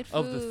root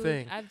of the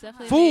thing. I've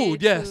definitely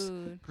food, yes.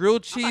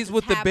 Grilled cheese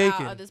with the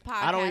bacon.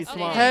 I don't eat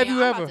small. Have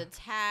you ever?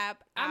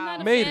 I'm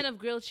not a fan of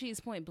grilled cheese.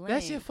 Point blank.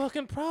 That's your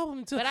fucking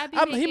problem too.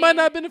 But he might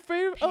not have been a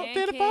fan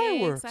of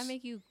fireworks. I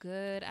make you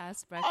good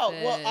ass breakfast. Oh,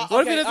 well,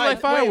 what if he doesn't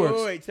like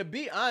fireworks? Wait. To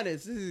be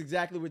honest, this is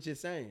exactly what you're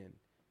saying.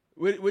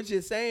 What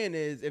you're saying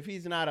is, if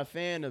he's not a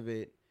fan of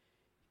it,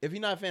 if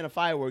you're not a fan of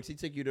fireworks, he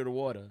took you to the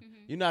water. Mm-hmm.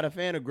 You're not a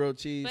fan of grilled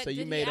cheese, so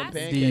you made him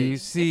pancakes. Do you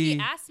see?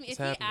 If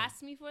he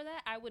asked me for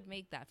that, I would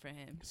make that for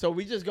him. So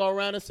we just go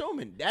around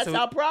assuming that's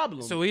our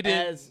problem. So we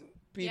didn't. As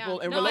people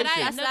in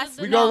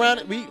relationships, we go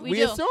around.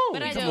 We assume.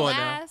 But I Come don't on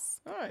now. ask.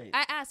 All right.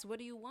 I ask, what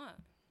do you want?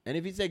 And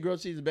if he said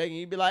grilled cheese and bacon,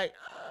 you'd be like,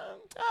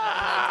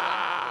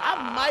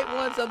 I might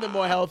want something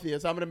more healthier,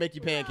 so I'm gonna make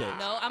you pancakes.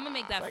 No, I'm gonna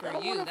make that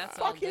for you. That's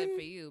all good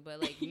for you.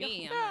 But like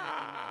me,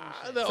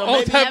 I'm so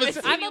I'm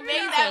a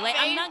pleaser. Like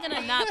I'm not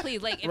gonna not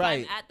please. Like if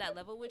Right. I'm at that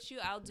level with you,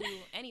 I'll do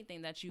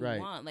anything that you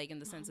want. Like in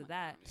the sense of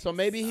that. So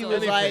maybe he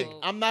was like,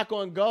 I'm not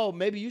gonna go.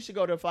 Maybe you should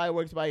go to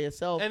fireworks by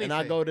yourself, and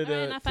I go to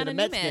the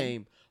Mets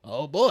game.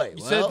 Oh boy,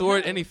 you said the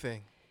word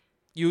anything.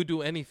 You would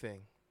do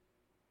anything.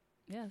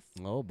 Yes.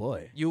 Oh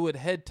boy. You would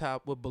head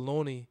top with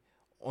bologna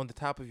on the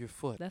top of your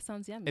foot. That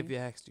sounds yummy. If you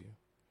asked you.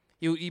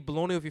 You would eat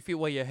bologna with your feet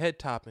while you're head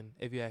topping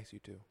if you asked you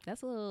to.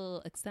 That's a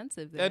little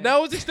extensive there. That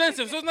was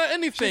extensive, so it's not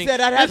anything. She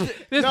said I'd have to,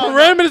 there's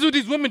parameters with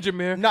these women,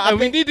 Jameer. No,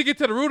 we need to get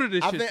to the root of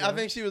this shit. I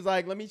think she was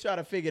like, let me try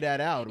to figure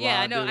that out.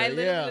 Yeah, I know. I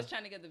literally was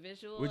trying to get the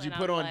visual. Would you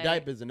put on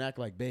diapers and act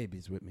like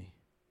babies with me?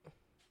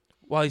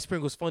 While he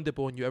sprinkles Fun Dip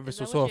on you ever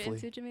so softly.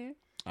 Is that what you're into,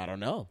 Jameer? I don't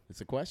know. It's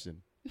a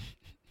question.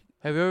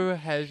 Have you ever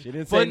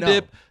had Fun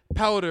Dip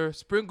powder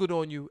sprinkled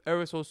on you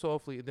ever so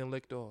softly and then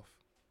licked off?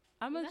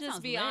 I'm going to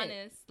just be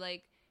honest.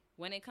 Like,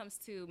 when it comes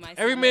to my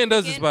every man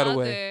does this, by the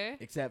way.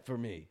 Except for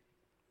me.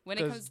 When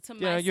it comes to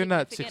my you're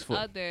not 6 significant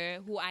foot. other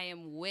who I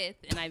am with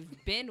and I've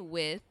been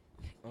with,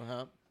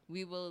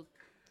 we will.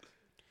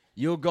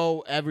 You'll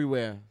go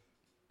everywhere.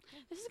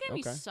 This is getting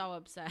me so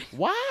upset.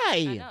 Why?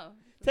 I know.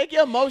 Take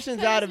your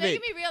emotions out of it. It's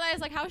making me realize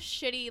like how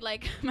shitty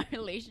like my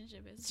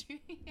relationship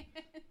history is.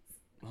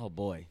 Oh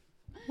boy.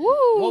 Woo.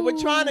 Well, we're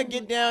trying to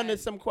get down to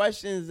some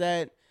questions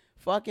that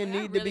fucking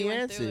need to be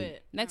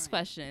answered. Next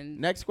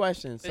question. Next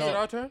question. Is it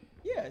our turn?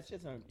 Yeah, it's your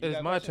turn. It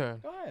is my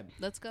turn. Go ahead.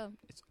 Let's go.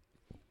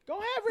 Go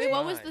ahead, Wait, Reed.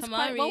 what was this?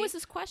 What was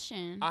this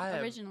question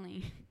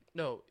originally?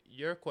 No,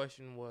 your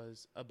question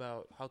was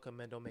about how come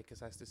men don't make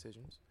concise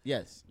decisions.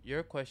 Yes.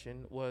 Your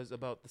question was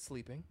about the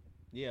sleeping.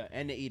 Yeah,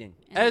 and the eating.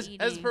 As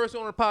a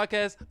person on a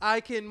podcast, I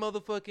can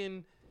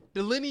motherfucking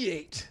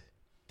delineate.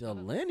 Y'all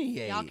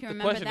can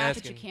remember that,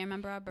 but you can't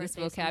remember our birthdays.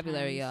 This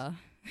vocabulary, y'all.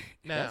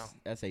 Now,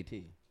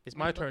 SAT. It's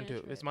my turn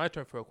It's my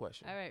turn for a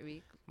question. All right,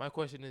 Reek. My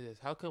question is this: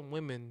 how come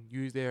women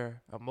use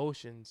their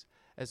emotions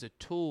as a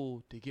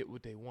tool to get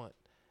what they want,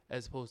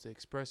 as opposed to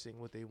expressing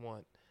what they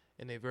want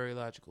in a very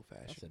logical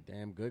fashion? That's a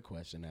damn good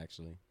question,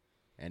 actually.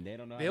 And they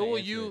don't know. They will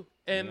you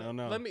and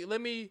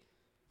let me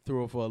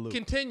throw it for a loop.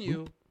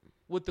 Continue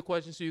with the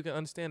question so you can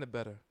understand it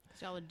better.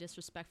 Y'all are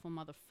disrespectful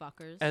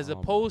motherfuckers. As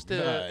opposed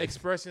to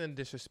expressing the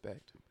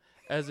disrespect,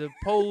 as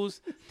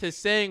opposed to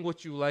saying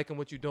what you like and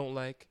what you don't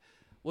like,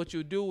 what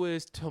you do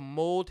is to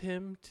mold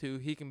him to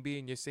he can be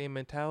in your same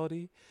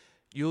mentality.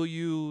 You'll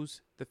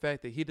use the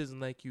fact that he doesn't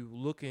like you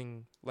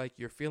looking like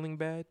you're feeling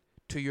bad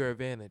to your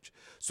advantage.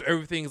 So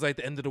everything's like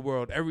the end of the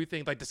world.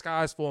 Everything like the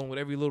sky's falling with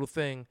every little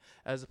thing,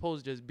 as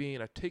opposed to just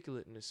being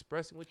articulate and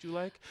expressing what you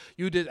like.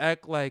 You just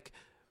act like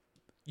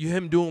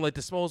him doing like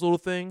the smallest little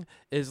thing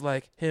is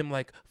like him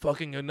like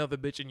fucking another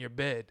bitch in your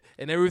bed,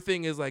 and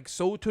everything is like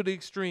so to the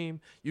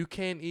extreme you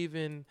can't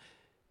even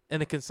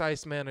in a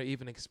concise manner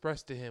even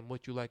express to him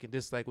what you like and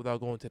dislike without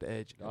going to the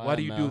edge. Why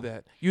do you do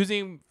that?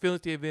 Using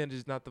feelings to your advantage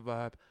is not the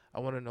vibe. I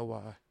want to know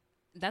why.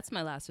 That's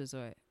my last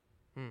resort.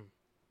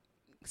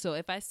 So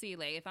if I see,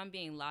 like, if I'm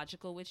being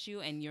logical with you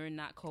and you're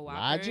not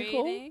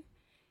cooperating.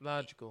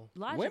 Logical.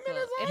 Women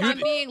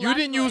is you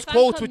didn't use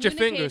quotes with your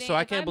fingers, so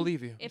I can't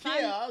believe you.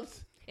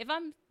 If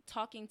I'm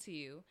talking to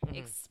you,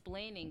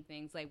 explaining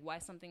things like why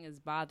something is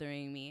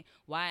bothering me,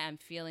 why I'm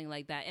feeling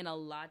like that in a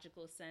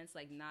logical sense,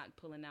 like not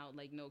pulling out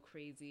like no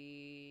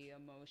crazy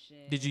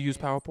emotion. Did you use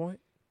PowerPoint?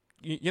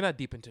 You're not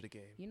deep into the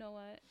game. You know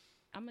what?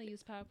 I'm gonna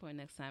use PowerPoint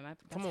next time.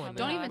 Come on,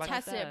 don't even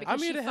test it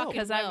because she fucking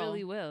will. I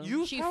really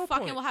will. She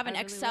fucking will have an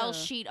Excel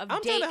sheet of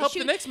I'm trying to help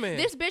the next man.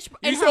 This bitch.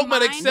 You talking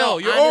about Excel?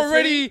 You're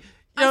already.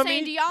 I'm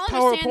saying, do y'all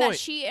understand that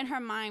she in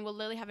her mind will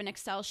literally have an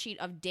Excel sheet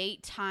of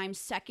date, time,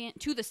 second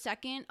to the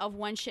second of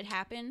when shit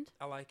happened?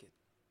 I like it.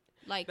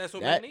 Like that's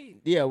what we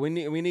need. Yeah, we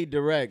need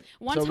direct.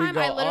 One time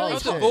I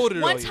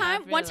literally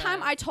one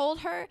time I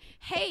told her,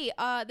 "Hey,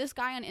 this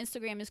guy on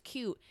Instagram is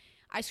cute."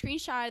 I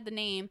screenshotted the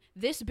name.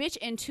 This bitch,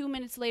 and 2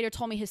 minutes later,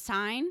 told me his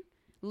sign.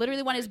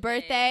 Literally, when his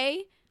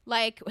birthday,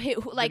 like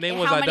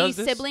how many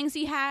siblings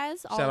he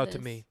has. Shout out to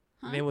me.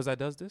 Huh? The name was I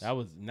Does This? That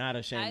was not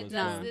a shameless.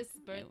 This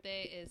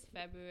birthday is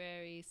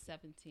February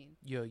 17th.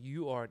 Yo,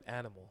 you are an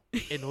animal.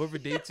 And whoever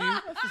dates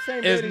you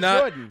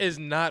is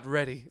not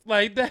ready.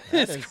 Like that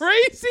is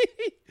crazy.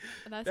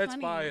 That's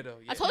fire though.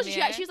 Yeah. I told you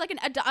she's like a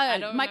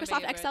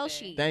Microsoft Excel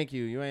sheet. Thank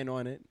you. You ain't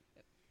on it.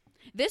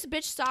 This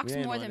bitch stalks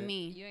more than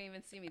me. You ain't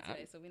even see me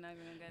today, so we're not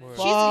even gonna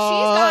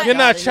get it. You're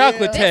not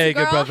chocolate good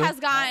brother. This girl has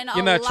gotten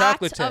a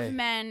lot of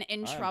men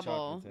in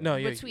trouble. No,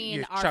 you're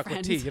our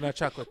chocolate friends. You're not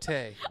chocolate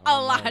tea. A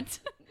lot.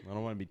 I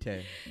don't want to be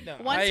Tay. No,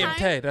 I am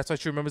Tay. That's why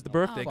she remembers the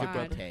birthday. Good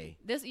brother. Tay.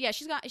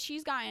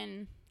 She's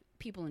gotten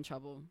people in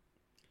trouble.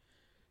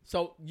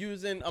 So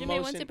using emotion. Jimmy,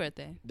 when's your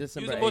birthday?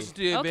 December Use emotion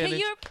to your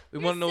advantage. We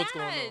want to know what's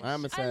going on.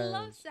 I'm a Sag. I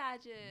love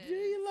Sagittarius. Do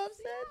you love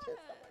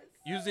Sagittarius?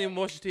 Using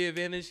emotion to your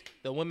advantage,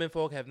 the women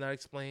folk have not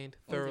explained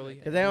thoroughly.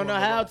 Because they don't know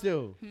how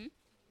to.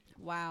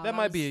 Wow. That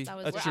might be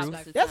a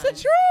truth. That's a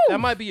truth. That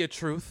might be a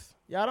truth.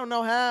 Y'all don't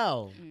know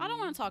how. I don't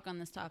want to talk on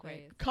this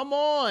topic. Come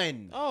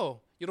on.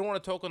 Oh, you don't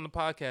want to talk on the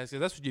podcast because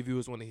that's what your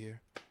viewers want to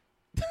hear.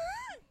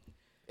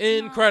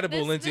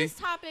 Incredible, Lindsay. This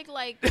topic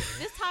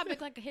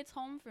hits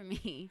home for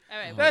me. All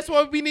right, that's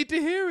why we need to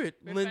hear it,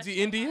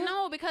 Lindsay India.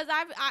 No, because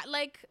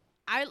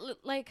I've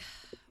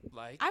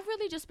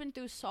really just been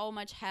through so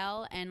much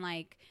hell, and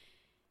like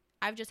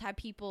I've just had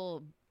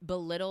people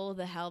belittle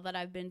the hell that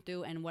I've been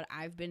through and what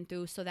I've been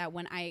through, so that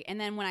when I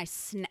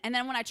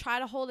try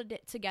to hold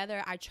it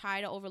together, I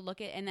try to overlook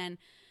it, and then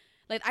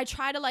like I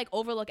try to like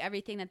overlook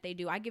everything that they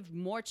do. I give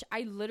more.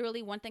 I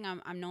literally, one thing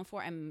I'm known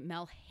for, and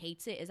Mel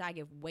hates it, is I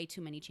give way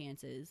too many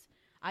chances.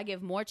 I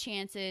give more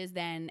chances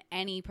than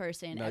any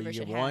person ever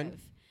should have.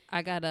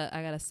 I got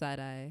a side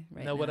eye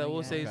right now. What I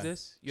will say is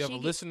this: you have a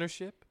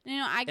listenership. You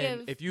know, I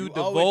give. If you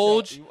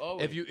divulge,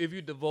 if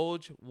you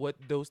divulge what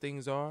those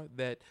things are,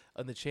 that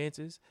are the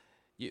chances.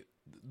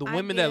 The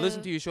women that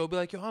listen to your show will be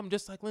like, yo, I'm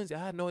just like Lindsay.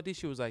 I had no idea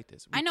she was like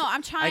this. I know.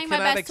 I'm trying my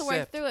best to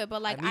work through it,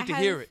 but like I need to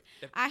hear it.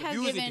 I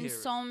have given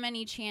so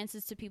many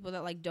chances to people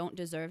that like don't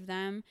deserve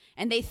them,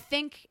 and they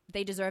think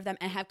they deserve them,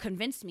 and have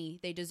convinced me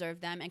they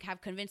deserve them, and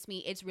have convinced me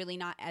it's really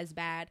not as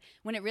bad.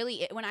 When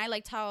I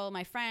like tell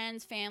my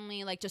friends,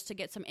 family, like just to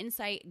get some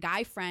insight,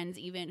 guy friends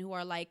even, who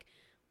are like,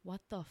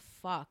 what the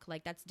fuck?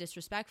 Like, that's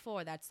disrespectful,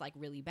 or that's like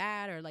really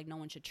bad, or like no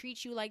one should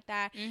treat you like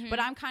that. Mm-hmm. But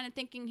I'm kind of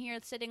thinking here,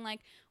 sitting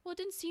like, well, it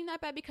didn't seem that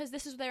bad because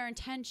this is their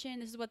intention.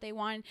 This is what they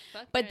want.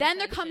 But then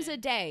there comes a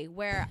day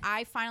where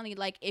I finally,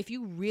 like, if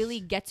you really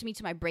get to me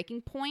to my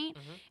breaking point,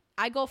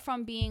 I go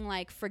from being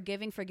like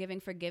forgiving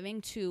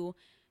to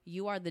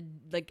you are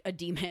a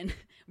demon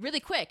really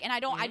quick. And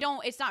I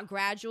don't, it's not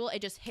gradual. It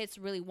just hits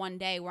really one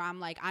day where I'm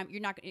like,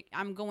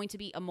 I'm going to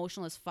be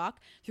emotional as fuck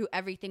through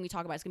everything we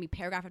talk about. It's going to be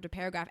paragraph after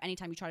paragraph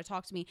anytime you try to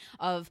talk to me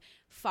of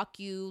fuck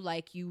you,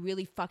 like you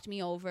really fucked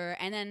me over.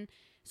 And then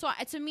So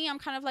to me, I'm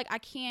kind of like, I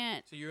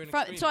can't. So you're an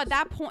extremist. So at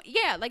that point,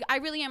 yeah, like I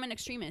really am an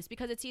extremist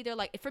because it's either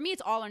like, for me,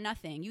 it's all or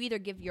nothing. You either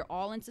give your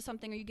all into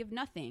something or you give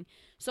nothing.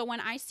 So when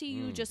I see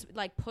you just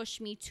like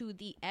push me to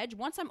the edge,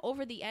 once I'm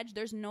over the edge,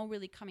 there's no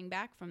really coming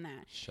back from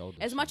that.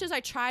 As much as I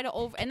try to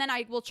and then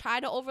I will try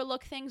to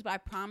overlook things, but I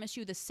promise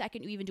you the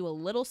second you even do a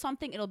little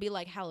something, it'll be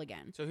like hell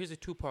again. So here's a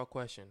 2-part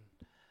question.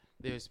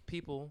 There's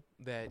people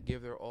that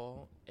give their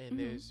all, and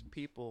there's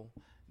people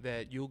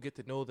that you'll get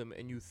to know them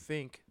and you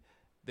think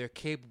they're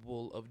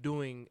capable of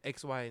doing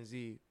X, Y, and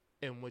Z,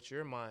 and what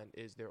your mind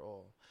is their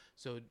all.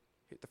 So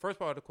the first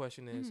part of the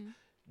question is,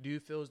 do you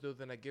feel as though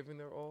they're not giving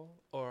their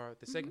all? Or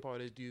the second part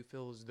is, do you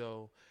feel as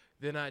though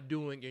they're not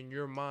doing in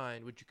your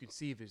mind what you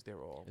conceive is their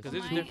all? Because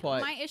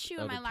my issue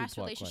in my last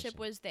relationship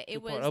was that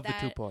it was of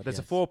that... the 2-part. That's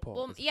a 4-part.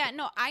 Well, yeah,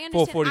 no, I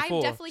understand.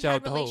 I've definitely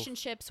had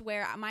relationships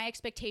where my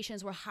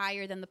expectations were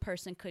higher than the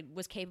person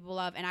was capable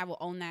of, and I will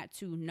own that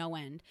to no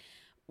end.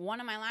 One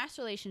of my last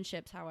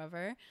relationships,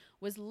 however,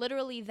 was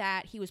literally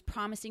that he was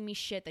promising me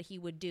shit that he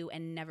would do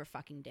and never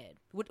fucking did.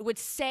 Would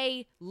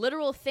say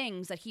literal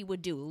things that he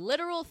would do.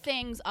 Literal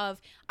things of,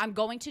 I'm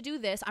going to do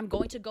this. I'm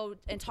going to go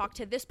and talk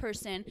to this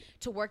person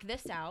to work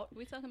this out. Are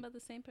we talking about the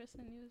same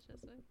person you was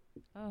just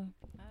with? Oh.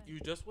 Hi. You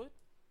just with?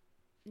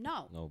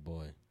 No. Oh,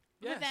 boy.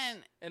 Yes. But then,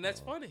 and that's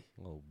funny.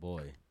 Oh,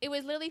 boy. It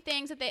was literally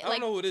things that they... I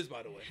don't know who it is,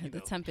 by the way. The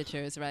temperature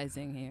is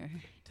rising here.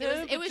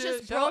 It was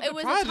just, bro, it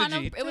was a ton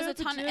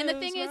of... And the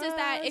thing is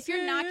that if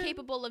you're not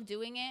capable of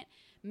doing it,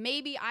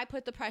 maybe I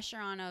put the pressure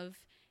on of,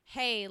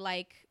 hey,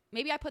 like...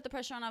 Maybe I put the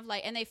pressure on of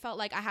like, and they felt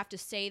like I have to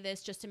say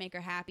this just to make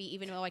her happy,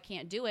 even though I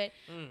can't do it.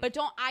 But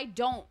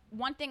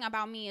one thing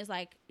about me is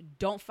like,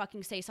 don't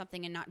fucking say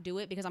something and not do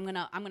it, because I'm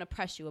gonna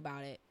press you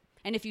about it.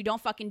 And if you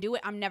don't fucking do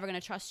it, I'm never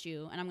gonna trust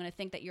you, and I'm gonna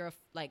think that you're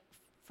a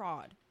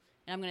fraud,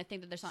 and I'm gonna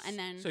think that there's something. And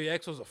then so your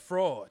ex was a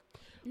fraud.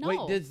 No,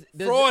 wait,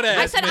 fraud ass.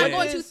 I said man. I'm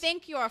going to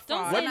think you're a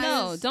fraud. Don't say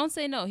no. Don't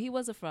say no. He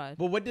was a fraud.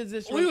 But what does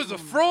this? He was a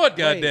fraud.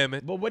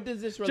 Goddammit. But what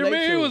does this relate to?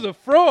 Jermaine was a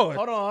fraud.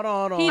 Hold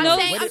on. He knows.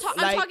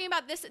 I'm talking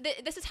about this.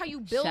 This is how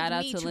you build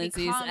me to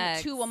become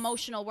too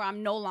emotional, where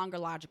I'm no longer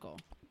logical.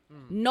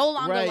 No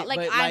longer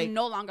I'm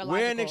no longer logical.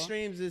 Where in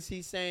extremes is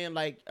he saying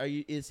like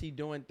is he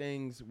doing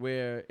things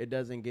where it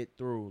doesn't get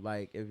through?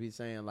 Like if he's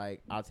saying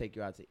like I'll take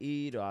you out to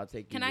eat, or I'll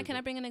take you. Can I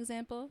bring an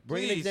example?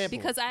 Bring an example.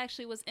 Because I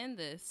actually was in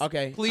this.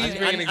 Okay. Please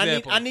bring an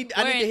example. I need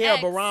to hear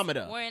a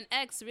barometer. Where an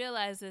ex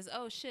realizes,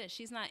 oh shit,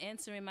 she's not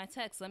answering my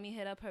text. Let me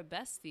hit up her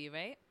bestie,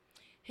 right?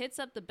 Hits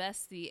up the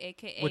bestie,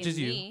 aka which is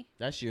me. you.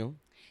 That's you.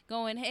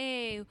 Going,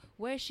 hey,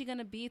 where's she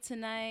gonna be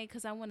tonight?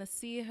 Because I want to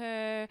see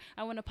her.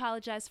 I want to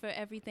apologize for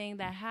everything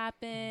that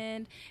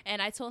happened.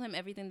 And I told him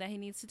everything that he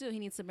needs to do. He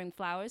needs to bring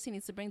flowers. He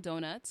needs to bring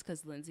donuts,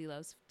 because Lindsay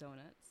loves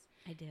donuts.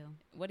 I do.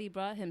 What he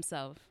brought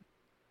himself.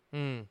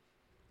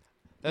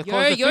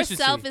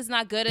 Yourself is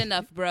not good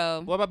enough,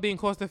 bro. What about being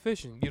cost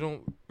efficient? You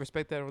don't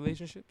respect that in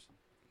relationships?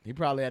 He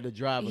probably had to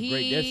drive a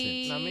great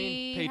distance. I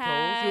mean, pay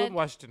tolls. You wouldn't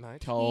watch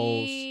tonight.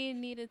 Tolls. He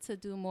needed to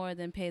do more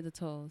than pay the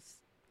tolls.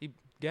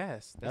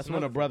 Gas. That's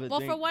when a brother. Well,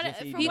 for what it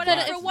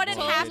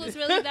tolls was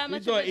really that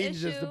much of an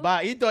issue. He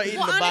thought eating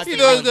the box. He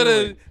thought he was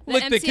gonna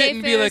lick the kid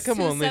and be like, "Come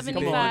on, Lizzie,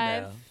 come on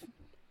now."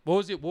 What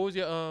was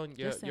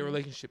your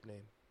relationship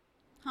name?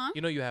 Huh?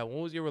 You know you had.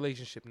 What was your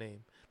relationship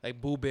name?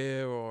 Like Boo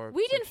Bear or?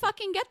 We didn't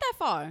fucking get that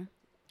far.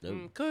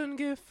 Couldn't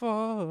get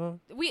far.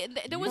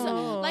 There was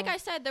like I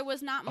said, there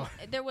was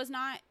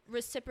not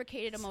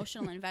reciprocated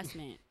emotional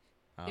investment.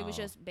 It was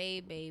just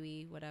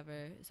baby,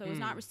 whatever. So it was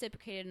not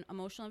reciprocated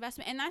emotional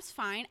investment, and that's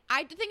fine.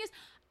 The thing is,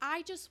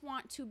 I just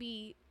want to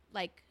be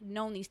like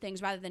known these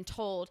things rather than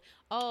told.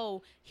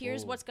 Oh,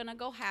 here's what's gonna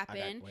go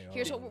happen.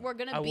 Here's what we're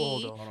gonna be.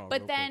 Hold on,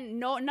 but then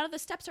none of the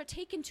steps are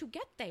taken to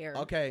get there.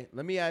 Okay,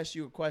 let me ask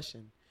you a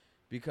question,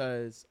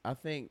 because I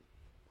think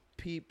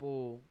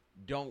people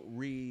don't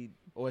read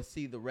or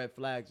see the red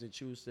flags and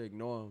choose to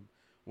ignore them.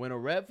 When a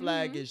red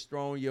flag is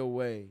thrown your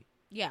way,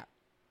 yeah.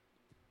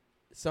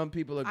 Some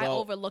people are I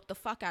overlook the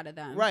fuck out of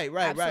them.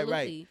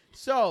 Right.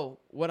 So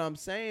what I'm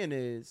saying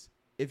is,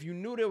 if you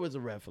knew there was a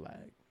red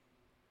flag,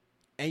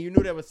 and you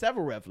knew there were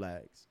several red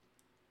flags,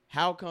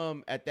 how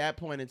come at that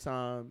point in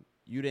time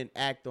you didn't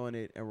act on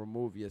it and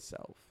remove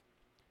yourself?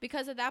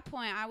 Because at that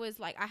point I was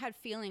like, I had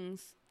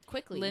feelings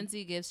quickly.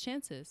 Lindsay gives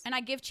chances, and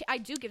I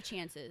do give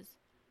chances.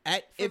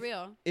 For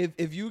real.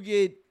 If you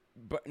get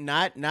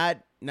not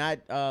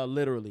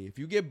literally, if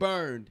you get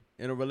burned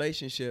in a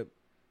relationship.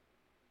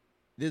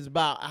 There's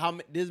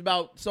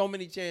about so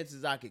many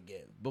chances I could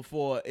give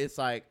before it's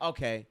like,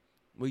 okay,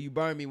 well, you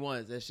burned me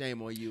once. That's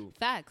shame on you.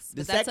 Facts.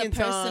 The that's second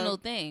a personal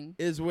thing.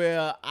 Is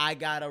where I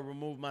gotta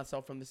remove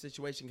myself from the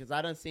situation, because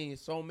I done seen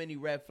so many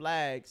red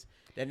flags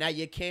that now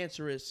you're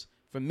cancerous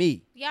for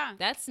me. Yeah,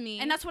 that's me,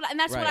 and that's what I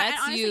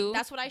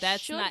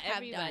should not have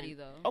everybody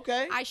done. Though.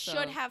 Okay, I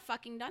should have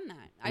fucking done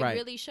that. I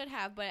really should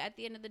have. But at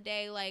the end of the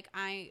day, like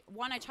I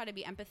try to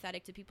be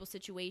empathetic to people's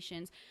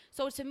situations.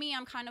 So to me,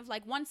 I'm kind of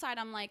like, one side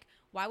I'm like,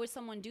 why would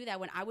someone do that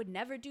when I would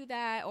never do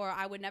that, or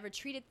I would never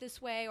treat it this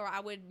way, or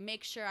I would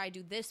make sure I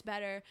do this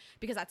better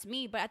because that's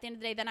me. But at the end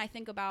of the day, then I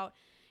think about,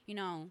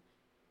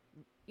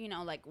 you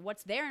know, like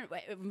what's their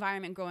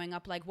environment growing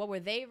up like? What were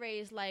they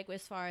raised like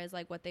as far as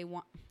like what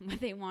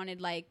they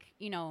wanted, like,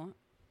 you know,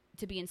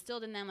 to be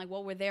instilled in them? Like,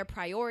 what were their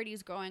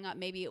priorities growing up?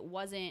 Maybe it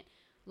wasn't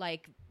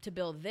like to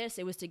build this,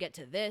 it was to get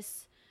to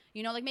this.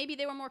 You know, like maybe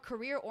they were more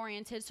career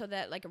oriented, so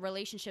that like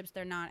relationships,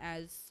 they're not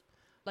as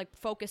like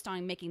focused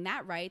on making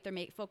that right. They're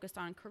focused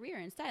on career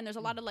instead. And there's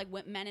a lot of like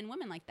men and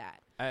women like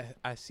that.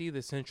 I see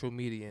the central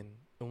median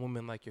in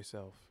women like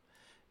yourself,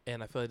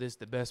 and I feel like this is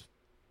the best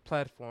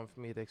platform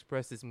for me to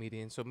express this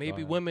median. So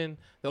maybe women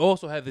that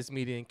also have this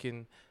median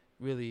can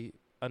really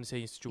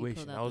understand your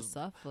situation. I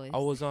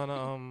was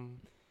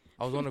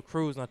on a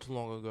cruise not too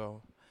long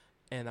ago,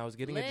 and I was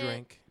getting a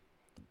drink,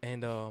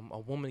 and a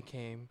woman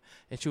came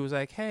and she was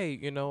like, "Hey,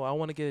 you know, I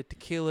want to get a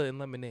tequila and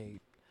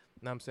lemonade."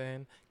 You know what I'm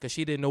saying? Because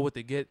she didn't know what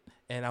to get,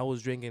 and I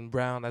was drinking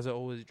brown, as I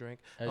always drink.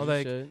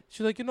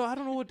 She's like, you know, I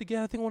don't know what to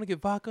get. I think I want to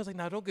get vodka. I was like,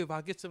 no, don't get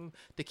vodka. Get some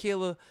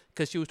tequila.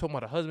 Because she was talking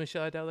about her husband,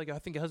 shit like that. Like, I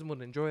think your husband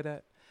would enjoy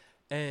that.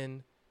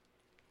 And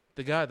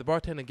the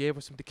bartender gave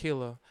her some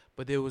tequila,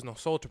 but there was no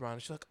salt around.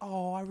 And she's like,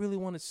 oh, I really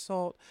wanted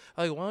salt.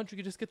 I was like, why don't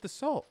you just get the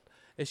salt?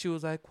 And she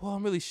was like, well,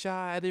 I'm really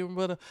shy. I don't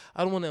want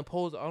to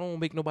impose. I don't want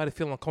to make nobody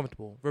feel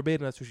uncomfortable.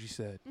 Verbatim, that's what she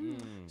said.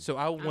 So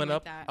I went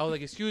up. I was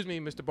like, excuse me,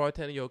 Mr.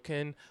 Bartender. Yo,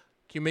 can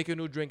you make a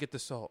new drink, get the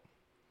salt?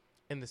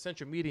 And the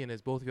central median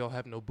is both of y'all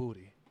have no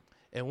booty.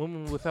 And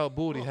women without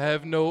booty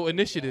have no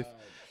initiative.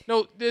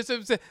 No, there's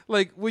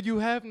like when you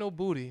have no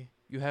booty,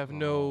 you have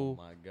no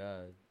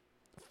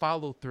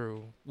follow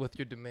through with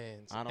your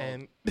demands. I don't.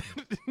 And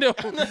no,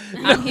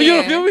 you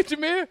don't feel me,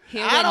 Jameer?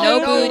 I don't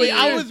know. Booty.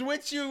 I was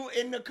with you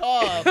in the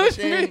car.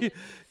 Jameer,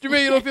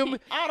 you don't feel me?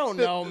 I don't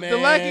know, man. The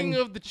lacking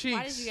of the cheeks.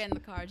 Why did you get in the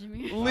car,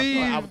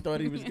 Jameer? I thought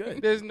he was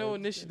good. There's no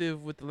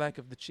initiative with the lack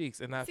of the cheeks,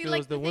 and I feel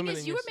like as the women.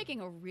 You were making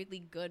a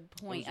really good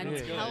point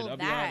until I'll that.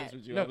 be honest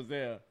with you. I was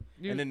there.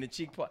 And then the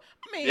cheek part.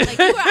 I mean, like,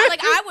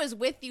 I was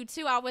with you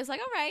too. I was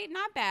like, all right,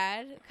 not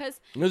bad, because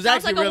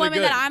sounds like a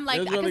woman that I'm like.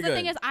 Because the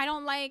thing is, I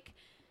don't like.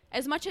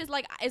 As much as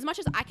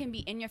I can be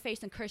in your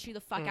face and curse you the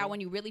fuck out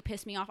when you really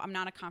piss me off, I'm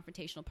not a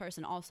confrontational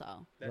person.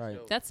 Also,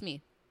 that's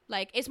me.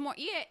 Like, it's more,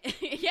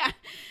 yeah.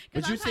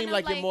 But you seem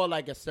like you're more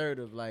like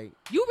assertive. Like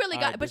you really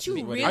got, but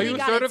you really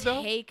got to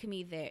take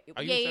me there.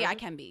 Yeah, I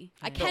can be.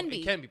 I can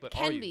be. But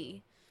can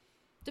be.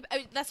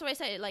 That's what I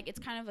said. Like, it's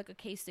kind of like a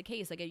case to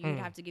case. Like, you'd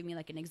have to give me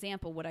like an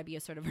example. Would I be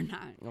assertive or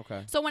not?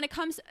 Okay. So when it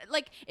comes,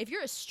 like, if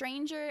you're a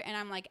stranger and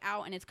I'm like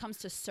out and it comes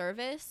to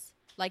service,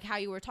 like how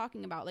you were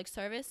talking about, like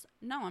service,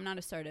 no, I'm not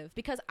assertive,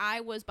 because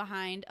I was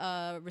behind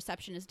a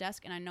receptionist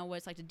desk and I know what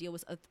it's like to deal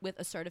with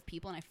assertive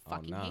people, and I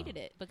fucking hated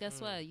it. But guess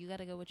what? You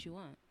gotta get what you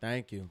want.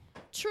 Thank you.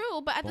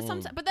 True, but at the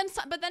same time, but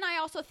then I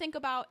also think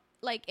about,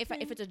 like, if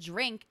it's a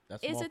drink,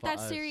 is it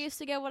that serious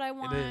to get what I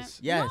want? It is.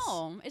 Yes.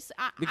 No, it's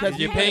because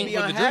you're paying be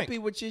for the unhappy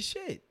drink with your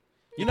shit.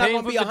 You're not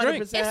gonna be 100% happy.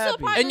 It's still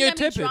probably and you're gonna be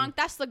tipping. drunk.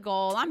 That's the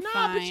goal. I'm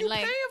fine. But you're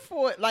paying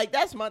for it. Like,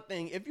 that's my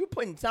thing. If you're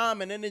putting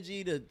time and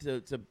energy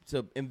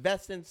to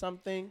invest in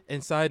something.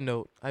 And side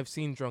note, I've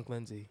seen drunk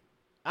Lindsay.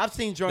 I've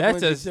seen drunk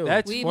Lindsay too.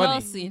 That's We've funny.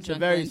 all seen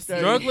drunk Lindsay.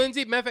 Drunk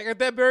Lindsay. Matter of fact, at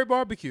that berry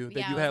barbecue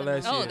that you had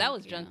last year. Oh, that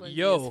was drunk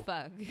Lindsay as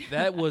fuck.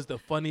 That was the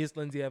funniest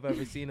Lindsay I've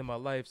ever seen in my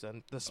life,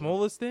 son. The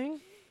smallest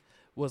thing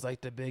was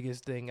like the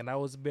biggest thing, and I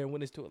was bearing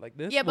witness to it like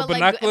this. Yeah, but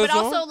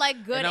also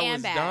like good and I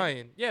was bad.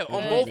 Dying. Yeah,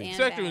 on both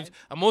spectrums.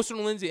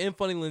 Emotional Lindsay and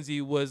funny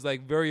Lindsay was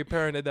like very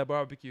apparent at that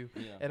barbecue,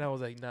 and I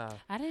was like, nah.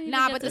 I didn't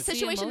even but the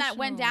situation that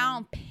went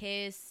down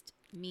pissed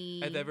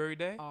me at that very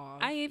day.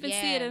 I didn't even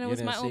see it, and it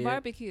was my own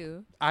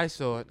barbecue. I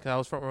saw it because I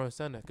was front row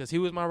center, because he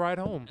was my ride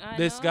home.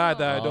 This guy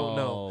that I don't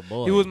know,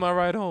 boy. he was my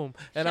ride home,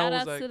 and Shout I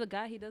was out like, to the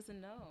guy he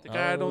doesn't know. The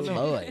guy I don't know.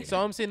 Boy.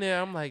 So I'm sitting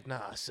there, I'm like,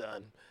 nah,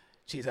 son,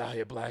 she's out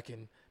here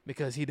blacking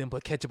because he didn't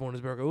put ketchup on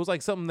his burger. It was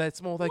like something that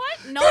small, like,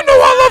 what? No, you know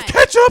I love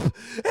ketchup,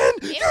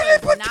 and you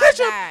didn't put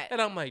ketchup. That. And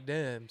I'm like,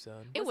 damn,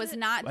 son. It was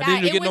not that. I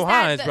didn't get no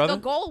Heinz, brother.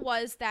 The goal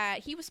was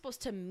that he was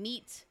supposed to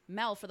meet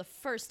Mel for the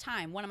first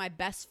time, one of my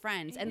best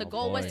friends, and the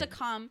goal was to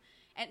come.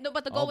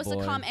 But the goal was to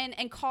come,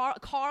 and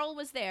Carl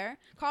was there.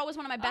 Carl was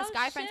one of my best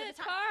guy friends at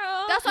the time.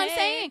 Carl, that's what I'm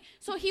saying.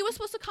 So he was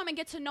supposed to come and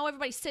get to know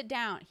everybody, sit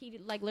down. He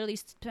like literally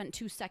spent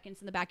 2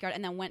 seconds in the backyard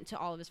and then went to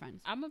all of his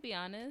friends. I'm gonna be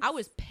honest. I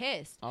was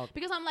pissed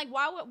because I'm like,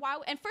 why?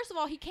 And first of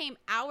all, he came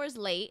hours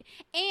late,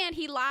 and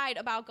he lied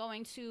about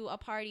going to a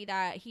party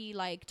that he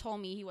like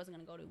told me he wasn't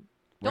gonna go to.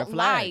 Don't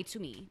lie to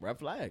me. Red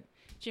flag.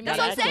 That's what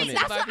I'm saying.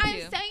 That's what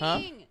I'm saying.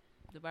 Huh?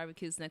 The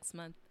barbecue's next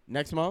month.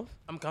 Next month?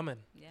 I'm coming.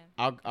 Yeah.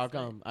 I'll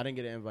come. I didn't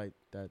get an invite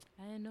that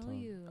I didn't know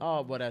you.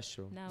 Oh, well, that's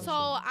true. No. So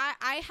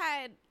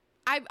I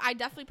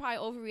definitely probably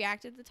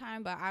overreacted at the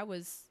time, but I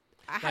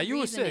had now you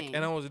were reasoning. sick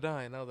and I was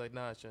dying. I was like,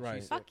 nah,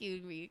 she's Fuck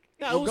you, Reek.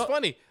 Yeah, it was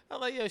funny. I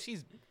was like, yeah,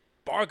 she's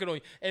barking on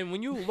you. And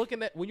when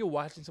you're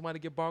watching somebody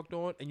get barked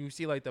on and you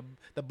see like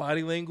the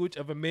body language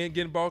of a man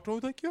getting barked on,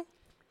 like, yo.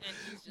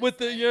 With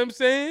the, you know what I'm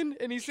saying?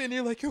 And he's sitting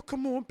there like, yo,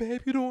 come on,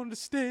 babe, you don't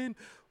understand.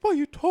 Why are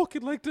you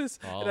talking like this?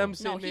 And I'm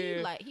sitting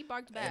there. He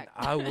barked back.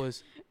 And I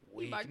was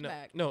weak. He barked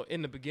back. No,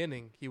 in the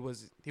beginning, he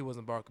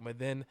wasn't barking. But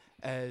then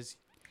as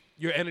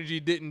your energy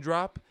didn't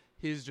drop,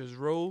 his just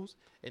rose,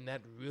 and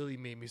that really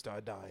made me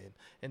start dying.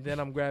 And then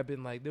I'm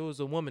grabbing, like, there was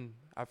a woman,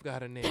 I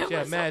forgot her name. She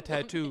had mad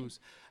tattoos.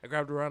 I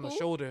grabbed her around the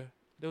shoulder.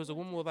 There was a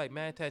woman with, like,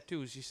 mad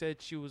tattoos. She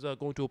said she was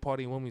going to a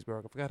party in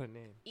Williamsburg. I forgot her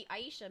name.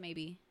 Aisha,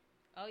 maybe.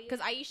 Oh, yeah. Because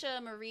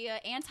Aisha, Maria,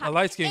 and A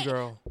light-skinned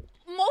girl.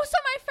 Most of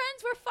my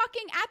friends were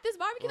fucking at this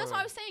barbecue. That's what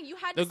I was saying. You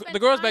had to spend the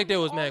girls time back there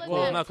was with mad all cool.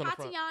 of I'm them. not gonna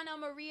front. Tatiana,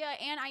 Maria,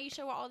 and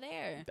Aisha were all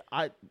there.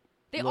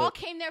 They Look, all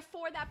came there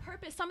for that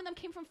purpose. Some of them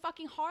came from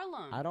fucking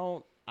Harlem.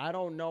 I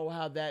don't know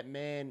how that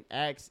man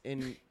acts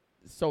in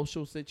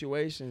social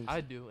situations.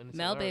 I do. And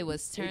Mel Bay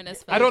was turned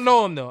as fuck. I don't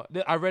know him, though.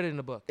 I read it in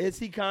the book. Is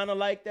he kind of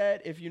like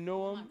that if you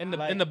knew him?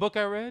 In the book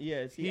I read? Yeah,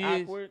 is he he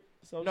awkward?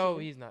 No,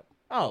 he's not.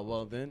 Oh,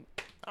 well then.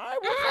 All right,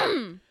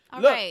 well,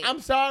 All look, right. I'm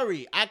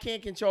sorry. I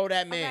can't control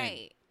that man. All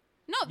right.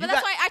 No, but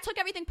that's why I took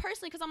everything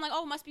personally because I'm like,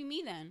 oh, it must be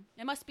me then.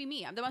 It must be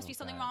me. There must be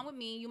something wrong with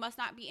me. You must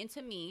not be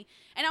into me.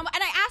 And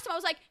I asked him, I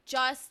was like,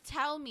 just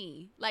tell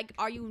me. Like,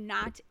 are you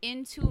not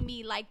into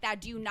me like that?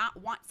 Do you not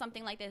want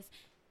something like this?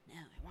 No,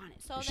 I want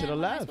it. So You then what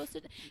am I left. supposed to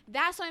do?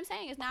 That's what I'm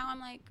saying is now I'm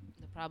like,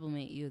 The problem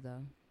ain't you,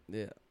 though.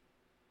 Yeah.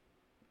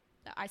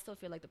 I still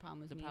feel like the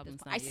problem is me. At this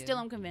problem's point. not I you. still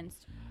am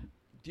convinced.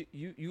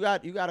 You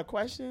got a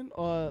question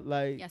or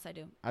like? Yes, I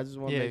do. I just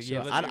want to Yeah, make sure.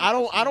 yeah, let's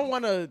hear I don't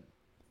want to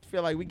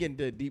feel like we get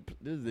into a deep.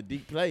 This is a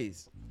deep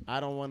place. I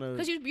don't want to.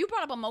 Because you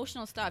brought up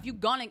emotional stuff. You're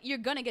gonna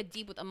get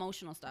deep with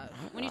emotional stuff.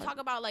 When you talk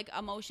about like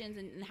emotions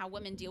and how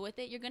women deal with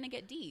it, you're gonna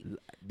get deep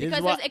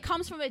because it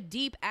comes from a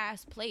deep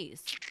ass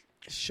place.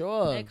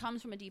 Sure. It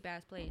comes from a deep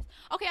ass place.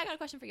 Okay, I got a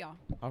question for y'all.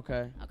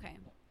 Okay. Okay.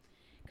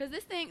 Because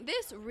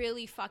this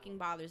really fucking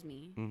bothers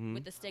me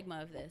with the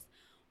stigma of this.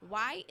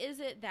 Why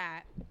is it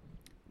that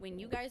when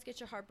you guys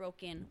get your heart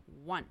broken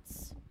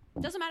once,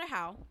 doesn't matter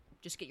how,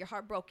 just get your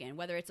heart broken,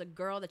 whether it's a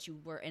girl that you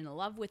were in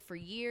love with for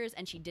years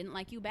and she didn't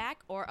like you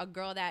back, or a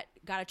girl that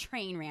got a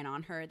train ran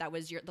on her that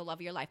was the love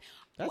of your life.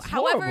 That's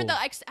however horrible.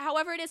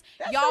 however it is,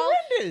 That's y'all.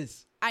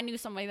 horrendous. I knew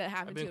somebody that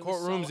happened I've to. been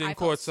courtrooms and I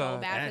felt so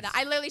courtside. bad for that.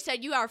 I literally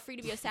said, "You are free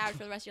to be a savage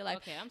for the rest of your life."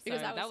 Okay, I'm sorry.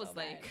 Because That was so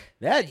like...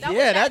 bad.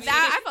 That's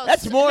I felt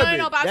that's so, morbid.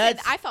 No, but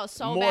That's I felt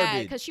so morbid.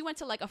 bad because she went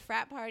to like a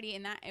frat party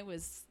and it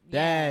was.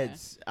 Yeah.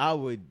 That's I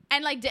would.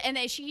 And like, and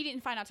then he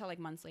didn't find out till like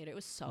months later. It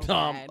was so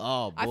bad.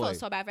 Oh boy. I felt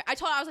so bad. I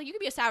told her, I was like, you could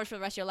be a savage for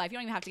the rest of your life. You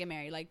don't even have to get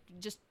married. Like,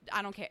 just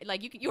I don't care.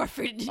 Like, you are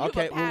free to do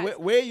Okay, well,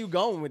 where are you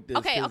going with this?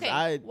 Okay.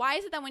 'Cause Why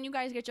is it that when you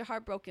guys get your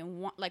heart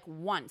broken,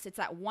 once, it's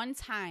that one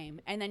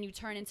time, and then you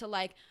turn into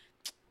like,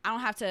 I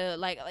don't have to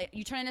like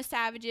you turn into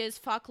savages.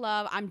 Fuck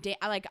love.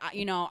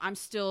 I'm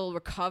still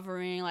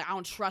recovering. Like I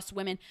don't trust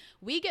women.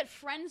 We get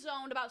friend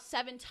zoned about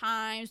 7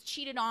 times,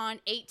 cheated on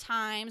 8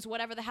 times,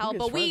 whatever the hell.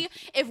 But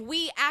if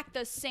we act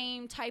the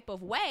same type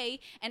of way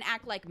and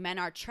act like men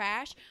are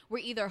trash, we're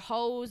either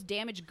hoes,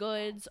 damaged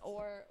goods,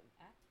 or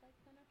act like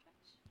men are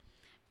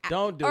trash.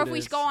 Don't do Or if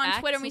this. we go on Act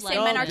Twitter and we say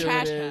like men are Don't do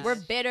trash, this. we're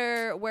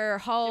bitter, we're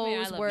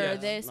hoes, love we're you.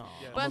 this. No,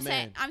 But I'm a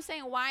man. I'm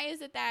saying, why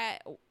is it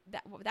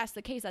that's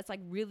the case? That's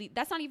like really,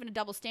 that's not even a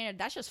double standard.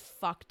 That's just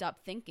fucked up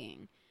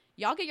thinking.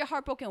 Y'all get your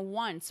heart broken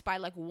once by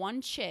like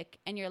one chick,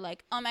 and you're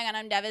like, oh my god,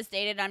 I'm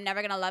devastated. I'm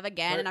never gonna love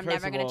again, and I'm First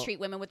never of gonna all- treat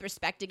women with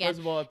respect again. First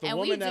of all, if the And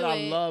we woman that do I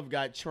it- love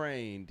got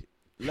trained,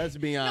 let's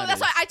be No, honest.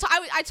 that's why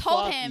I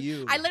told Fuck him.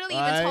 you, I literally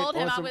all even right? told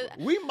him On I some- was.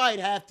 We might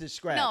have to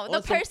scrap. No, the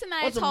On some- person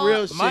that I on some told-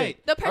 real shit.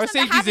 Might. The Our person that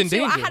safety's happened in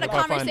to, I danger had a if I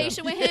find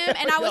conversation with him,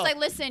 and I was Yo, like,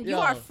 "Listen, you yo.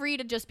 are free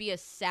to just be a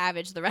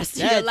savage the rest of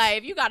That's- your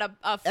life. You got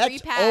a free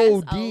that's pass, a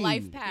OD.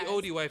 life pass." The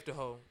OD wife to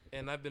hoe,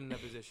 and I've been in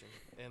that position.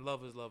 And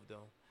love is love,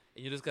 though.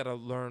 And you just gotta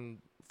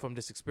learn from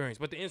this experience.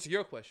 But to answer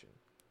your question,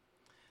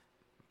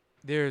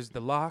 there's the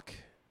lock,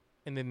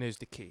 and then there's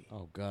the key.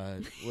 Oh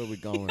God, where we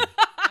going?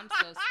 I'm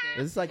so scared.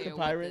 Is this like to the hear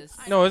what Pirates?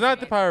 this- No, it's not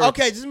the pirates.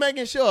 Okay, just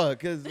making sure,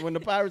 because when the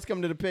pirates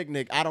come to the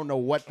picnic, I don't know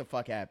what the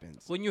fuck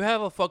happens. When you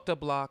have a fucked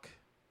up lock,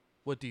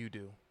 what do you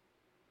do?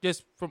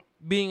 Just from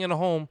being in a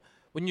home,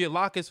 when your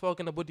lock is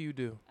fucking up, what do you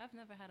do? I've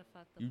never had a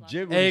fucked up You lock.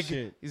 jiggle the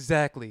shit.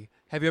 Exactly.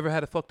 Have you ever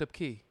had a fucked up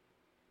key?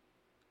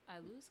 I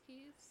lose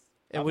keys.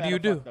 And I've what do had you a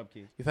do? fucked up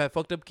key. You've had a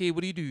fucked up key.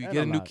 What do? You And get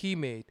a a new lock. key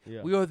made.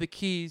 Yeah. We are the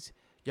keys.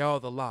 Y'all are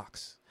the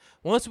locks.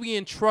 Once we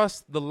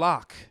entrust the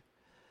lock,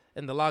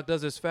 and the lock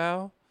does its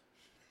foul,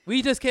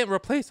 we just can't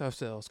replace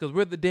ourselves because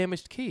we're the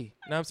damaged key. You know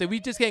what I'm saying? We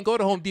just can't go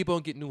to Home Depot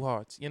and get new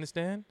hearts. You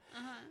understand?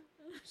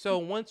 So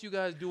once you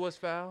guys do us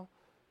foul,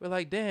 we're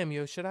like, damn,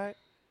 yo, should I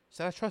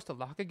trust the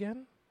lock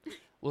again?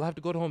 We'll have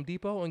to go to Home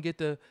Depot and get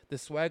the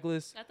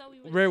swagless I thought we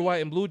were red, the white,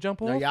 keys. and blue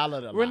jump No, off. y'all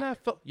are the We're lock.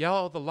 not.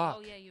 Y'all are the lock.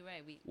 Oh yeah, you're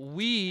right.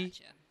 We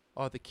Gotcha.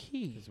 are the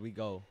key. 'Cause we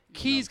go.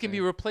 Keys can be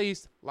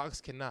replaced.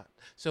 Locks cannot.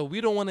 So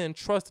we don't want to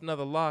entrust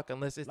another lock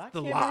unless it's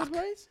the lock.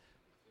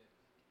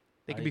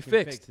 They can be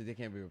fixed. They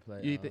can't be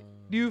replaced.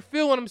 Do you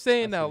feel what I'm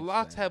saying I see now? what you're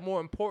Locks saying. have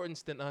more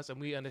importance than us, and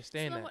we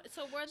understand that.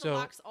 So we're the So-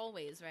 locks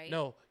always, right?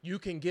 No, you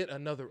can get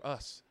another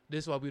us.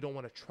 This is why we don't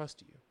want to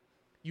trust you.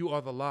 You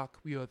are the lock.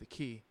 We are the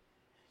key.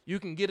 You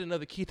can get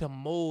another key to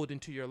mold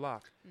into your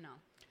lock. No.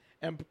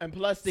 And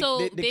plus,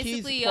 the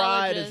key's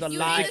pride is a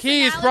lie. The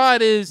key's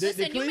pride is...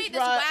 Listen, you made this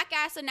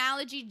whack-ass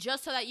analogy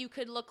just so that you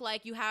could look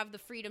like you have the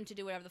freedom to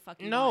do whatever the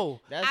fuck you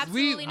want.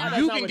 Absolutely not.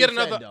 You can get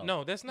another...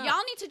 No, that's not.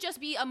 Y'all need to just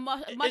be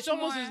much It's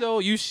almost as though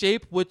you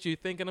shape what you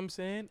thinking I'm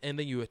saying, and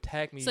then you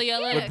attack me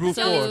with brute force.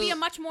 So you need to be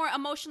much more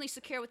emotionally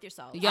secure with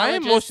yourself. I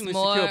am emotionally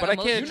secure, but I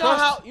can't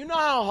trust. You know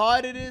how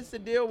hard it is to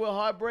deal with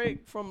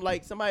heartbreak from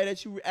like somebody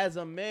that you, as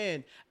a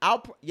man,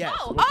 ask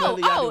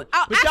somebody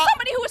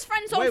who was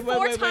friend zoned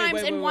 4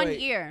 times in 1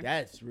 year.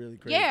 That's really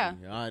crazy. Yeah.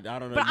 I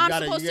don't know. But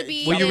I'm supposed to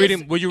be. Were you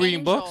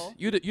reading books?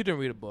 You didn't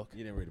read a book.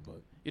 You didn't read a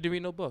book. You didn't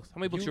read no books. How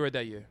many books you read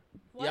that year?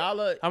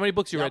 How many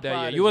books you read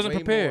that year? You wasn't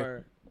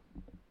prepared.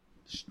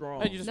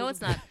 Strong. No, it's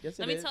not. Yes,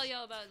 let me tell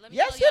y'all about. It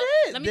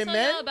is. Let me tell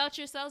y'all about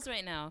yourselves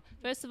right now.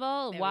 First of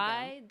all,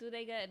 why do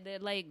they get?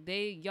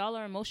 Y'all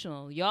are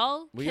emotional.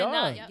 Y'all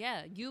cannot.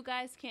 Yeah, you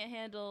guys can't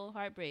handle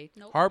heartbreak.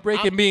 Nope.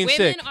 Heartbreak and being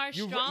sick. Women are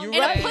strong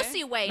in a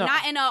pussy way,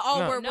 not in a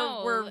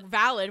we're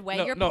valid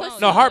way. You're pussy.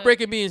 No,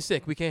 heartbreak and being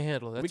sick. We can't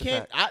handle it. That's we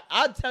can't.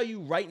 I'll tell you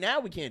right now,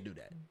 we can't do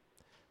that.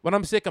 When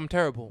I'm sick, I'm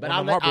terrible. But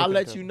I'll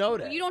let you know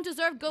that. You don't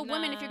deserve good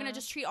women if you're going to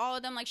just treat all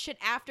of them like shit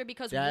after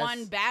because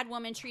one bad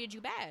woman treated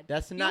you bad.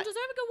 You don't deserve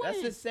a good woman.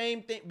 That's the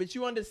same thing. But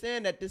you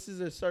understand that this is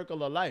a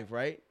circle of life,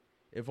 right?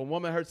 If a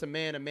woman hurts a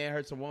man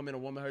hurts a woman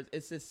hurts...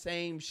 It's the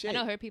same shit. I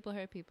know hurt people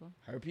hurt people.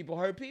 Hurt people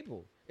hurt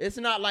people. It's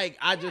not like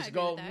I just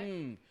go,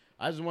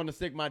 I just want to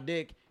stick my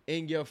dick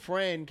in your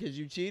friend because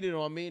you cheated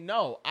on me.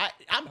 No,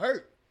 I'm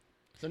hurt.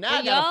 So now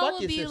I gotta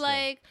fuck your sister. Y'all will be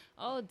like,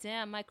 oh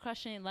damn, my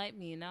crush ain't like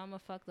me. Now I'm gonna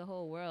fuck the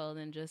whole world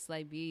and just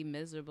like be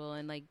miserable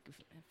and like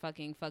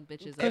fucking fuck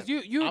bitches. Because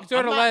you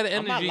exert a lot of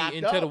energy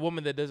into the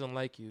woman that doesn't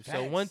like you.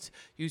 So once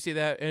you see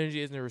that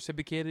energy isn't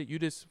reciprocated, you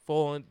just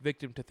fall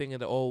victim to thinking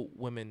that all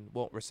women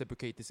won't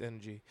reciprocate this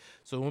energy.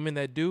 So women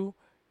that do,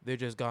 they're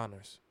just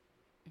goners.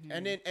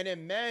 Mm-hmm. And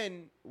then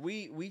men,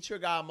 we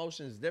trigger our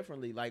emotions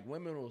differently. Like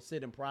women will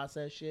sit and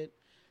process shit.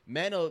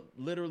 Men are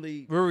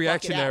literally... We're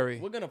reactionary.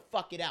 We're going to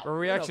fuck it out. We're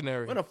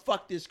reactionary. We're going to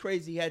fuck this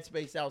crazy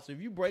headspace out. So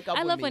if you break up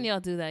with me... I love when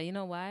y'all do that. You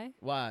know why?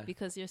 Why?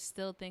 Because you're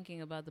still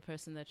thinking about the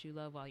person that you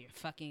love while you're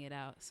fucking it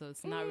out. So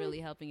it's not really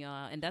helping y'all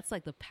out. And that's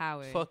like the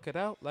power. Fuck it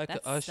out like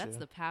a usher. That's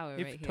the power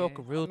if right you talk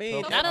here. Real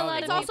talk.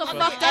 It's also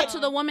fucked up to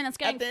the woman that's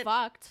getting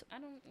fucked.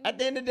 At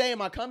the end of the day,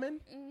 am I coming?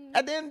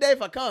 At the end of the day,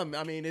 if I come,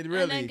 I mean, it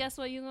really... And then guess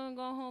what? You're going to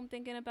go home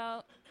thinking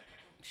about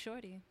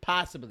shorty.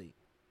 Possibly.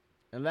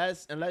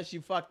 Unless you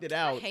fucked it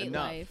out I hate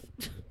enough. life.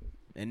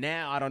 And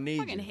now I don't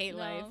need I fucking hate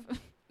life.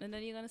 And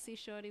then you're going to see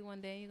shorty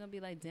one day. You're going to be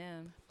like,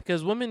 damn.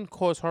 Because women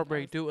cause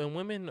heartbreak too. And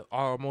women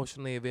are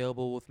emotionally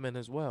available with men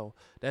as well.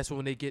 That's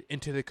when they get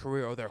into their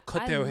career or they'll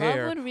cut their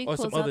hair or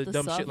some other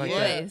dumb shit like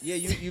that. Yeah,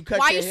 you cut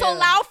Why your you hair. so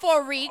loud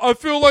for, Reek? I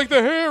feel like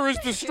the hair is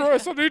the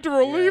stress. I need to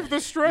relieve the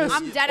stress.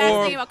 I'm dead ass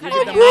thinking about cutting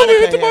my hair. I'm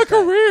really into my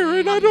career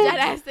and I don't... dead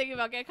ass thinking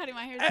about cutting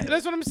my hair too.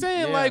 That's what I'm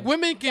saying. Yeah. Like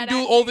women can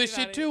do all this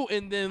shit too.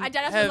 And then I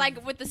dead ass was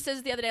like with the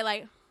scissors the other day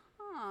like...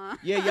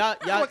 Yeah,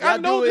 y'all I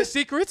know the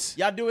secrets.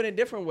 Y'all do it in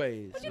different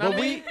ways. But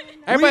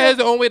everybody has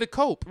their own way to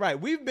cope. Right.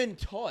 We've been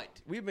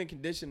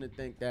conditioned to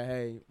think that,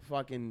 hey,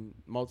 fucking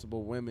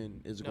multiple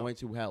women is going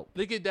to help.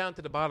 Let's get down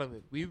to the bottom of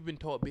it. We've been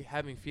taught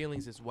having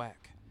feelings is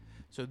whack.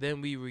 So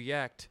then we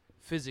react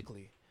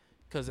physically.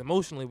 Because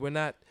emotionally, we're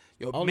not,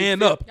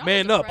 man up.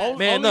 That's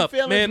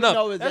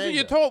what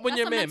you're taught when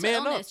you're man.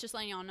 Man up. Just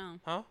letting y'all know.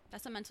 Huh?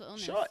 That's a mental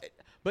illness. Sure.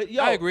 But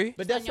I agree.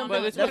 But that's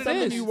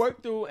something you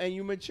work through and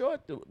you mature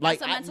through.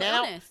 Like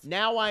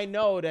now I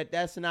know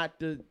that's not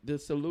the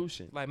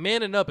solution. Like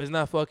manning up is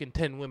not fucking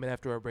 10 women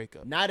after a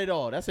breakup. Not at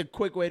all. That's a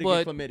quick way to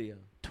get chlamydia.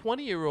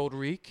 20-year-old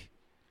Reek.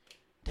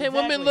 10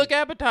 women look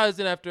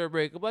appetizing after a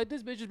breakup. Like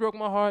this bitch just broke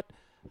my heart.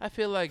 I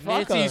feel like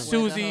Nancy,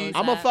 Susie.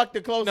 I'm gonna fuck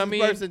the closest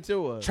person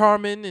to her.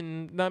 Charmin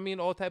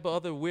and all type of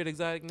other weird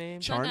exotic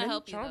names. Charmin.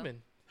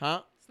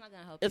 Huh? It's not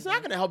gonna help. It's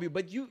not gonna help you,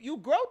 but you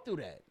grow through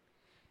that.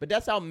 But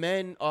that's how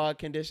men are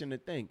conditioned to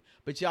think.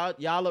 But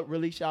y'all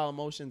release y'all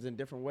emotions in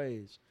different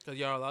ways. Because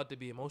y'all are allowed to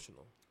be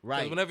emotional. Right.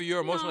 Because whenever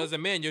you're emotional as a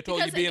man, you're told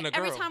you're being a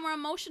girl. Every time we're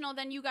emotional,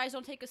 then you guys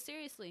don't take us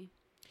seriously.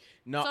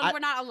 No, so we're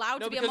not allowed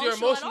to be because emotional,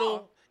 you're emotional at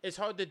all. It's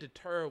hard to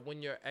deter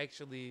when you're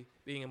actually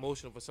being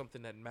emotional for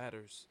something that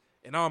matters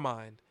in our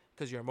mind.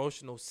 Because you're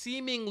emotional,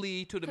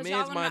 seemingly to the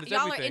man's mind is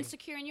everything. Y'all are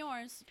insecure in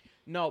yours.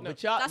 No,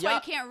 but y'all... That's why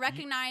you can't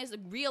recognize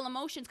real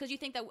emotions, because you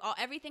think that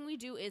everything we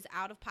do is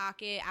out of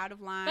pocket, out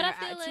of line. But I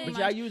feel like... But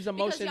y'all use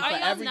emotion for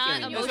everything.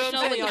 Not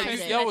emotional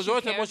with y'all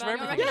resort to emotion for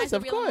everything. Yes,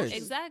 of course.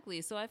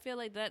 Exactly. So I feel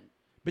like that...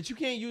 But you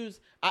can't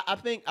use... I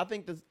think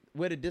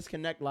where the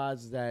disconnect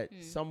lies is that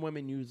some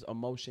women use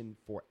emotion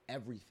for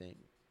everything,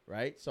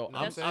 right? So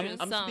I'm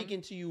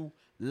speaking to you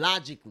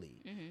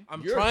logically. Mm-hmm.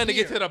 I'm trying to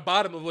get to the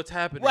bottom of what's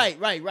happening.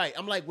 Right.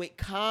 I'm like, wait,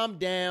 calm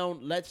down.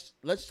 Let's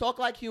talk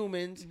like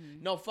humans.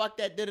 Mm-hmm. No, fuck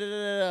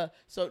that.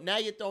 So now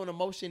you're throwing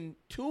emotion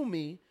to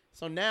me.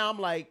 So now I'm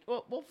like,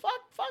 well,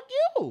 fuck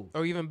you.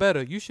 Or even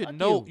better, you should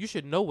know. You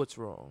should know what's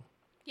wrong.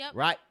 Yep.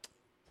 Right.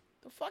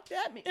 The fuck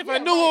that mean? If I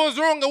knew what was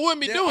wrong, I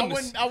wouldn't be doing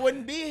this. I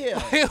wouldn't be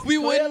here. We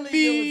wouldn't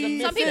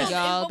be. Some people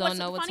don't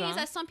know what's funny wrong. is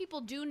that some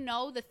people do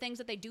know the things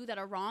that they do that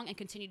are wrong and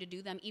continue to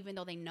do them even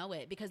though they know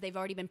it because they've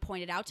already been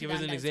pointed out to them.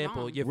 Give us an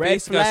example. Your Red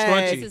face got flag.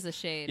 scrunchy. This is a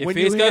shade. Your When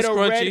face you got hit a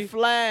scrunchy. red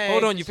flag.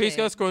 Hold on, your face Shade.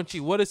 got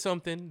scrunchy. What is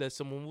something that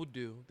someone will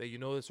do that you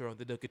know is wrong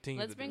that they'll continue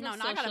Let's to bring do? up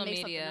No, I gotta social make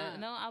something media. up.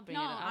 No, I'll bring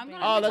No, it up. I'm I'll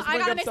gonna. let's I bring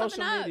gotta up make social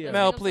something up. media.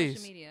 Mel, Let's bring up please.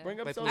 social media. Bring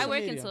up I social I work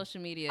media. in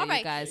social media, All right.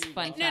 you guys.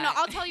 Fun No, fact.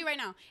 I'll tell you right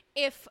now.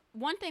 If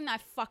one thing that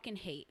I fucking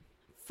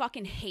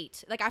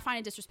hate, like I find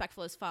it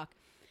disrespectful as fuck,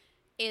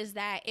 is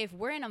that if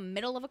we're in the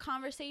middle of a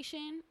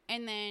conversation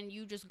and then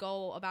you just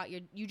go about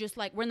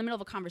we're in the middle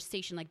of a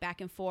conversation like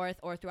back and forth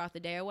or throughout the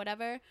day or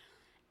whatever,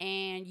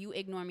 and you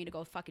ignore me to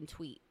go fucking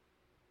tweet.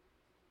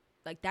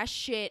 Like that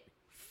shit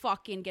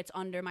fucking gets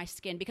under my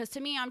skin because to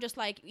me I'm just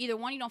like either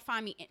one, you don't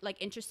find me like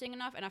interesting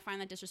enough and I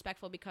find that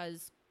disrespectful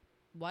because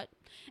what?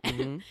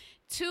 Mm-hmm.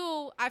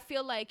 Two, I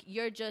feel like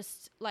you're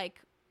just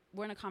like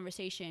we're in a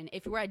conversation.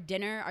 If we're at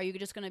dinner, are you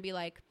just gonna be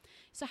like,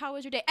 so how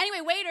was your day? Anyway,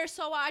 waiter,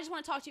 so I just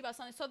want to talk to you about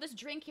something. So this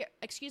drink here,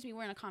 excuse me,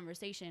 we're in a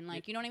conversation.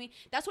 Like, you know what I mean?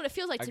 That's what it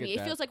feels like to me.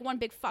 It feels like one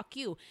big fuck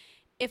you.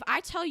 If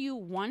I tell you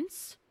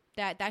once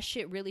that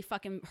shit really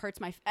fucking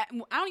hurts my, I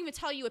don't even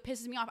tell you it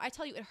pisses me off. I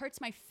tell you it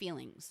hurts my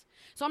feelings.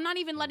 So I'm not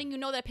even letting you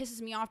know that it pisses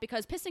me off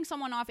because pissing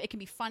someone off, it can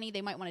be funny.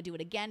 They might want to do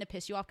it again to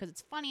piss you off because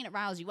it's funny and it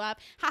riles you up.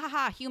 Ha ha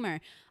ha, humor.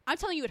 I'm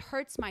telling you it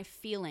hurts my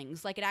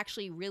feelings. Like it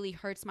actually really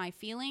hurts my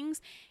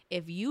feelings.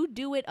 If you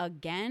do it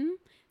again,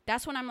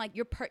 that's when I'm like,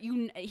 if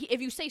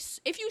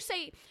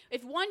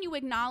one, you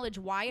acknowledge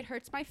why it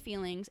hurts my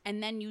feelings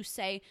and then you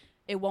say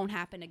it won't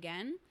happen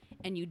again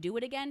and you do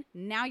it again,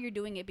 now you're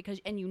doing it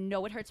and you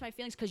know it hurts my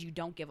feelings because you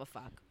don't give a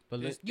fuck. But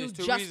You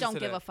just don't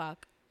give a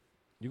fuck.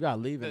 you gotta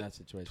leave in that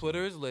situation.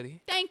 Twitter is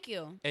litty. Thank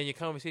you. And your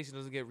conversation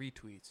doesn't get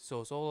retweets.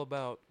 So it's all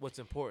about what's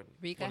important.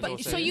 Rika, What's but- all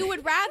So saying. you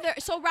would rather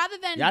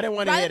Y'all didn't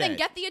wanna hear that.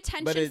 get the But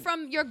attention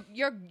from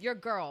your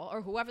girl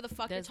or whoever the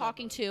fuck you're There's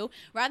talking to,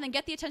 rather than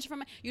get the attention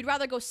from, you'd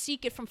rather go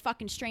seek it from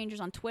fucking strangers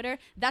on Twitter.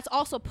 That's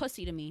also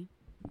pussy to me.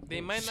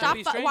 They might not Stop.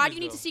 be strangers, Why do you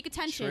need though. to seek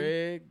attention?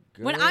 Trigger.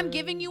 When I'm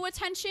giving you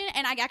attention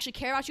and I actually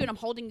care about you and I'm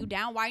holding you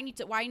down, why you need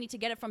to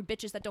get it from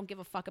bitches that don't give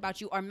a fuck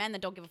about you or men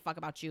that don't give a fuck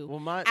about you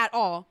at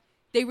all?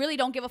 They really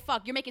don't give a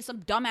fuck. You're making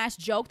some dumbass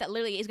joke that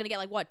literally is gonna get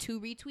like what 2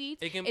 retweets.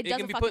 It can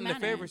doesn't be fucking put in the matter.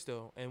 favorites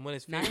though, and when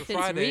it's Not Favorite if it's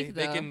Friday, Reek,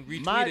 they though. can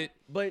retweet it,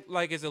 but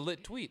like it's a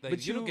lit tweet. Like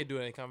but you don't you- get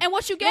doing any comment. And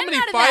what you You know how getting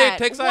many out of fire that?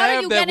 texts What I are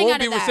have you that getting won't out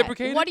be of that?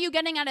 reciprocated? What are you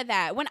getting out of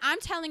that? When I'm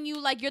telling you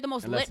like you're the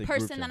most Unless lit they group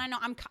person that chat.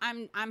 I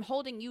know, I'm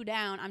holding you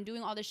down. I'm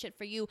doing all this shit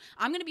for you.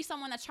 I'm gonna be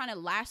someone that's trying to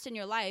last in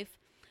your life.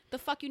 The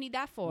fuck you need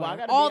that for? Well, I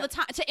gotta all be- the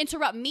time to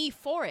interrupt me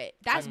for it.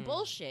 That's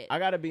bullshit. I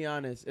gotta be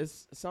honest.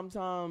 It's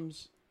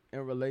sometimes in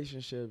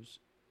relationships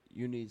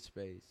you need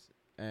space,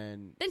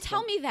 and Then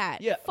tell me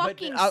that. Yeah,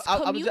 Fucking but I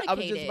was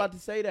communicate just it. about to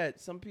say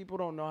that some people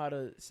don't know how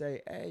to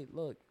say, "Hey,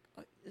 look,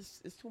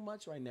 it's too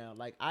much right now."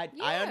 Like I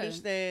Yeah.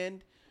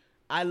 understand.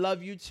 I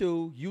love you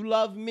too. You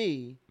love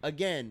me.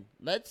 Again,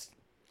 let's.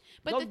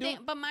 But go the thing,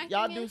 but my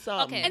y'all thing do is,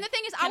 something. Okay. and the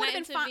thing is, I Can would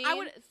have been fine. I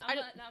would.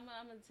 I'm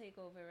gonna take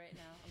over right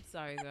now. I'm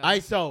sorry, girl.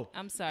 ISO.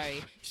 I'm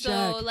sorry. So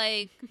Shaq.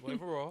 like,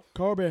 Whatever off.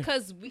 Kobe.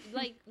 because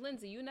like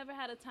Lindsay, you never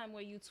had a time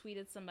where you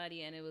tweeted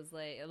somebody and it was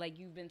like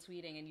you've been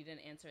tweeting and you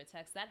didn't answer a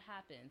text. That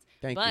happens.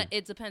 Thank but you.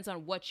 it depends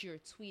on what you're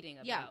tweeting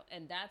about, Yeah.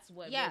 and that's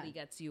what Yeah. really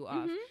gets you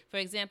off. For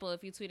example,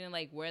 if you're tweeting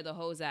like "Where the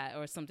hoes at"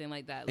 or something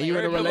like that. And you're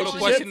in a Very pivotal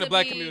relationship? question in the To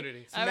black be-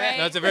 community. All right.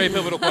 That's a very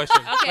pivotal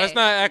question. Okay. Let's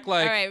not act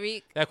like All right,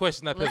 Reek. that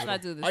question's not Let's pivotal.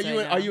 not do this.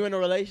 Are you in a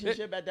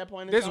relationship at that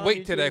point in There's time? weight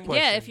You to that tweeting?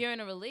 question. Yeah, if you're in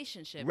a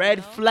relationship. Red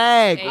you know?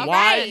 flag. Hey, Why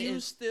right. are you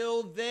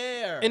still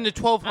there? In the I'm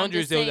 1200s,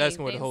 just they was saying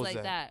asking where the things hoes like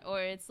at. that, or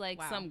it's like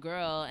Wow. some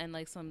girl and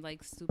like some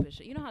like stupid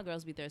shit. You know how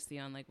girls be thirsty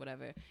on like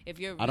whatever. If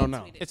you're I don't know.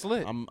 retweeting- It's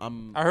lit.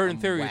 I heard in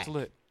theory it's whack.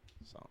 lit.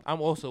 So,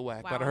 I'm also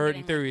whack, Wow, but I I'm heard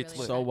getting, in theory like, it's really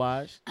lit. so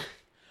watch.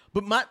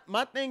 But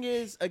my thing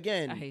is,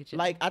 again, I hate you.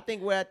 like I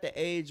think we're at the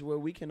age where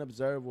we can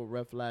observe what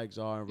red flags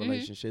are in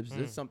relationships.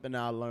 This is something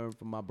that I learned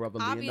from my brother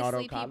Leonardo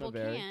Obviously, people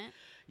Calaveri. can't.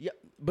 Yeah,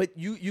 but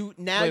you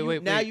now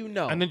Wait. you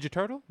know. A Ninja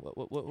Turtle?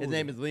 What His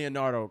name is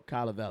Leonardo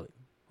Calavelli.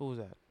 Who was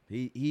that?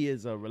 He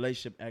is a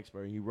relationship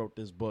expert. He wrote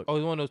this book. Oh,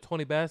 he's one of those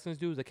Tony Baskins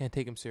dudes. I can't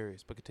take him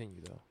serious, but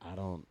continue though. I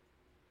don't.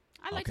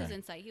 I liked his Okay.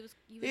 insight. He was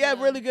He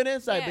had really good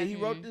insight, yeah. but he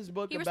wrote this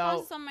book He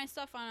responds about. to some of my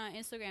stuff on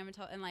Instagram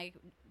and like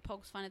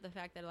pokes fun at the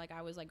fact that like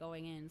I was like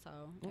going in. So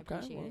I Okay,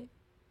 appreciate well, it.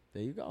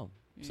 there you go.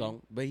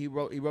 So, but he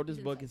wrote this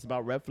book. It's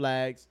about red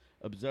flags,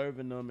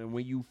 observing them, and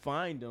when you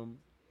find them,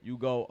 you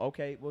go,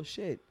 okay, well,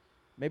 shit,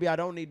 maybe I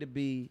don't need to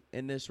be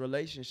in this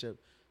relationship.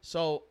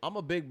 So I'm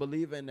a big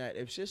believer in that.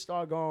 If shit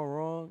start going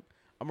wrong,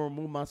 I'm gonna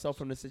remove myself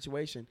from the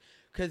situation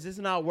because it's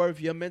not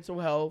worth your mental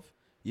health,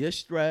 your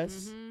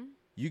stress. Mm-hmm.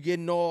 You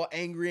getting all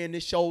angry in the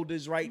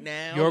shoulders right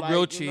now. Your like,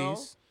 grilled you know?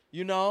 cheese.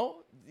 You know,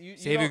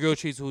 Save your grilled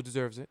cheese. Who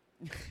deserves it?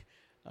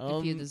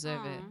 if you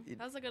deserve it. Aw,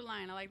 that was a good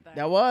line. I like that.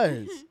 That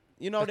was.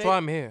 You know, That's why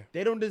I'm here.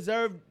 they don't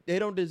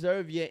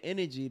deserve your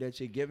energy that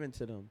you're giving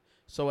to them.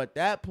 So at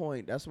that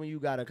point, that's when you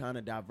gotta kind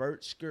of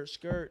divert,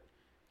 skirt,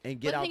 and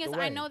get out the way. The thing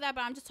is, I know that,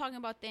 but I'm just talking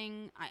about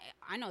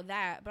I know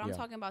that, but I'm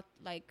talking about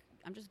like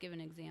I'm just giving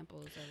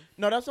examples of.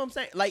 No, that's what I'm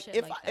saying. Like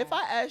if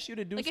I ask you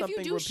to do something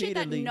repeatedly, if you do shit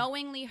that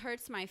knowingly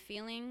hurts my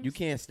feelings, you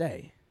can't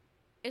stay.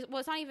 Well,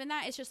 it's not even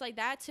that. It's just like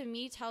that to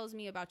me tells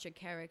me about your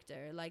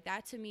character. Like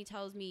that to me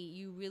tells me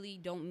you really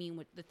don't mean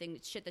what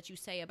shit that you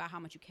say about how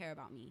much you care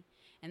about me.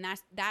 And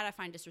that I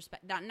find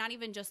disrespect. Not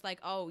even just like,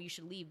 oh, you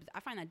should leave.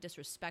 I find that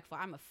disrespectful.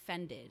 I'm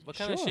offended. What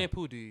kind of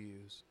shampoo do you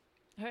use?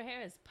 Her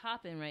hair is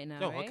popping right now.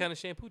 No, right? What kind of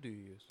shampoo do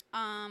you use?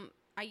 I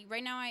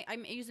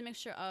use a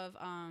mixture of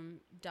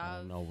Dove. I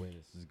don't know where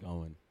this is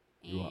going.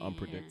 You are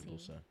unpredictable,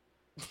 sir.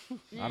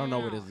 I don't know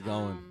where this is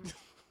going.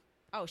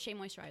 Shea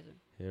Moisturizer.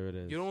 Here it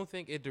is. You don't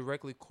think it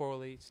directly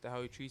correlates to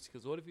how he treats?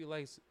 Because what if he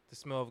likes the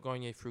smell of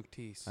Garnier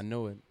Fructis? I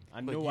know it. I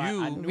knew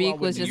Reek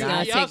was just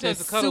gonna take the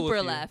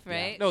super left,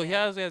 right? No, he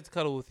has to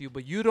cuddle with you,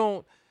 but you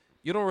don't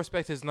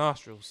respect his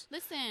nostrils.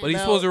 Listen, but he's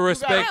supposed to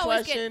respect. I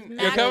always get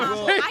mad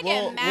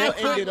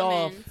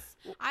compliments.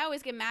 I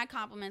always get mad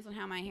compliments on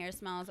how my hair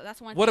smells. That's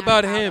one. What thing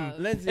about him?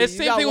 Lindsay, it's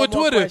same thing with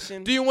Twitter.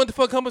 Question. Do you want the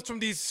fuck comments from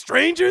these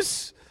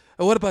strangers?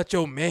 Or what about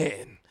your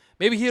man?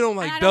 Maybe he don't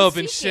like Dove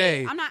and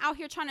Shay. I'm not out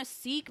here trying to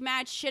seek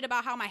mad shit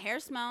about how my hair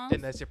smells. Then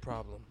that's your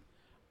problem.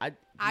 I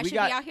should be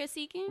out here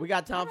seeking. We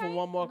got time for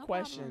one more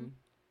question.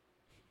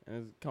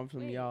 And it comes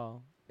from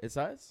y'all. It's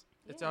us?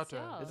 It's our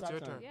turn. It's your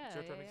turn.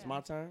 Yeah, it's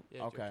my turn?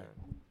 Yeah, okay.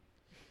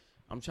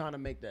 I'm trying to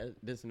make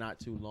this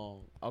not too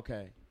long.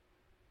 Okay.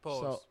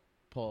 Pause. So,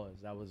 pause.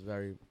 That was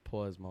very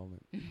pause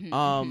moment.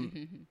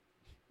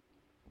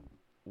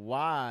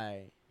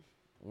 Why,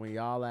 when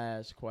y'all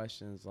ask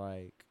questions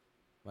like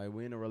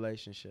we in a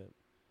relationship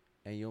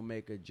and you'll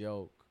make a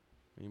joke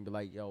and you'll be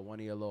like, yo, one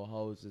of your little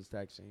hoes is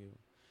texting you.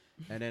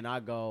 And then I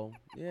go,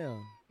 yeah,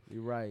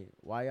 you're right.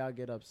 Why y'all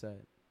get upset?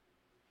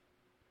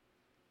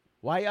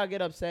 Why y'all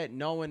get upset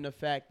knowing the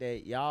fact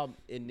that y'all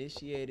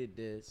initiated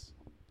this?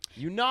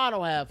 You know I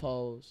don't have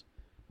hoes,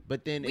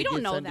 but then it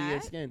gets under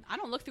your skin. I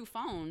don't look through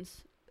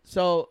phones.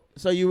 So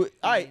you,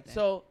 all right,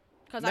 so.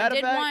 Because I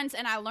did once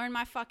and I learned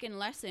my fucking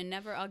lesson.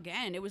 Never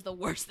again. It was the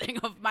worst thing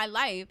of my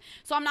life.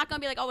 So I'm not going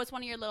to be like, oh, it's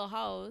one of your little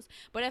hoes.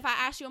 But if I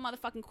ask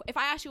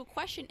you a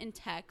question in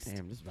text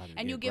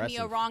and you give me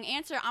a wrong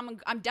answer, I'm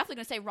definitely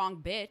going to say wrong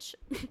bitch.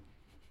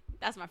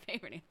 That's my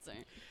favorite answer.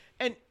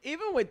 And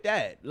even with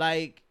that,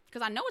 like.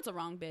 Because I know it's a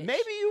wrong bitch.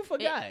 Maybe you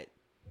forgot.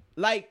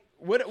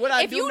 What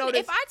I do notice.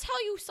 If I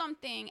tell you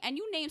something and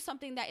you name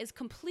something that is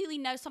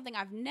completely something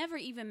I've never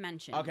even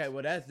mentioned. Okay,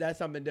 well that's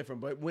something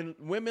different. But when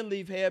women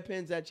leave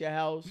hairpins at your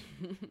house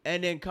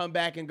and then come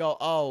back and go,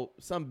 oh,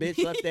 some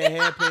bitch left their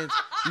hairpins,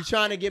 you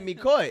trying to get me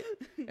caught?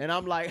 And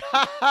I'm like,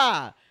 ha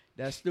ha,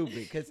 that's stupid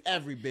because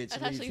every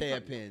bitch leaves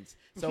hairpins.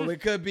 So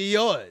it could be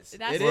yours.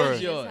 It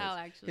is yours.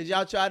 Because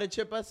y'all try to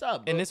trip us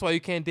up. And that's why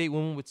you can't date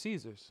women with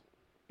Caesars.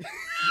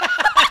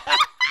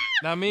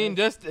 I mean,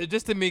 just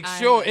to make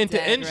sure and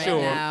to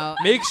ensure,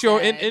 make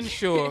sure and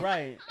ensure,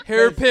 right?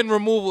 Hairpin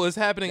removal is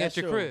happening at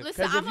your crib.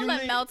 Listen, I'm gonna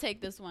let Mel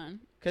take this one.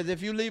 Because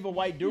if you leave a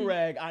white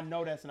do-rag, I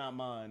know that's not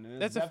mine.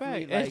 That's a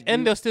fact.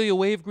 And they'll steal your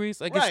wave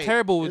grease. Like it's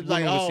terrible with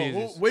women with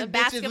Caesars. Which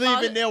bitches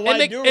leaving their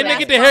white do-rag? And they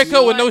get their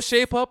haircut with no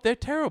shape up. They're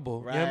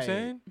terrible. Right. You know what I'm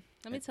saying?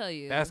 Let me tell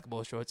you.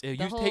 Basketball shorts. If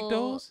you take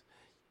those,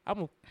 I'm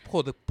gonna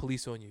pull the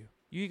police on you.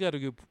 You gotta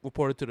get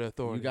reported to the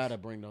authorities. You gotta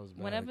bring those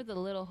back. Whenever the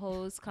little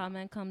hose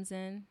comment comes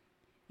in,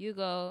 you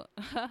go,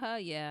 haha,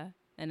 yeah.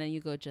 And then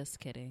you go,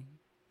 just kidding.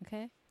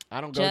 Okay? I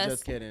don't go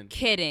just kidding.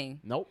 Kidding.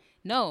 Nope.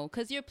 No,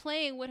 because you're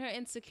playing with her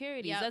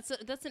insecurities. Yep.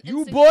 That's an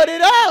You brought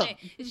it up.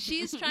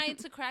 She's trying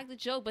to crack the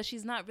joke, but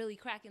she's not really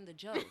cracking the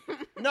joke.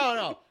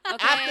 No. Okay?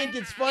 I think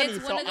it's funny,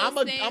 so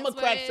I'm a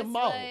crack some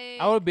more.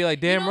 Like, I would be like,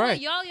 damn right.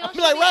 Y'all I'll be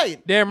like,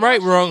 right. Damn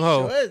right, wrong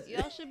hoe.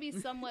 Y'all should be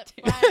somewhat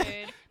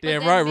flattered.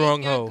 Damn right,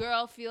 wrong hoe. Make your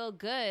girl feel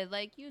good.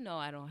 Like,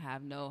 I don't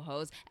have no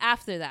hoes.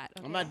 After that.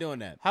 Okay? I'm not doing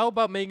that. How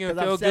about making her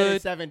feel I've said good?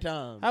 It 7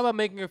 times. How about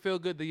making her feel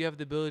good that you have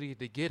the ability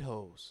to get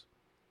hoes?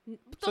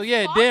 So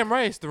damn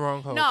right it's the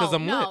wrong hoe. Because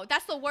I'm lit.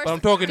 That's the worst. But I'm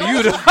talking to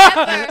you. But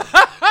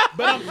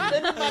I'm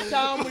spending my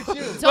time with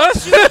you.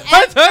 Don't you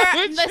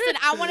ever listen?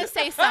 I want to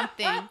say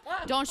something.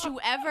 Don't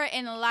you ever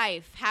in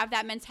life have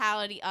that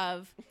mentality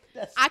of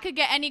I could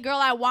get any girl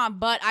I want,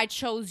 but I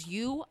chose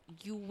you.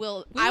 You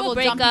will. I will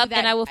break up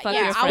and I will fuck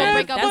your friend. I will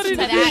break up to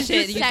that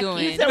shit you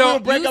doing. You said we'll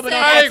break up and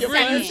I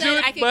agree. You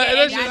should, but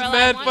that's just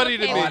mad funny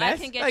to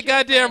me. Like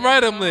goddamn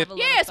right, I'm lit.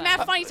 Yeah, it's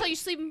mad funny until you're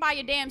sleeping by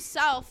your damn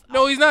self.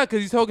 No, he's not,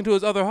 because he's talking to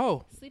his other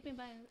hoe. Sleeping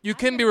by. You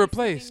can be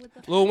replaced.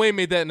 Lil Wayne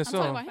made that in the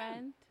song.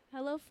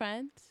 Hello,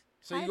 friend.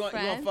 So you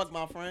gonna fuck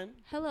my friend?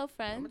 Hello,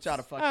 friend. I'm gonna try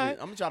to fuck you. I'm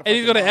gonna try to. And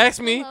he's gonna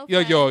ask me,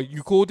 yo,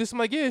 you cool with this? I'm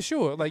like, yeah,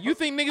 sure. Like, you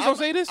think niggas don't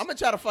say this? I'm gonna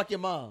try to fuck your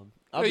mom.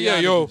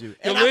 Yo,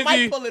 I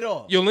might pull it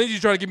off. Yo, Lindsay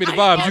trying to give me the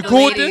vibes. You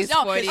cool with this?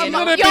 No, I'm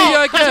gonna be,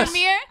 I guess.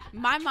 Jameer,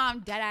 my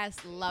mom deadass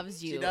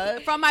loves you. She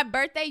does? From my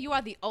birthday, you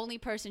are the only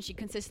person she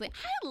consistently.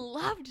 I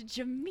loved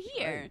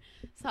Jameer.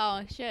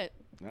 So shit,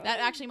 that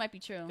actually might be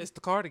true. It's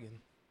the cardigan.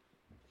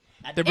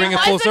 They're bringing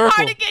full circle.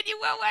 Cardigan you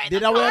were wearing.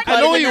 Did I wear a I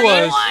cardigan? know he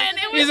was.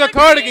 He's a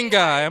cardigan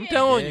guy. I'm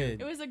telling you.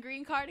 It was a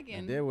green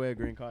cardigan. I did wear a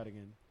green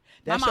cardigan.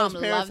 That My shows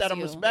mom parents that loves I'm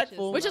you.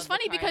 respectful. Which is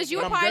funny because you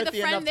were But I'm probably the girthy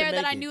enough friend to there that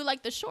make I it. knew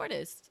like the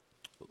shortest.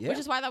 Yeah. Which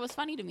is why that was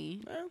funny to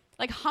me. Yeah.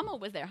 Like Humma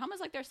was there. Humma's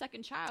like their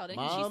second child, and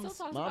she still Moms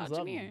talks love about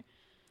them. Jameer.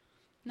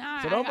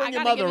 Nah, So don't bring I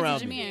your gotta mother give it around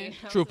to me.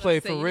 Jameer. True play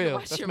for real.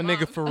 That's my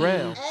nigga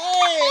Pharrell.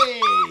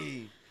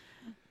 Hey!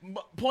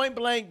 Point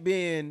blank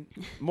being,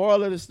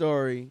 moral of the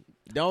story,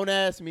 don't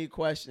ask me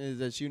questions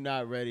that you're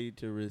not ready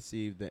to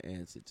receive the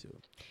answer to.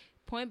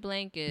 Point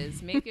blank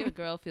is make your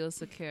girl feel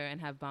secure and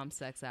have bomb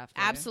sex after.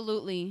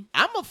 Absolutely.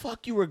 I'm going to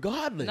fuck you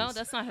regardless. No,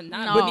 that's not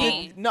No.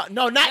 me. Not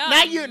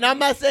you. No, I'm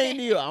not saying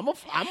to you. I'm a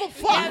fuck.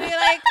 Yeah, be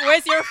like,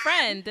 where's your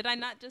friend? Did I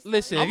not just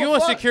Listen, I'm if a you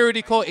want fuck.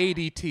 security, call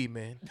ADT,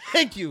 man.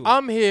 Thank you.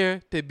 I'm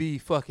here to be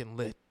fucking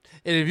lit.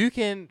 And if you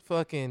can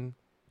fucking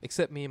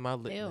accept me in my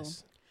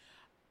litness,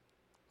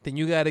 then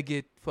you got to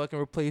get fucking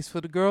replaced for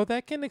the girl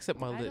that can accept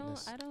my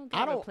litness. I don't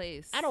get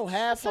replaced. I don't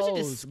have Such a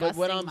hoes, but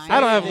what I'm disgusting saying I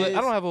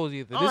don't have hoes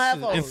either. I don't have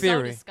This is hoes.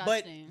 inferior. So But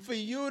disgusting. for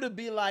you to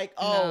be like,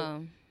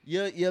 No.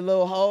 your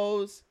little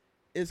hoes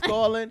is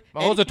calling.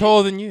 My hoes are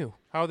taller than you.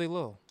 How are they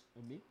little?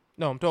 Me?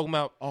 No, I'm talking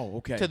about Oh,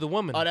 okay. to the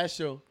woman. Oh, that's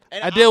true.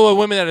 And I deal with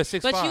women that are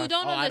 6'5". But you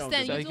don't I don't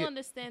understand. do You that. do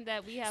understand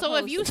that we have. So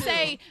if hoes you too.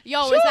 say,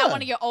 yo, Sure. is that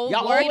one of your old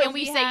Y'all work? always- And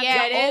we say, have-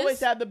 yeah, y'all it always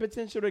is. have the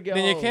potential to get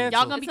Then you hoes. can't.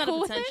 Y'all gonna it's be not cool a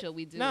with potential. it?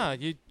 We do. Nah,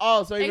 you.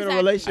 Oh, so even Exactly. a I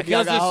relationship, y'all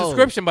cancel got the hoes.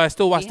 subscription, but I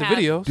still watch We the have-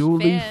 videos.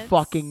 Duly Fans.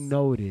 fucking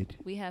noted.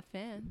 We have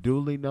fans.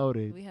 Duly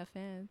noted. We have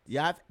fans.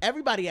 Yeah,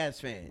 everybody has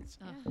fans.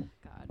 Oh,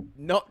 God.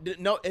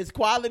 No, it's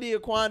quality or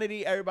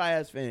quantity. Everybody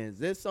has fans.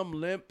 There's some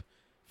limp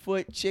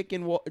foot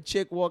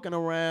chick walking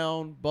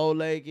around,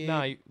 bow-legged.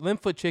 Nah,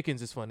 limp foot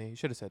chickens is funny. You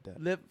should have said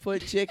that. Limp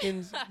foot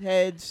chickens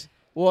heads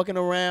walking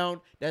around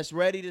that's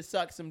ready to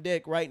suck some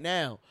dick right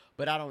now.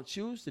 But I don't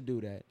choose to do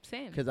that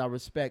Same. because I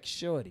respect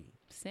shorty.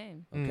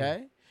 Same.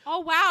 Okay? Oh,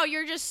 wow.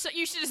 You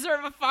should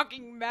deserve a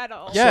fucking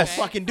medal. Yes.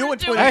 So fucking do in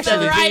Doing Actually-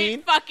 the 2017.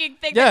 right fucking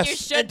thing Yes. that you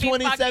should In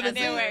be fucking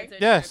 2017. doing.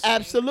 Yes.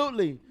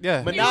 Absolutely.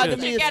 Yeah. Monogamy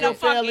should is get still a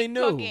fairly fucking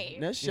new. cookie.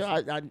 That's sure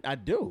I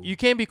do. You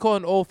can't be caught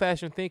in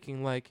old-fashioned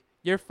thinking like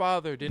your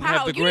father didn't Wow,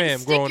 have the you didn't gram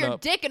stick growing your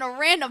up. dick in a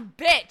random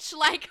bitch.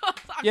 Like,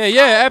 I'm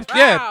Yeah, so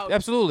proud.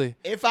 absolutely.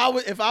 If I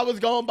was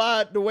going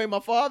by the way my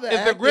father If the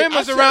acted, gram I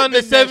was should've around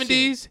the been that shit.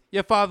 70s,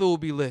 your father will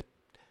be lit.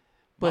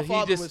 My But he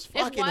father just was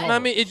fucking what? hard. I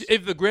mean,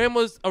 if the gram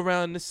was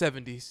around the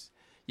 70s,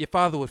 your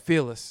father would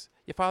feel us.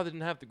 Your father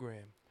didn't have the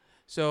gram,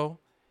 so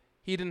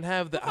he didn't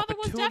have the My father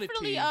was opportunity.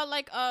 definitely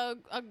like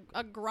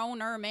a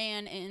growner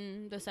man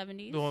in the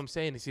 70s. What I'm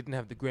saying is he didn't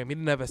have the gram. He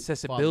didn't have Father was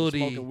accessibility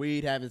smoking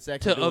weed, having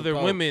sex to and doing other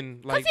coke.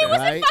 women like Because he was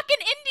that. in fucking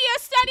India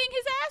studying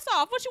his ass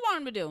off. What you want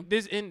him to do?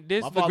 There's My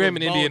the father gram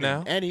was in India boning,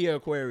 now, and he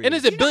Aquarius. and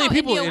there's a You know billion how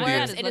people in India India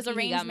works. It is Lucky he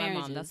arranged got my mom.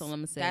 marriages. That's all I'm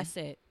gonna say. That's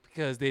it.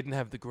 because they didn't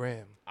have the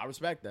gram. I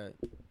respect that.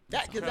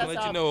 Because Trying to that's let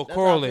how you know it that's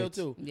how I feel correlates.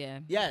 too. Yeah.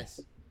 Yes,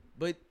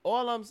 but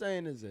all I'm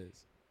saying is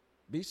this: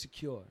 be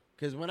secure.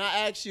 Because when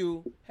I ask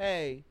you,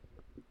 hey,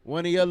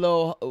 one of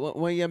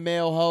your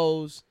male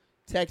hoes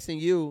texting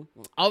you,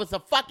 oh, it's a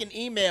fucking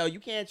email. You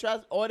can't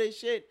trust all this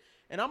shit.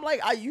 And I'm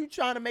like, are you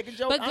trying to make a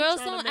joke? But I'm girls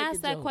trying to don't make a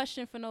ask that joke.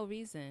 question for no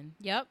reason.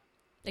 Yep.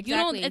 You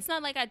Exactly. don't. It's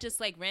not like I just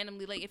like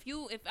randomly like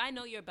if I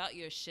know you're about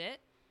your shit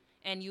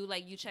and you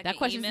check That your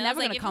question's emails, never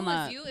like, gonna if come it was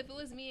up. You, if it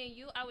was me and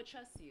you, I would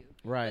trust you.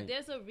 Right. But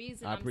there's a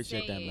reason I I'm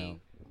appreciate that, saying,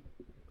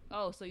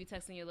 Mel. oh, so you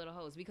texting your little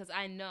hoes because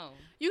I know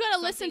You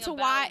gotta listen to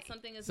why.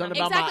 something is Something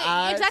not about my Exactly.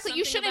 eyes? Exactly.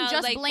 You Something shouldn't about,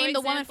 just like, blame for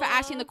the woman for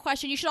asking the example-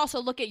 question. You should also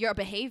look at your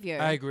behavior.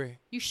 I agree.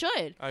 You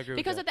should. I agree with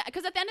Because that. at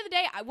the end of the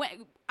day,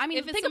 I mean,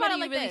 If it's think about somebody it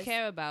like you really this.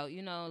 care about,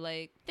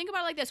 like Think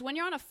about it like this: when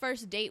you're on a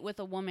first date with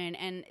a woman,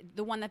 and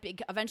the one that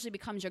eventually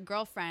becomes your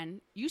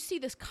girlfriend, you see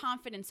this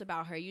confidence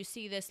about her. You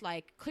see this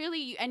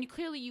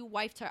clearly you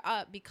wifed her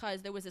up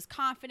because there was this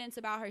confidence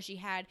about her. She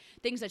had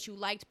things that you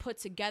liked put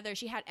together.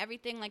 She had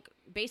everything,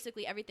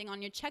 basically everything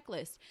on your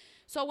checklist.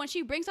 So when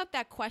she brings up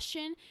that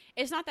question,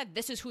 it's not that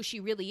this is who she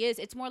really is.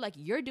 It's more like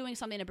you're doing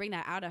something to bring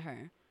that out of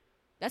her.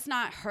 That's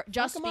not her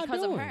just am I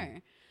because of doing?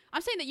 her.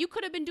 I'm saying that you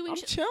could have been doing I'm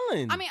shit.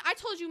 chilling. I mean, I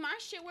told you my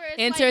shit where it's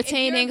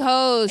entertaining like, if you're-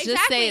 hoes.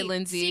 Just say it, Exactly.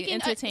 Lindsay.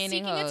 Entertaining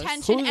seeking hoes.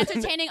 attention,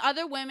 entertaining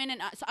other women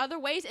in other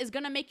ways is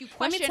gonna make you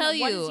Let me question. tell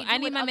what you, is he I doing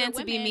need with my other man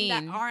to be women mean.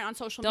 that aren't on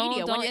social Don't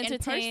media. When you're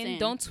entertain. in person.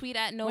 Don't tweet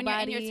at nobody.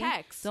 When you're in your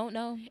text. Don't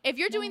know. If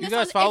you're doing You this,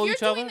 guys follow if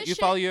each you're other? doing this You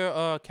shit, follow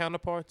your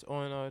counterparts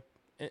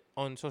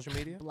on social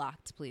media?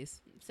 Blocked,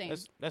 please. same.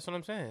 That's what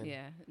I'm saying.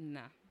 Yeah, nah.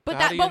 But So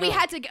how do you we know?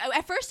 had to.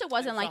 At first, it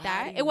wasn't So like how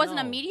that. do you It wasn't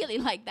know? immediately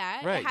like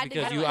that. Right, it had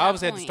because to you get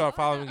obviously had that to start point.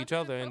 following each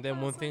other, and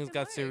then when things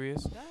got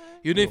serious, you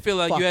You're didn't feel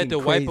like you had to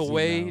fucking wipe crazy,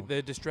 away Mel.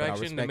 the distraction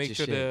to respect make your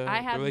sure shit. the I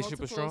have relationship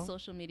was multiple strong.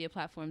 social media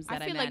platforms I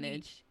that I feel like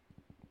manage.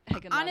 I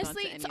can log on to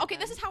Honestly, any so, of okay,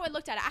 this them. is how I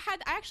looked at it. I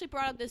actually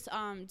brought up this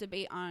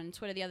debate on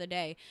Twitter the other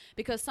day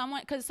because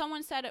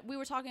someone said we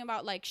were talking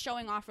about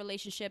showing off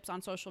relationships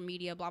on social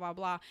media, blah blah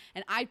blah,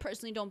 and I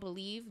personally don't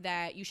believe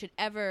that you should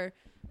ever.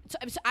 So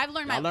I've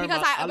learned I my learned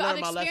because my- I I've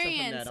learned my lesson from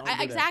experience. that. Don't do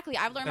that. Exactly,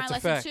 I've learned That's my a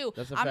lesson fact. too.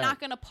 That's a I'm fact. not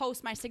gonna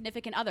post my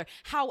significant other.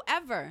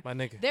 However, My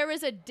nigga.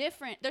 there's a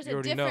difference. You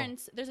already know.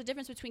 There's a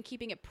difference between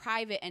keeping it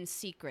private and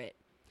secret.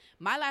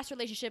 My last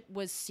relationship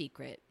was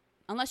secret.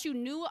 Unless you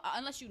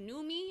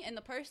knew me and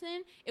the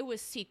person, it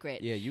was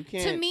secret. Yeah, you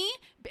can't. To me,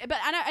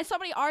 and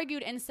somebody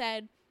argued and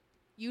said,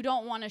 you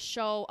don't want to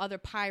show other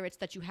pirates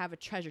that you have a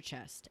treasure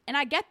chest. And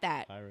I get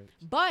that. Pirates.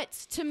 But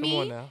to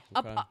me,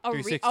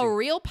 a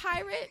real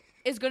pirate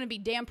is going to be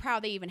damn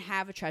proud they even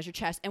have a treasure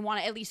chest and want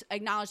to at least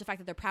acknowledge the fact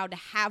that they're proud to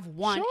have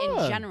one in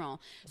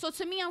general. So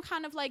to me, I'm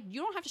kind of like,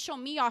 you don't have to show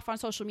me off on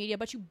social media,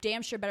 but you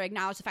damn sure better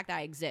acknowledge the fact that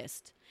I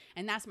exist.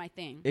 And that's my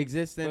thing.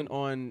 Existing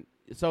on...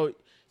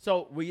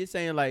 So were you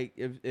saying, like,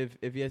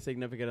 if your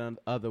significant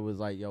other was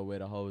like, yo, where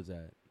the hoes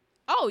at?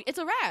 Oh, it's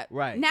a wrap.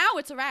 Right. Now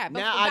it's a wrap.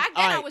 But back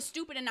then I was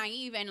stupid and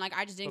naive and, like,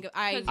 I just didn't...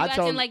 I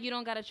acting like you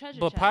don't got a treasure chest.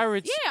 But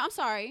pirates... Yeah, I'm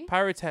sorry.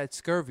 Pirates had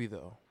scurvy,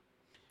 though.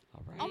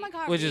 Right. Oh my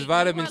God, which is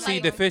vitamin C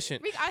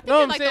deficient. Reek,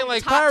 I'm saying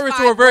like pirates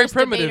were very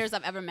primitive.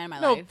 I've ever met in my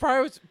life.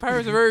 Pirates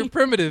are very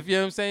primitive. You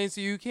know what I'm saying?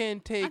 So you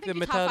can't take the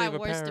mentality of a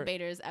pirate. Worst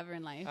debaters ever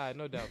in life.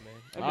 No doubt,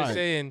 man. I'm just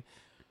saying,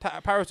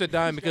 pirates are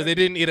dying because they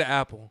didn't eat an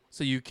apple.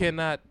 So you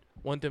cannot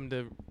want them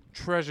to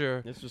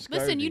treasure.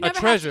 Listen, you don't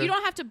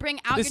have to bring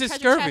out your treasure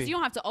chest. You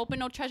don't have to open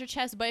no treasure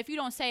chest. But if you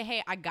don't say,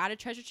 "Hey, I got a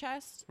treasure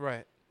chest,"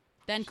 right.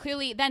 Then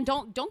clearly,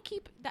 don't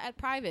keep that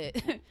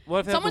private.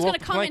 What if someone's gonna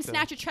come and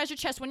snatch your treasure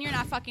chest when you're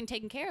not fucking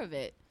taking care of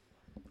it?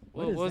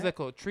 What was that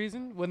called?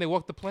 Treason? When they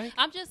walk the plank?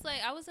 I'm just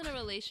like, I was in a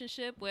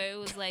relationship where it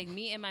was like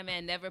me and my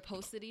man never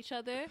posted each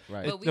other.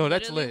 Right. But we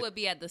literally would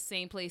be at the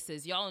same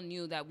places. Y'all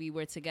knew that we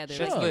were together.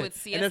 Sure. Like, you would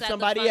see and us if at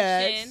somebody the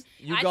function. asks,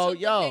 you go,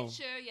 took yo. the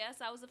picture. Yes,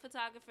 I was a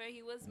photographer.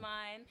 He was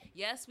mine.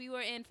 Yes, we were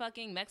in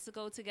fucking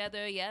Mexico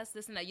together. Yes,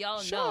 this and that.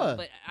 Y'all know.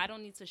 But I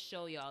don't need to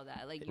show y'all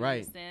that. Like, you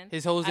understand?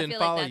 His hoes didn't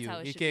follow you.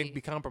 He can't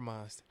be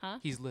compromised. Huh?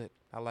 He's lit.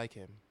 I like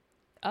him.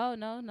 Oh,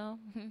 no.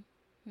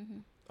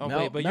 Oh,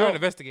 wait, but you're an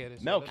investigator.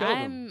 So Mel killed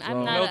him.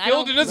 I'm not. Mel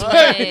killed him this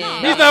way.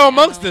 He's not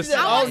amongst us.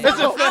 I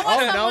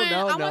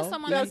want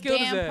someone who's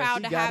damn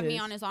proud to have me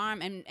on his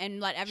arm and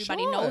let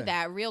everybody know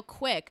that real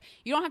quick.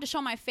 You don't have to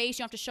show my face.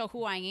 You don't have to show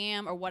who I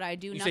am or what I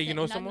do. You say you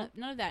know someone?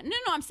 None of that. No,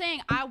 I'm saying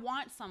I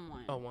want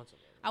someone. Oh, want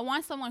someone. I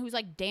want someone who's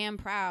like damn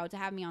proud to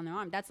have me on their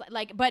arm. That's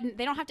like, but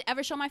they don't have to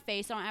ever show my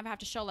face. They don't ever have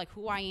to show like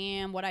who I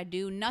am, what I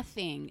do,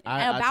 nothing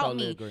about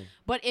totally me. Agree.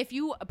 But if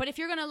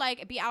you're gonna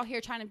like be out here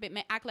trying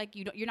to act like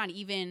you're not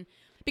even.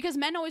 Because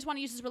men always want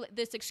to use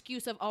this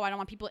excuse of, I don't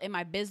want people in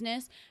my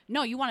business.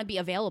 No, you want to be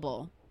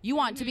available. You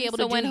want to be able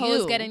to do when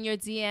hoes get in your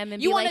DM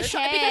and you be like,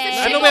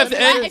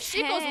 hey. If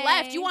she goes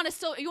left, you want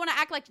to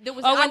act like there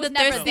was. Oh, when the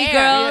never thirsty there.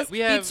 girls be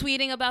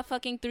tweeting about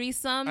fucking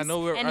threesomes. I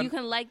know you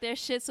can like their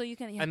shit so you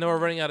can. I know we're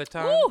running out of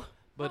time,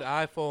 but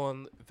I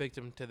fall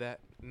victim to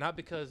that. Not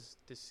because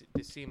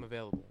they seem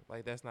available.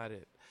 Like that's not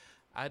it.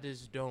 I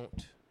just don't.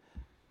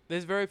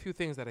 There's very few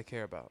things that I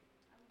care about,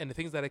 and the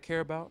things that I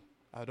care about.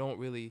 I don't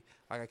really,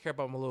 I care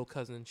about my little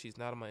cousin. She's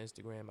not on my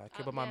Instagram. I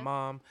care about my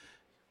mom.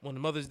 On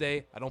Mother's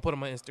Day, I don't put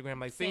on my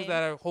Instagram. Like, things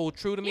that hold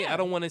true to me. I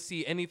don't want to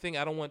see anything.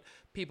 I don't want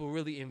people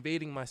really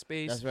invading my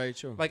space. That's very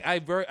true. Like,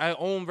 the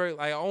only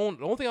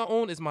thing I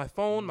own is my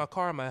phone, my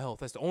car, and my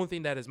health. That's the only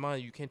thing that is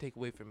mine you can't take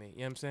away from me. You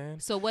know what I'm saying?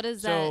 So what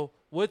is that? So,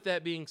 with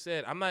that being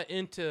said, I'm not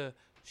into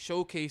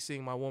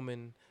showcasing my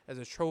woman as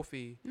a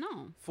trophy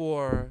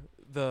for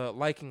the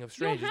liking of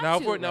strangers. Now,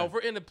 if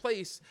we're in a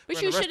place,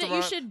 but you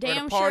should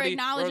damn sure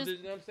acknowledge. You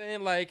know what I'm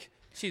saying? Like,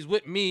 she's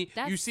with me.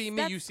 You see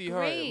me. You see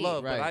her.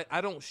 Love. Right. But I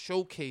don't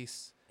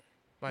showcase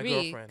my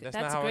girlfriend. That's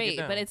not how great. I get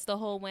down. But it's the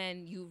whole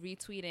when you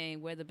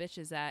retweeting where the bitch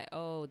is at.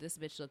 Oh, this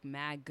bitch look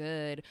mad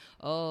good.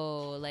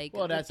 Oh, like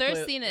the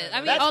thirstiness. I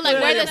mean, like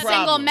where the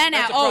single men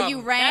at? Oh, you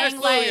rang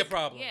like a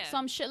problem.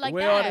 Some shit like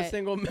where that. Where are the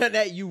single men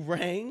at? You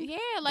rang? Yeah,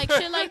 like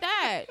shit like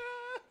that.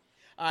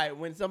 All right,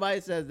 when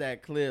somebody says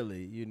that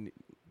clearly,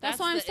 That's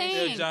what I'm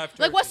saying.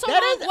 Like, what's so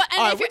wrong?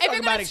 And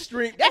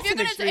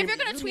if you're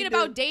gonna tweet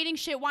about dating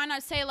shit, why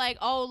not say like,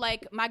 oh,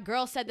 like my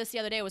girl said this the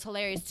other day, it was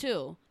hilarious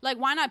too. Like,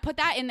 why not put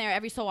that in there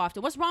every so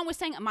often? What's wrong with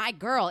saying my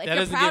girl? If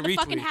you're proud to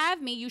fucking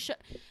have me, you should.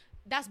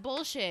 That's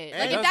bullshit.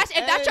 Like if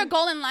that's your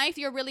goal in life,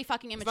 you're really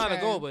fucking immature. It's not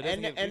a goal, but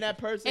and that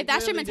person. If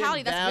that's your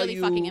mentality, that's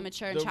really fucking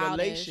immature and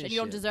childish, and you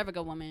don't deserve a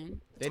good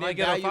woman. They didn't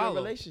value the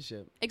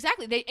relationship.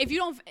 Exactly. If you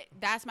don't,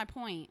 that's my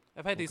point.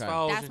 I've had these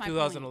followers in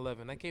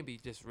 2011. I can't be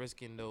just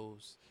risking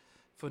those.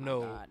 For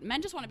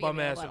men just want to be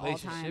available at all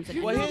times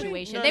in a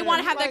situation. They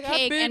want to have their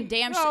cake and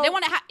damn shit. They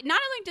want to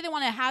not only do they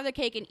want to have their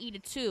cake and eat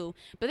it too,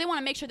 but they want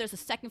to make sure there's a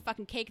second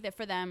fucking cake there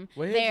for them.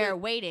 They're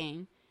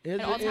waiting at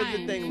all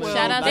times.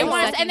 Shout out. They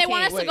want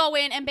us to go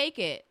in and bake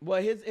it.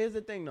 Well, here's the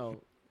thing though.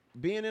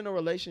 Being in a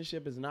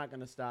relationship is not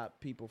going to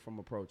stop people from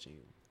approaching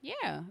you.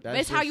 Yeah,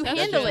 it's how you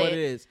handle it. What it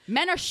is.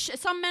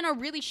 Some men are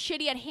really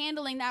shitty at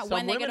handling that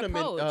when they get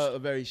approached. Some women are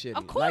very shitty.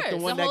 Of course, like the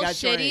one that got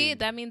shitty. trained.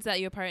 That means that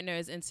your partner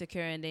is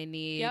insecure and they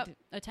need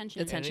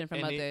attention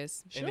from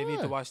others. And they need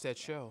to watch that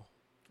show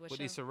with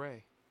show? Issa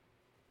Rae.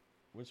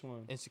 Which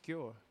one?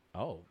 Insecure.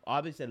 Oh,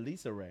 obviously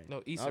Lisa Rae.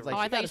 No, Issa Rae. Like,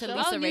 I thought you said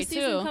Lisa Rae too.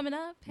 Season coming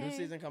up. New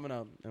season coming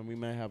up, and we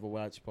may have a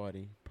watch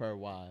party per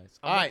wise.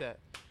 All right,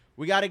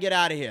 we got to get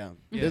out of here.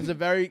 Yeah. This is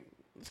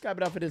let's clap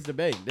it up for this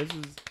debate.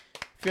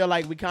 Feel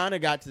like we kind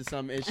of got to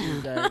some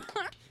issues that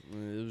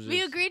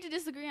We agreed to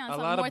disagree on some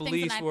more things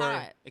than I thought. A lot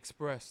of beliefs were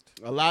expressed.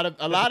 A lot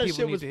of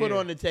shit was put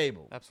on the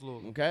table.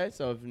 Absolutely. Okay,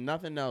 so if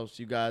nothing else,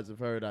 you guys have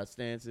heard our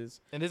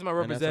stances. And this is my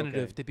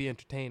representative to be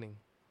entertaining.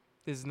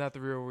 This is not the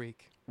real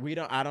Reek. I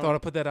don't. Thought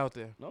I'd put that out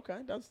there. Okay,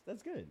 that's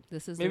good.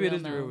 This is maybe it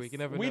is the real Reek. You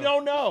never know. We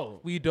don't know.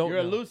 We don't. You're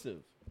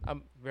elusive.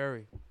 I'm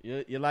very.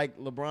 You're like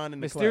LeBron in the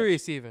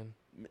mysterious even.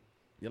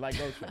 You're like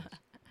Ghostface.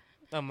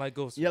 I'm like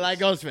Ghostface. You're like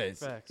Ghostface.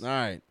 Facts. All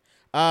right.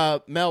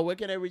 Mel, where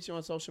can they reach you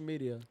on social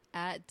media?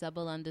 At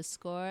 @MELBAE.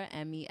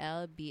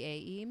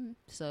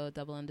 So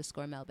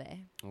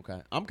 _Melbay.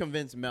 Okay. I'm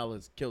convinced Mel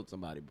has killed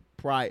somebody.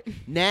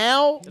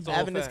 Now,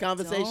 having this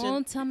conversation.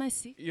 Don't tell my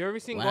secret. You ever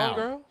seen Gone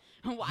Girl?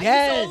 Why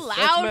are you so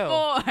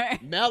loud for?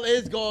 Mel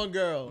is Gone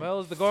Girl.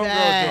 Mel is the Gone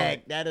Girl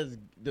joint. That is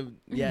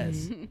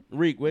yes.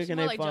 Reek, where can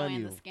they find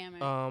you?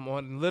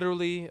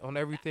 On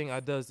everything I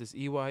does this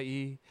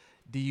EYEDUZDIS.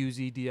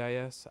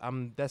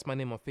 That's my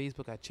name on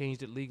Facebook. I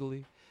changed it legally.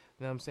 You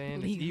know what I'm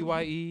saying? It's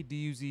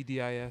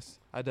EYEDUZDIS.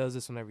 I does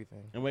this on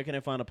everything. And where can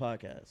they find a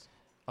podcast?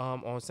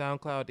 On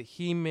SoundCloud, the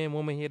He-Man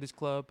Woman Haters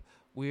Club.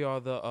 We are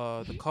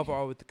the cover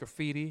art with the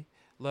graffiti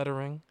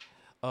lettering.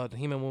 The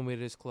He-Man Woman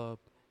Haters Club.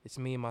 It's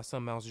me and my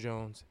son Mouse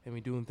Jones, and we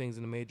doing things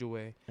in a major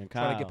way. And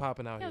Kyle. Trying to get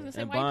popping out here. I was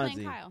gonna say, why are you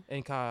playing Kyle?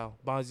 And Kyle.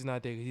 Bonzi's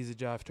not there because he's a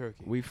jive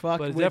turkey. We fucked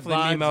But it's with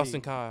definitely Bonzi. me, Mouse,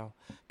 and Kyle.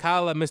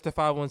 Kyle at Mr.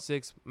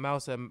 516,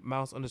 Mouse at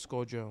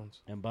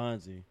Mouse_Jones. And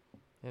Bonzi.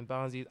 And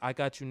Bonzi, I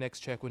got you next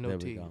check with no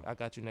T. I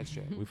got you next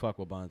check. We fuck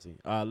with Bonzi.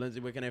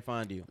 Lindsay, where can they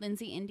find you?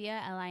 Lindsay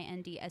India,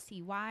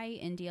 LINDSEY,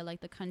 India like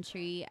the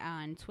country,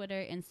 on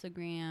Twitter,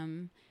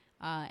 Instagram,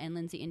 and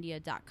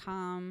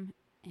lindsayindia.com.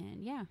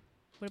 And yeah.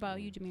 What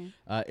about you, Jameer?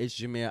 It's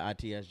Jameer,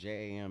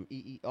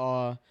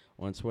 ITSJAMEER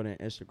on Twitter and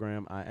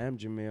Instagram. I am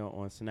Jameer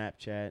on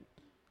Snapchat.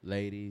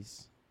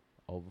 Ladies,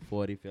 over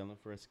 40, feeling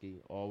frisky.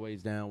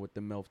 Always down with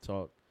the MILF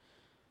talk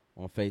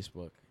on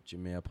Facebook,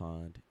 Jameer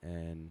Pond.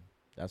 And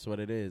that's what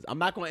it is. I'm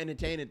not going to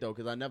entertain it, though,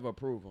 because I never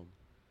approve them.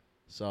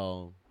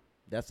 So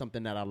that's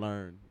something that I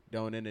learned.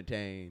 Don't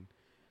entertain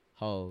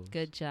hoes.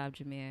 Good job,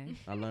 Jameer.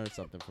 I learned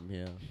something from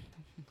here.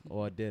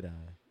 Or did I?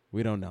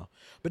 We don't know.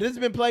 But this has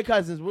been Play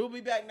Cousins. We'll be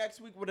back next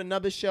week with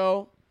another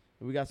show.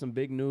 We got some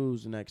big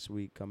news next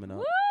week coming up.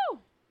 Woo!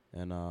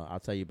 And I'll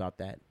tell you about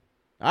that.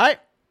 All right.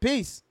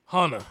 Peace.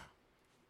 Hunter.